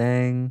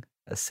 Mustang,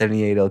 a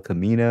 78 El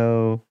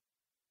Camino,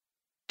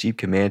 Jeep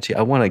Comanche.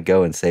 I want to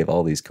go and save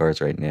all these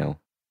cars right now.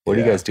 What are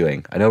you guys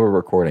doing? I know we're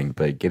recording,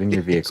 but get in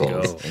your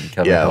vehicles and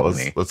come and help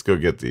me. Let's go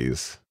get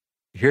these.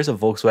 Here's a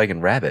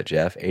Volkswagen Rabbit,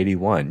 Jeff,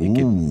 81. You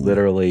could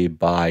literally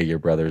buy your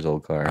brother's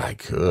old car. I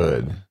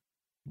could.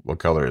 What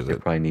color is it?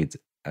 It probably needs,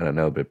 I don't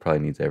know, but it probably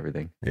needs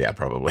everything. Yeah,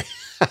 probably.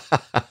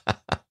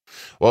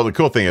 Well, the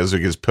cool thing is we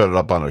can just put it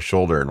up on a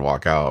shoulder and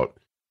walk out.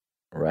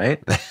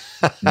 Right?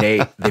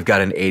 Nate, they've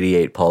got an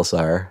 88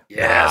 Pulsar.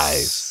 Yes.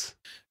 Nice.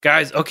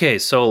 Guys, okay,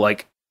 so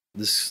like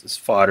this is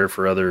fodder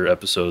for other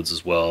episodes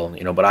as well,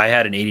 but I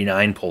had an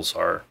 89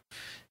 Pulsar.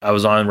 I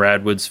was on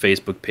Radwood's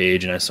Facebook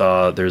page and I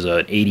saw there's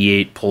an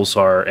 88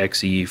 Pulsar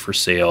XE for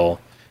sale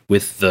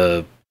with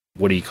the,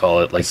 what do you call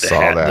it? Like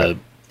the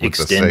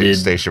extended the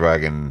station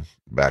wagon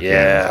back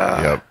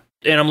end. Yep.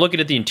 And I'm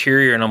looking at the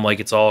interior and I'm like,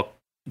 it's all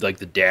like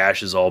the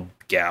dash is all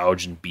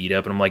gouged and beat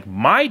up. And I'm like,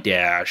 my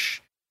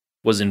dash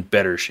was in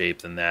better shape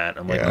than that.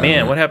 I'm like,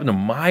 man, what happened to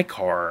my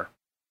car?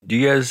 Do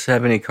you guys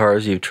have any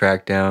cars you've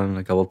tracked down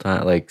a couple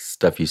times, like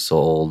stuff you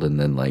sold, and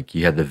then like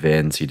you had the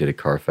VIN, so you did a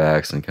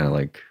Carfax and kind of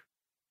like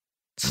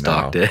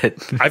stocked it?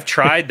 I've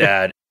tried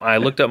that. I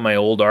looked up my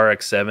old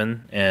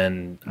RX-7,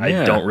 and I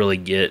didn't really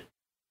get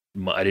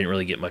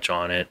much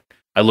on it.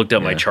 I looked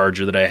up my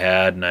Charger that I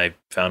had, and I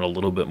found a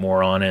little bit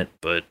more on it,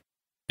 but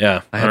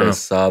yeah. I had a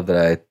Saab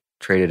that I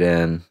traded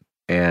in,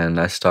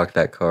 and I stocked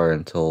that car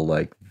until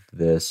like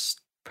this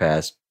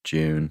past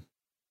June.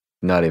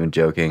 Not even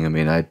joking. I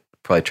mean, I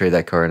probably traded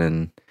that car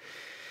in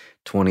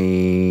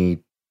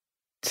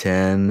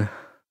 2010,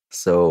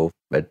 so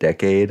a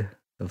decade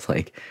of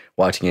like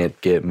watching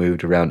it get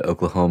moved around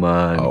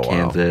Oklahoma and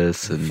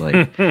Kansas, and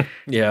like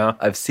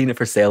I've seen it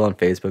for sale on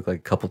Facebook like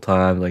a couple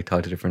times, like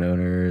talked to different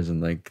owners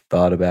and like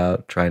thought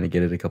about trying to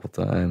get it a couple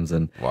times,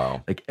 and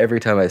like every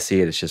time I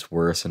see it, it's just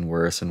worse and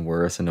worse and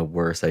worse and a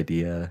worse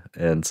idea.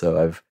 And so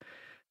I've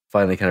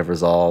finally kind of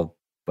resolved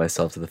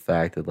myself to the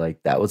fact that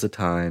like that was a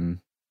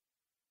time.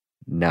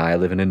 Now I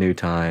live in a new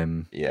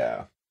time.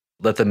 Yeah.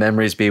 Let the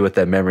memories be what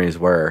the memories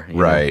were.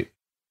 Right.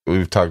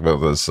 We've talked about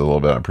this a little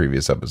bit on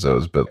previous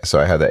episodes, but so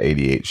I had the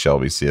 88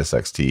 Shelby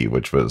CSXT,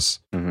 which was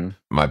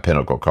my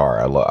pinnacle car.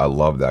 I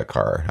love that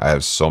car. I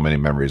have so many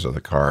memories of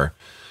the car.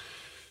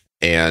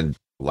 And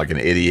like an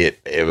idiot,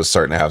 it was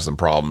starting to have some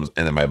problems.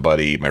 And then my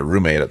buddy, my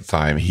roommate at the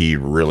time, he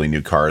really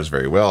knew cars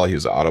very well. He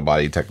was an auto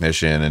body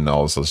technician and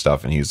all this other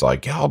stuff. And he was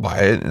like, yeah, I'll buy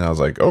it. And I was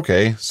like,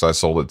 okay. So I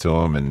sold it to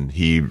him and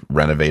he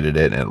renovated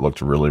it and it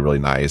looked really, really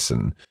nice.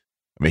 And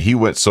I mean, he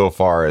went so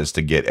far as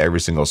to get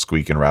every single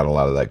squeak and rattle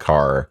out of that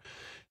car.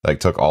 Like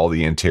took all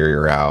the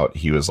interior out.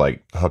 He was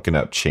like hooking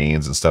up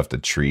chains and stuff to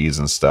trees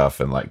and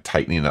stuff and like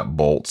tightening up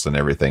bolts and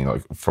everything.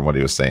 Like from what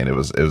he was saying, it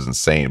was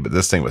insane. But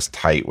this thing was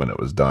tight when it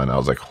was done. I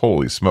was like,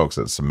 holy smokes,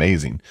 that's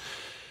amazing.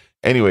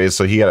 Anyways,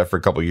 so he had it for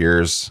a couple of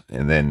years.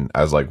 And then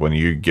I was like, when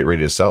you get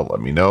ready to sell it,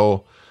 let me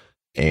know.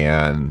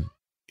 And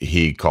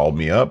he called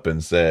me up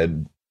and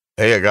said,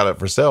 hey, I got it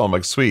for sale. I'm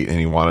like, sweet. And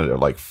he wanted it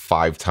like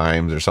 5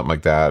 times or something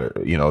like that.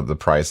 Or, the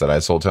price that I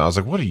sold to him. I was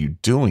like, what are you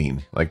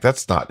doing? Like,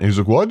 that's not. And he was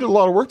like, well, I did a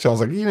lot of work to it. I was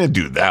like, you didn't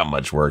do that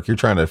much work. You're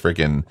trying to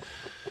freaking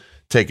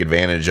take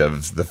advantage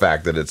of the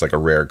fact that it's like a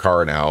rare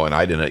car now. And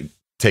I didn't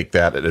take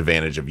that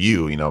advantage of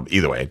you,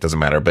 either way, it doesn't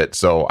matter. But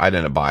so I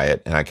didn't buy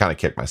it and I kind of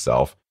kicked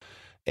myself.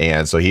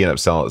 And so he ended up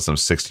selling it to some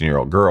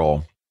 16-year-old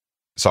girl.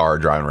 Saw her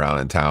driving around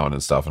in town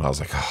and stuff. And I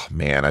was like, oh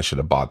man, I should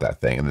have bought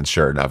that thing. And then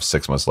sure enough,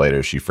 6 months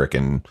later, she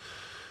freaking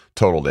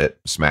totaled it,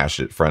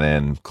 smashed it, front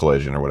end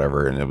collision or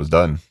whatever, and it was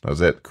done. That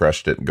was it.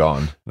 Crushed it and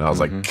gone. And I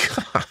was like,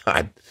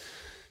 God,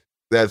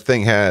 that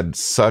thing had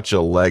such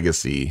a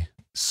legacy.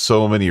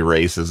 So many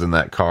races in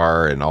that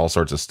car and all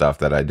sorts of stuff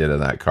that I did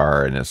in that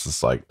car. And it's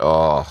just like,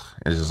 oh,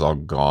 it's just all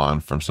gone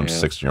from some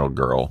 16-year-old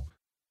girl.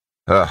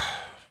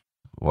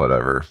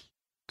 Whatever.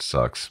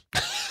 Sucks.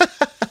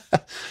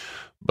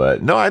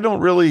 But no, I've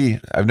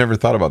never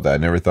thought about that. I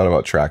never thought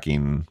about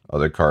tracking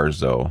other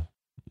cars though.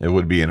 It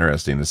would be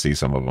interesting to see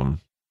some of them.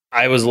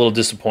 I was a little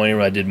disappointed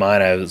when I did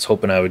mine. I was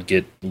hoping I would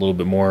get a little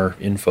bit more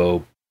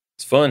info.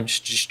 It's fun.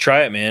 Just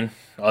try it, man.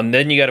 And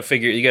then you got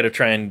to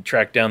try and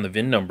track down the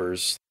VIN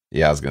numbers.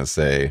 Yeah, I was going to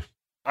say.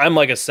 I'm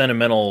like a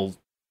sentimental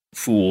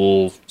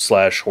fool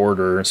 /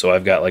 hoarder. So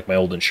I've got like my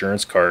old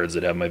insurance cards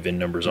that have my VIN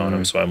numbers on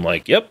them. So I'm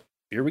like, yep,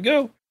 here we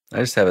go. I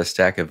just have a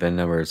stack of VIN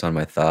numbers on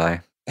my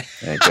thigh.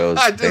 And it goes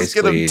I just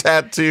get them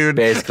tattooed.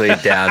 Basically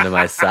down to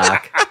my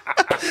sock.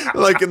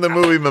 Like in the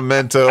movie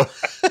Memento.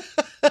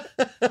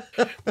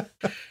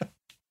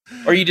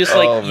 Or you just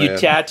like, you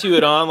tattoo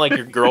it on like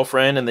your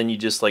girlfriend and then you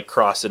just like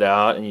cross it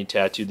out and you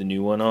tattoo the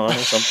new one on or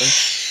something.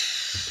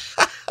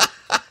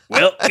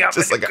 Well, got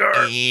just like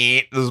car.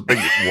 This big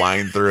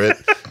line through it.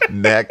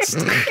 Next.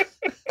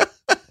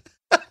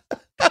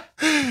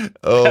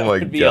 Oh my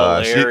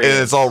gosh. And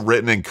it's all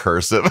written in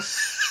cursive.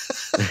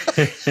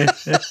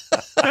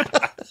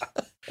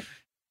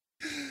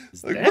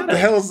 Like, what the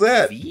hell is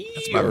that?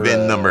 It's my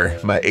VIN number.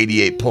 My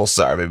 88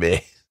 Pulsar,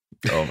 baby.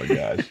 Oh my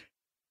gosh.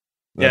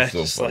 That's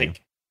so just funny.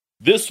 Like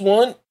this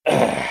one.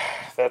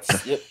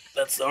 That's the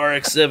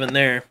RX-7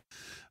 there.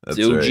 That's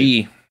the OG.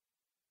 Right.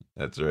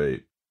 That's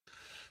right.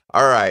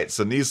 All right,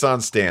 so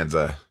Nissan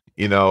Stanza.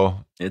 You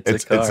know,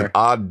 it's an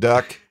odd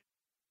duck.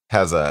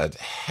 Has a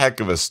heck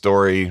of a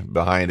story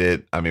behind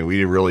it. I mean,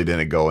 we really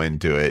didn't go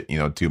into it,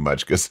 too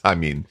much because I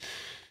mean,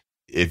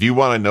 if you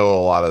want to know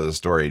a lot of the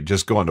story,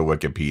 just go onto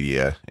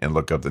Wikipedia and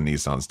look up the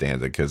Nissan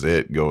Stanza because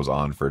it goes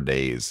on for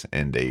days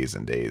and days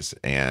and days.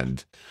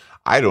 And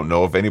I don't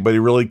know if anybody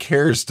really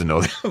cares to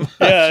know that much.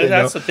 Yeah,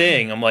 that's the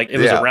thing. I'm like, it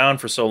was around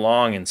for so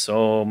long and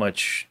so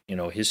much,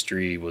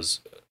 history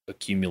was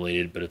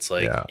accumulated, but it's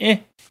like,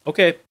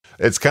 okay.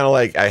 It's kind of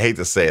like, I hate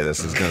to say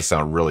this is going to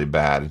sound really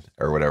bad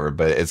or whatever,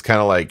 but it's kind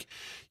of like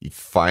you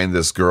find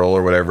this girl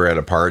or whatever at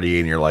a party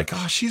and you're like,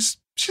 oh, she's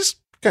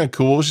kind of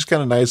cool. She's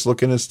kind of nice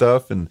looking and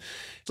stuff. And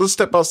let's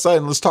step outside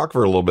and let's talk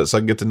for a little bit so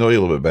I can get to know you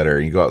a little bit better.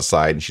 And you go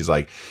outside and she's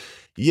like,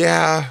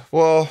 yeah,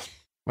 well,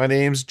 my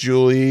name's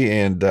Julie.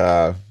 And,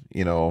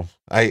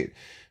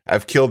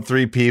 I've killed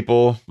 3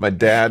 people. My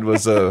dad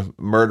was a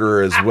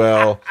murderer as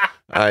well.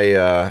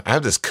 I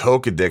have this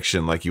coke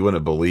addiction like you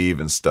wouldn't believe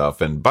and stuff.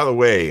 And by the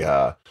way,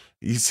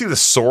 you see the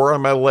sore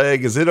on my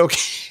leg? Is it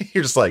okay?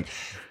 You're just like,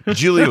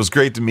 Julie, it was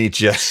great to meet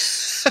you.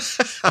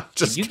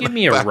 Can you give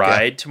me a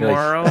ride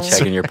tomorrow? Like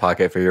checking your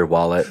pocket for your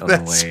wallet on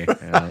the way.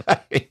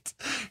 Right. Yeah.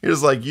 You're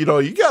just like, you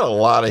got a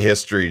lot of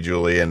history,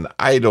 Julie, and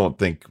I don't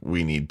think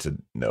we need to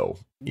know,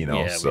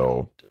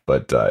 so.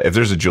 But if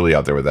there's a Julie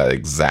out there with that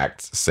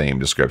exact same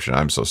description,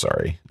 I'm so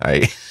sorry.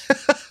 I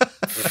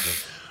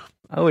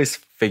always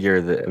figure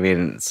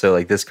that, so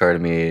like this car to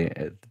me,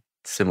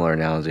 similar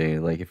analogy,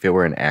 like if it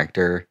were an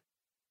actor,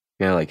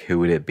 like who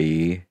would it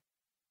be?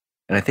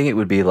 And I think it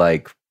would be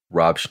like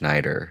Rob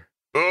Schneider.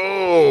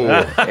 Oh,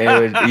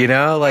 it would,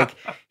 like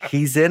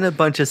he's in a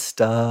bunch of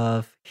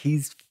stuff.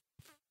 He's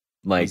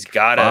like he's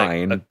got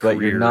fine, a but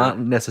you're not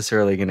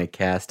necessarily going to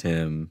cast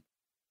him.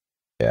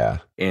 Yeah,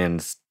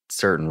 in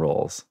certain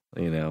roles,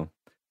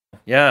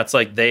 Yeah, it's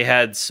like they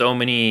had so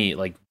many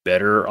like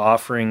better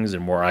offerings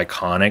and more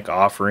iconic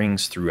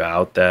offerings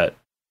throughout that.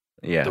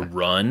 Yeah, the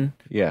run.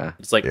 Yeah,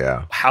 it's like,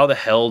 how the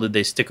hell did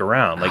they stick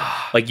around?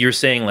 Like you're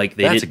saying, like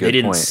they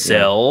didn't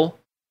sell. Yeah.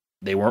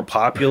 They weren't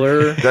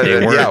popular.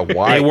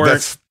 Why? They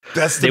weren't.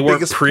 That's the they weren't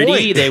biggest pretty.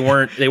 Point.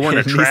 They weren't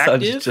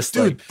attractive. Just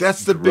dude,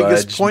 that's the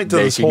biggest point to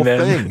this whole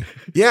thing.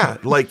 Yeah,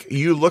 like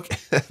you look.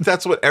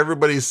 That's what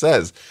everybody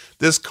says.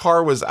 This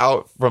car was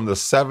out from the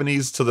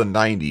 70s to the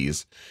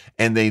 90s,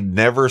 and they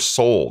never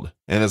sold.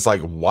 And it's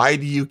like, why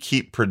do you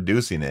keep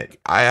producing it?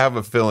 I have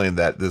a feeling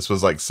that this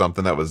was like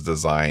something that was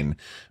designed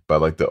by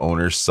like the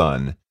owner's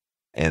son,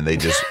 and they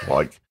just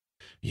like.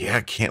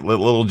 Yeah, can't let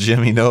little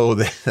Jimmy know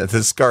that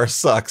this car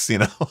sucks,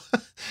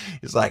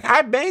 He's like,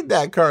 I made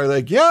that car.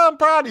 Like, yeah, I'm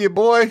proud of you,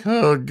 boy.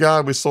 Oh,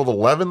 God, we sold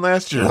 11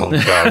 last year. Oh,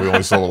 God, we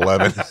only sold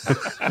 11.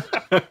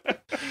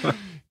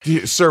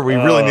 Sir, we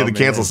really need to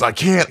cancel this. I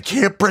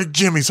can't break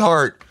Jimmy's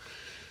heart.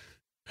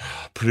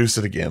 Produce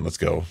it again. Let's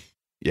go.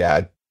 Yeah,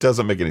 it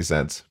doesn't make any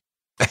sense.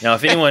 Now,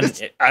 if anyone,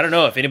 I don't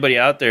know, if anybody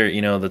out there,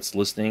 that's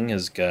listening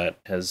has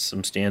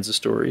some Stanza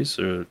stories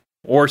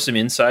or some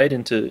insight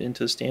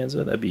into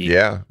Stanza, that'd be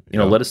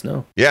let us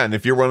know. Yeah, and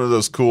if you're one of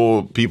those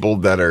cool people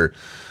that are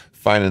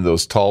finding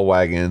those tall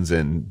wagons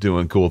and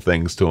doing cool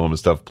things to them and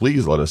stuff,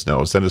 please let us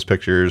know. Send us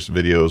pictures,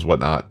 videos,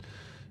 whatnot.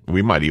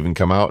 We might even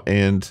come out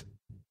and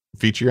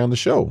feature you on the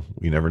show.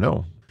 We never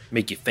know.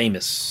 Make you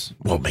famous.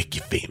 We'll make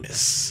you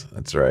famous.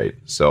 That's right.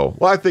 So,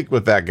 I think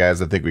with that,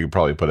 guys, I think we can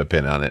probably put a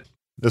pin on it.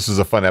 This was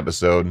a fun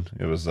episode.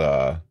 It was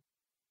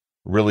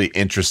really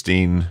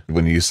interesting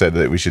when you said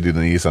that we should do the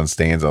Nissan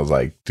Stanza. I was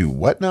like, do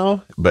what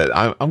now? But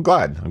I'm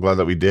glad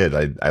that we did.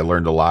 I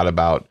learned a lot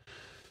about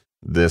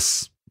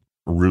this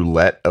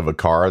roulette of a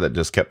car that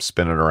just kept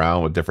spinning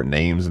around with different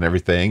names and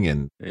everything.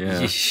 And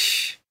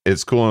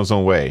it's cool in its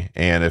own way.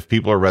 And if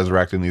people are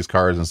resurrecting these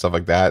cars and stuff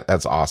like that,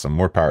 that's awesome.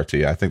 More power to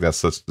you. I think that's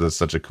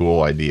such a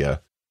cool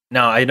idea.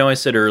 Now, I know I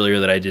said earlier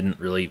that I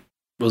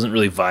wasn't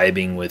really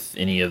vibing with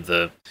any of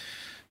the,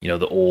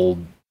 the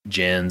old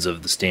gens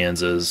of the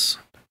Stanzas.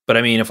 But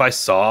I mean, if I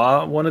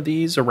saw one of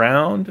these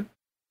around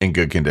in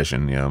good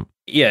condition, yeah.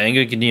 Yeah, and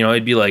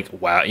it'd be like,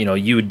 wow,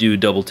 you would do a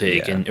double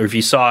take. Yeah. And or if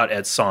you saw it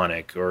at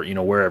Sonic or,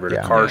 wherever at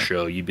a car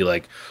show, you'd be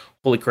like,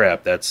 holy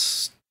crap,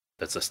 that's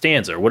a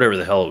Stanza or whatever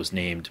the hell it was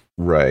named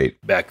right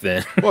back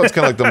then. Well, it's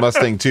kind of like the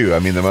Mustang 2. I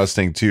mean, the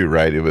Mustang 2,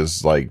 right? It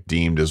was like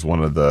deemed as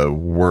one of the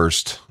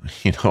worst,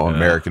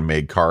 American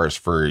made cars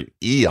for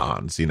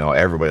eons.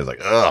 Everybody's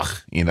like, ugh,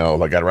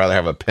 like I'd rather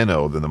have a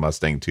Pinto than the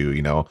Mustang 2,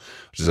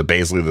 which is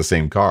basically the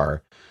same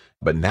car.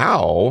 But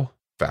now,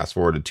 fast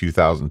forward to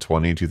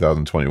 2020,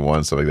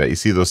 2021, stuff like that, you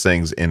see those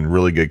things in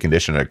really good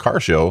condition at a car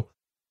show.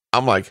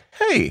 I'm like,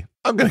 hey,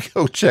 I'm going to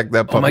go check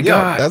that puppy Oh my out.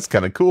 God. That's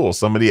kind of cool.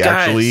 Somebody Guys.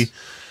 actually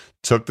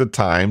took the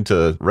time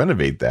to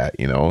renovate that,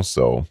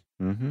 so.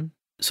 Mm-hmm.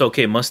 So,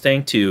 okay,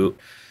 Mustang 2.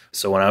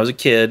 So when I was a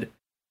kid,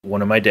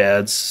 one of my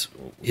dad's,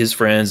 his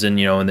friends, and,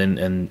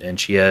 and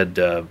she had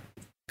a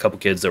couple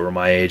kids that were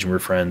my age and were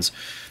friends.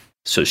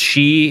 So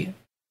she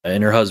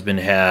and her husband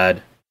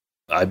had,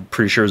 I'm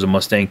pretty sure it was a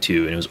Mustang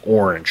 2, and it was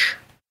orange.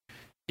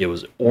 It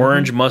was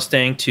orange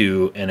Mustang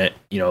 2, and it,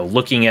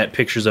 looking at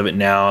pictures of it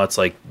now, it's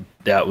like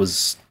that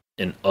was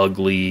an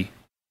ugly,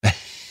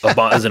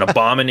 as an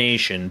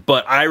abomination.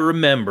 But I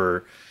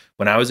remember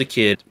when I was a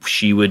kid,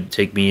 she would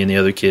take me and the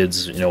other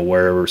kids,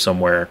 wherever,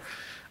 somewhere.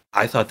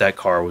 I thought that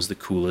car was the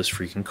coolest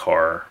freaking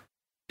car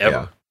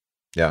ever.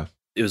 Yeah.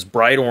 It was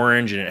bright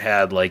orange, and it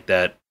had like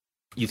that.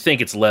 You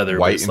think it's leather,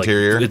 White but it's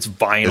interior? Like, it's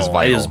vinyl. It's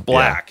vinyl, It was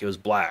black. It was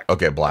black.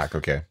 Okay, black.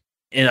 Okay.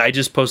 And I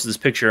just posted this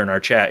picture in our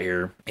chat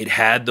here. It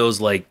had those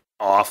like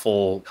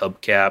awful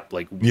hubcap,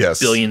 like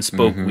billion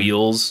spoke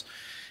wheels.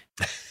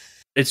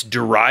 It's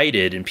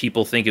derided and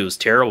people think it was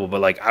terrible,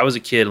 but like I was a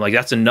kid, like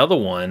that's another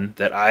one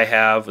that I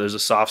have. There's a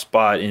soft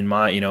spot in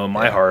my, in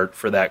my heart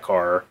for that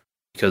car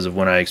because of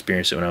when I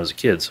experienced it when I was a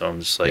kid. So I'm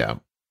just like,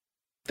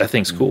 that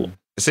thing's cool.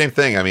 Same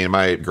thing. I mean,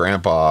 my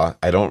grandpa,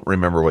 I don't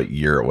remember what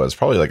year it was.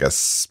 Probably like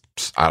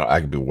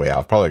I could be way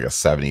off. Probably like a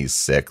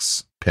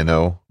 76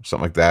 Pinto,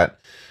 something like that.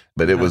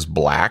 But it was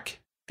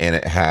black and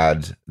it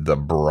had the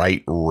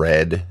bright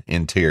red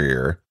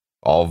interior,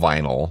 all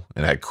vinyl,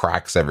 and it had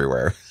cracks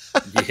everywhere.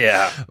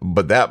 Yeah.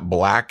 But that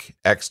black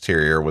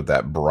exterior with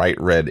that bright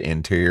red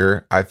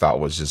interior, I thought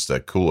was just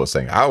the coolest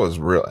thing. I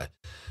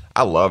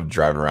loved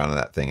driving around in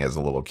that thing as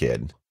a little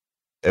kid.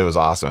 It was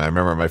awesome. I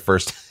remember my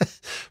first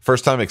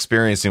time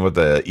experiencing what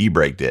the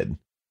e-brake did.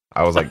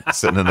 I was like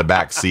sitting in the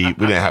back seat.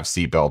 We didn't have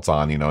seatbelts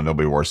on,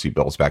 nobody wore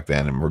seatbelts back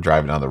then. And we're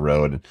driving down the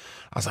road. And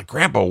I was like,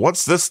 Grandpa,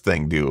 what's this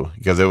thing do?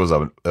 Because it was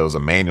a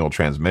manual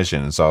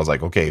transmission. And so I was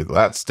like, okay,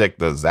 that stick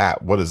does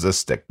that. What does this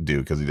stick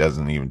do? Because he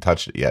doesn't even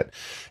touch it yet.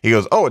 He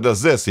goes, oh, it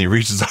does this. And he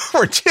reaches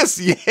over, just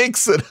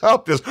yanks it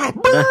up. Just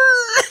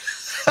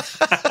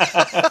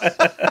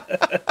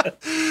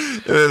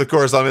And then, of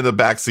course, I'm in the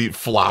back seat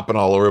flopping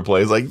all over the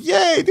place. Like,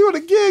 yay, do it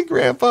again,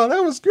 Grandpa.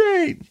 That was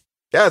great.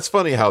 Yeah, it's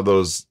funny how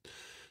those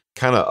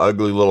kind of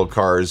ugly little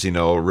cars,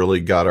 really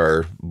got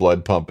our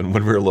blood pumping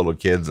when we were little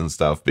kids and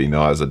stuff. But,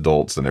 as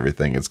adults and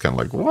everything, it's kind of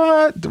like,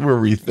 what were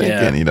we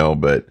thinking,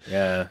 But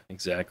yeah,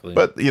 exactly.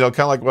 But, kind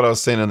of like what I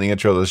was saying in the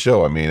intro of the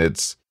show. I mean,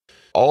 it's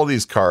all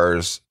these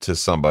cars to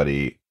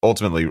somebody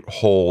ultimately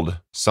hold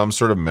some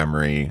sort of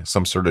memory,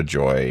 some sort of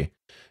joy.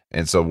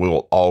 And so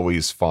we'll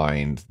always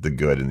find the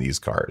good in these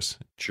cars.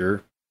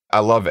 Sure. I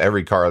love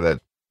every car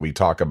that we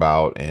talk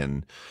about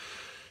and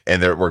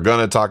that we're going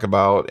to talk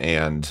about.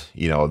 And,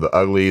 the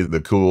ugly, the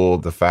cool,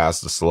 the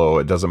fast, the slow,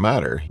 it doesn't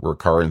matter. We're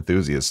car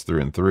enthusiasts through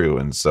and through.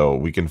 And so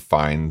we can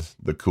find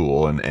the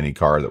cool in any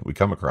car that we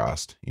come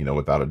across,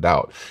 without a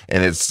doubt.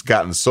 And it's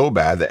gotten so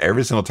bad that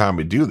every single time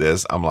we do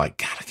this, I'm like,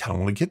 God, I kind of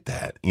want to get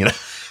that, we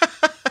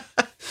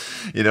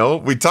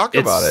talk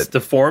about it. It's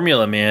the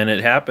formula, man. It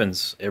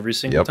happens every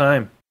single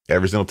time.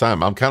 Every single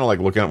time. I'm kind of like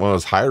looking at one of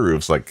those high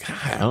roofs, like,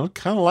 I don't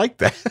kind of like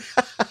that.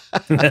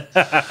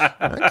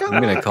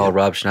 I'm going to call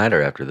Rob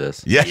Schneider after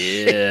this.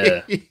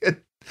 Yeah.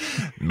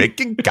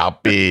 Making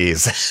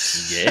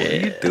copies. Yeah. What are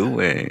you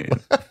doing?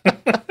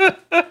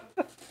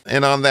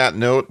 And on that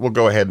note, we'll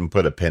go ahead and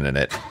put a pin in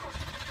it.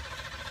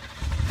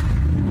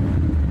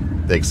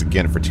 Thanks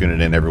again for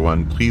tuning in,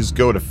 everyone. Please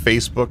go to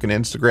Facebook and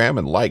Instagram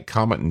and like,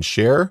 comment, and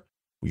share.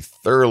 We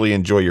thoroughly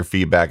enjoy your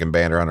feedback and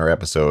banter on our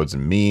episodes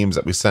and memes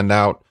that we send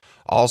out.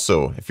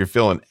 Also, if you're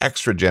feeling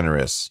extra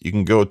generous, you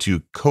can go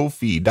to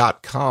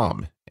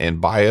Ko-fi.com and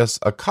buy us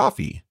a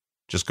coffee.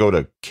 Just go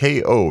to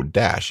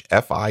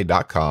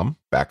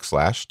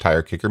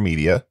ko-fi.com/Tire Kicker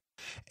Media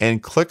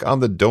and click on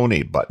the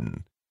donate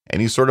button.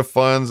 Any sort of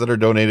funds that are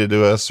donated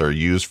to us are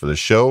used for the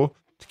show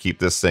to keep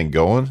this thing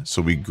going.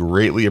 So we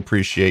greatly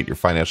appreciate your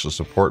financial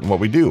support in what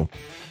we do.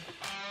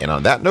 And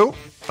on that note,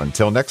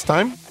 until next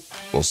time,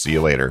 we'll see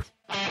you later.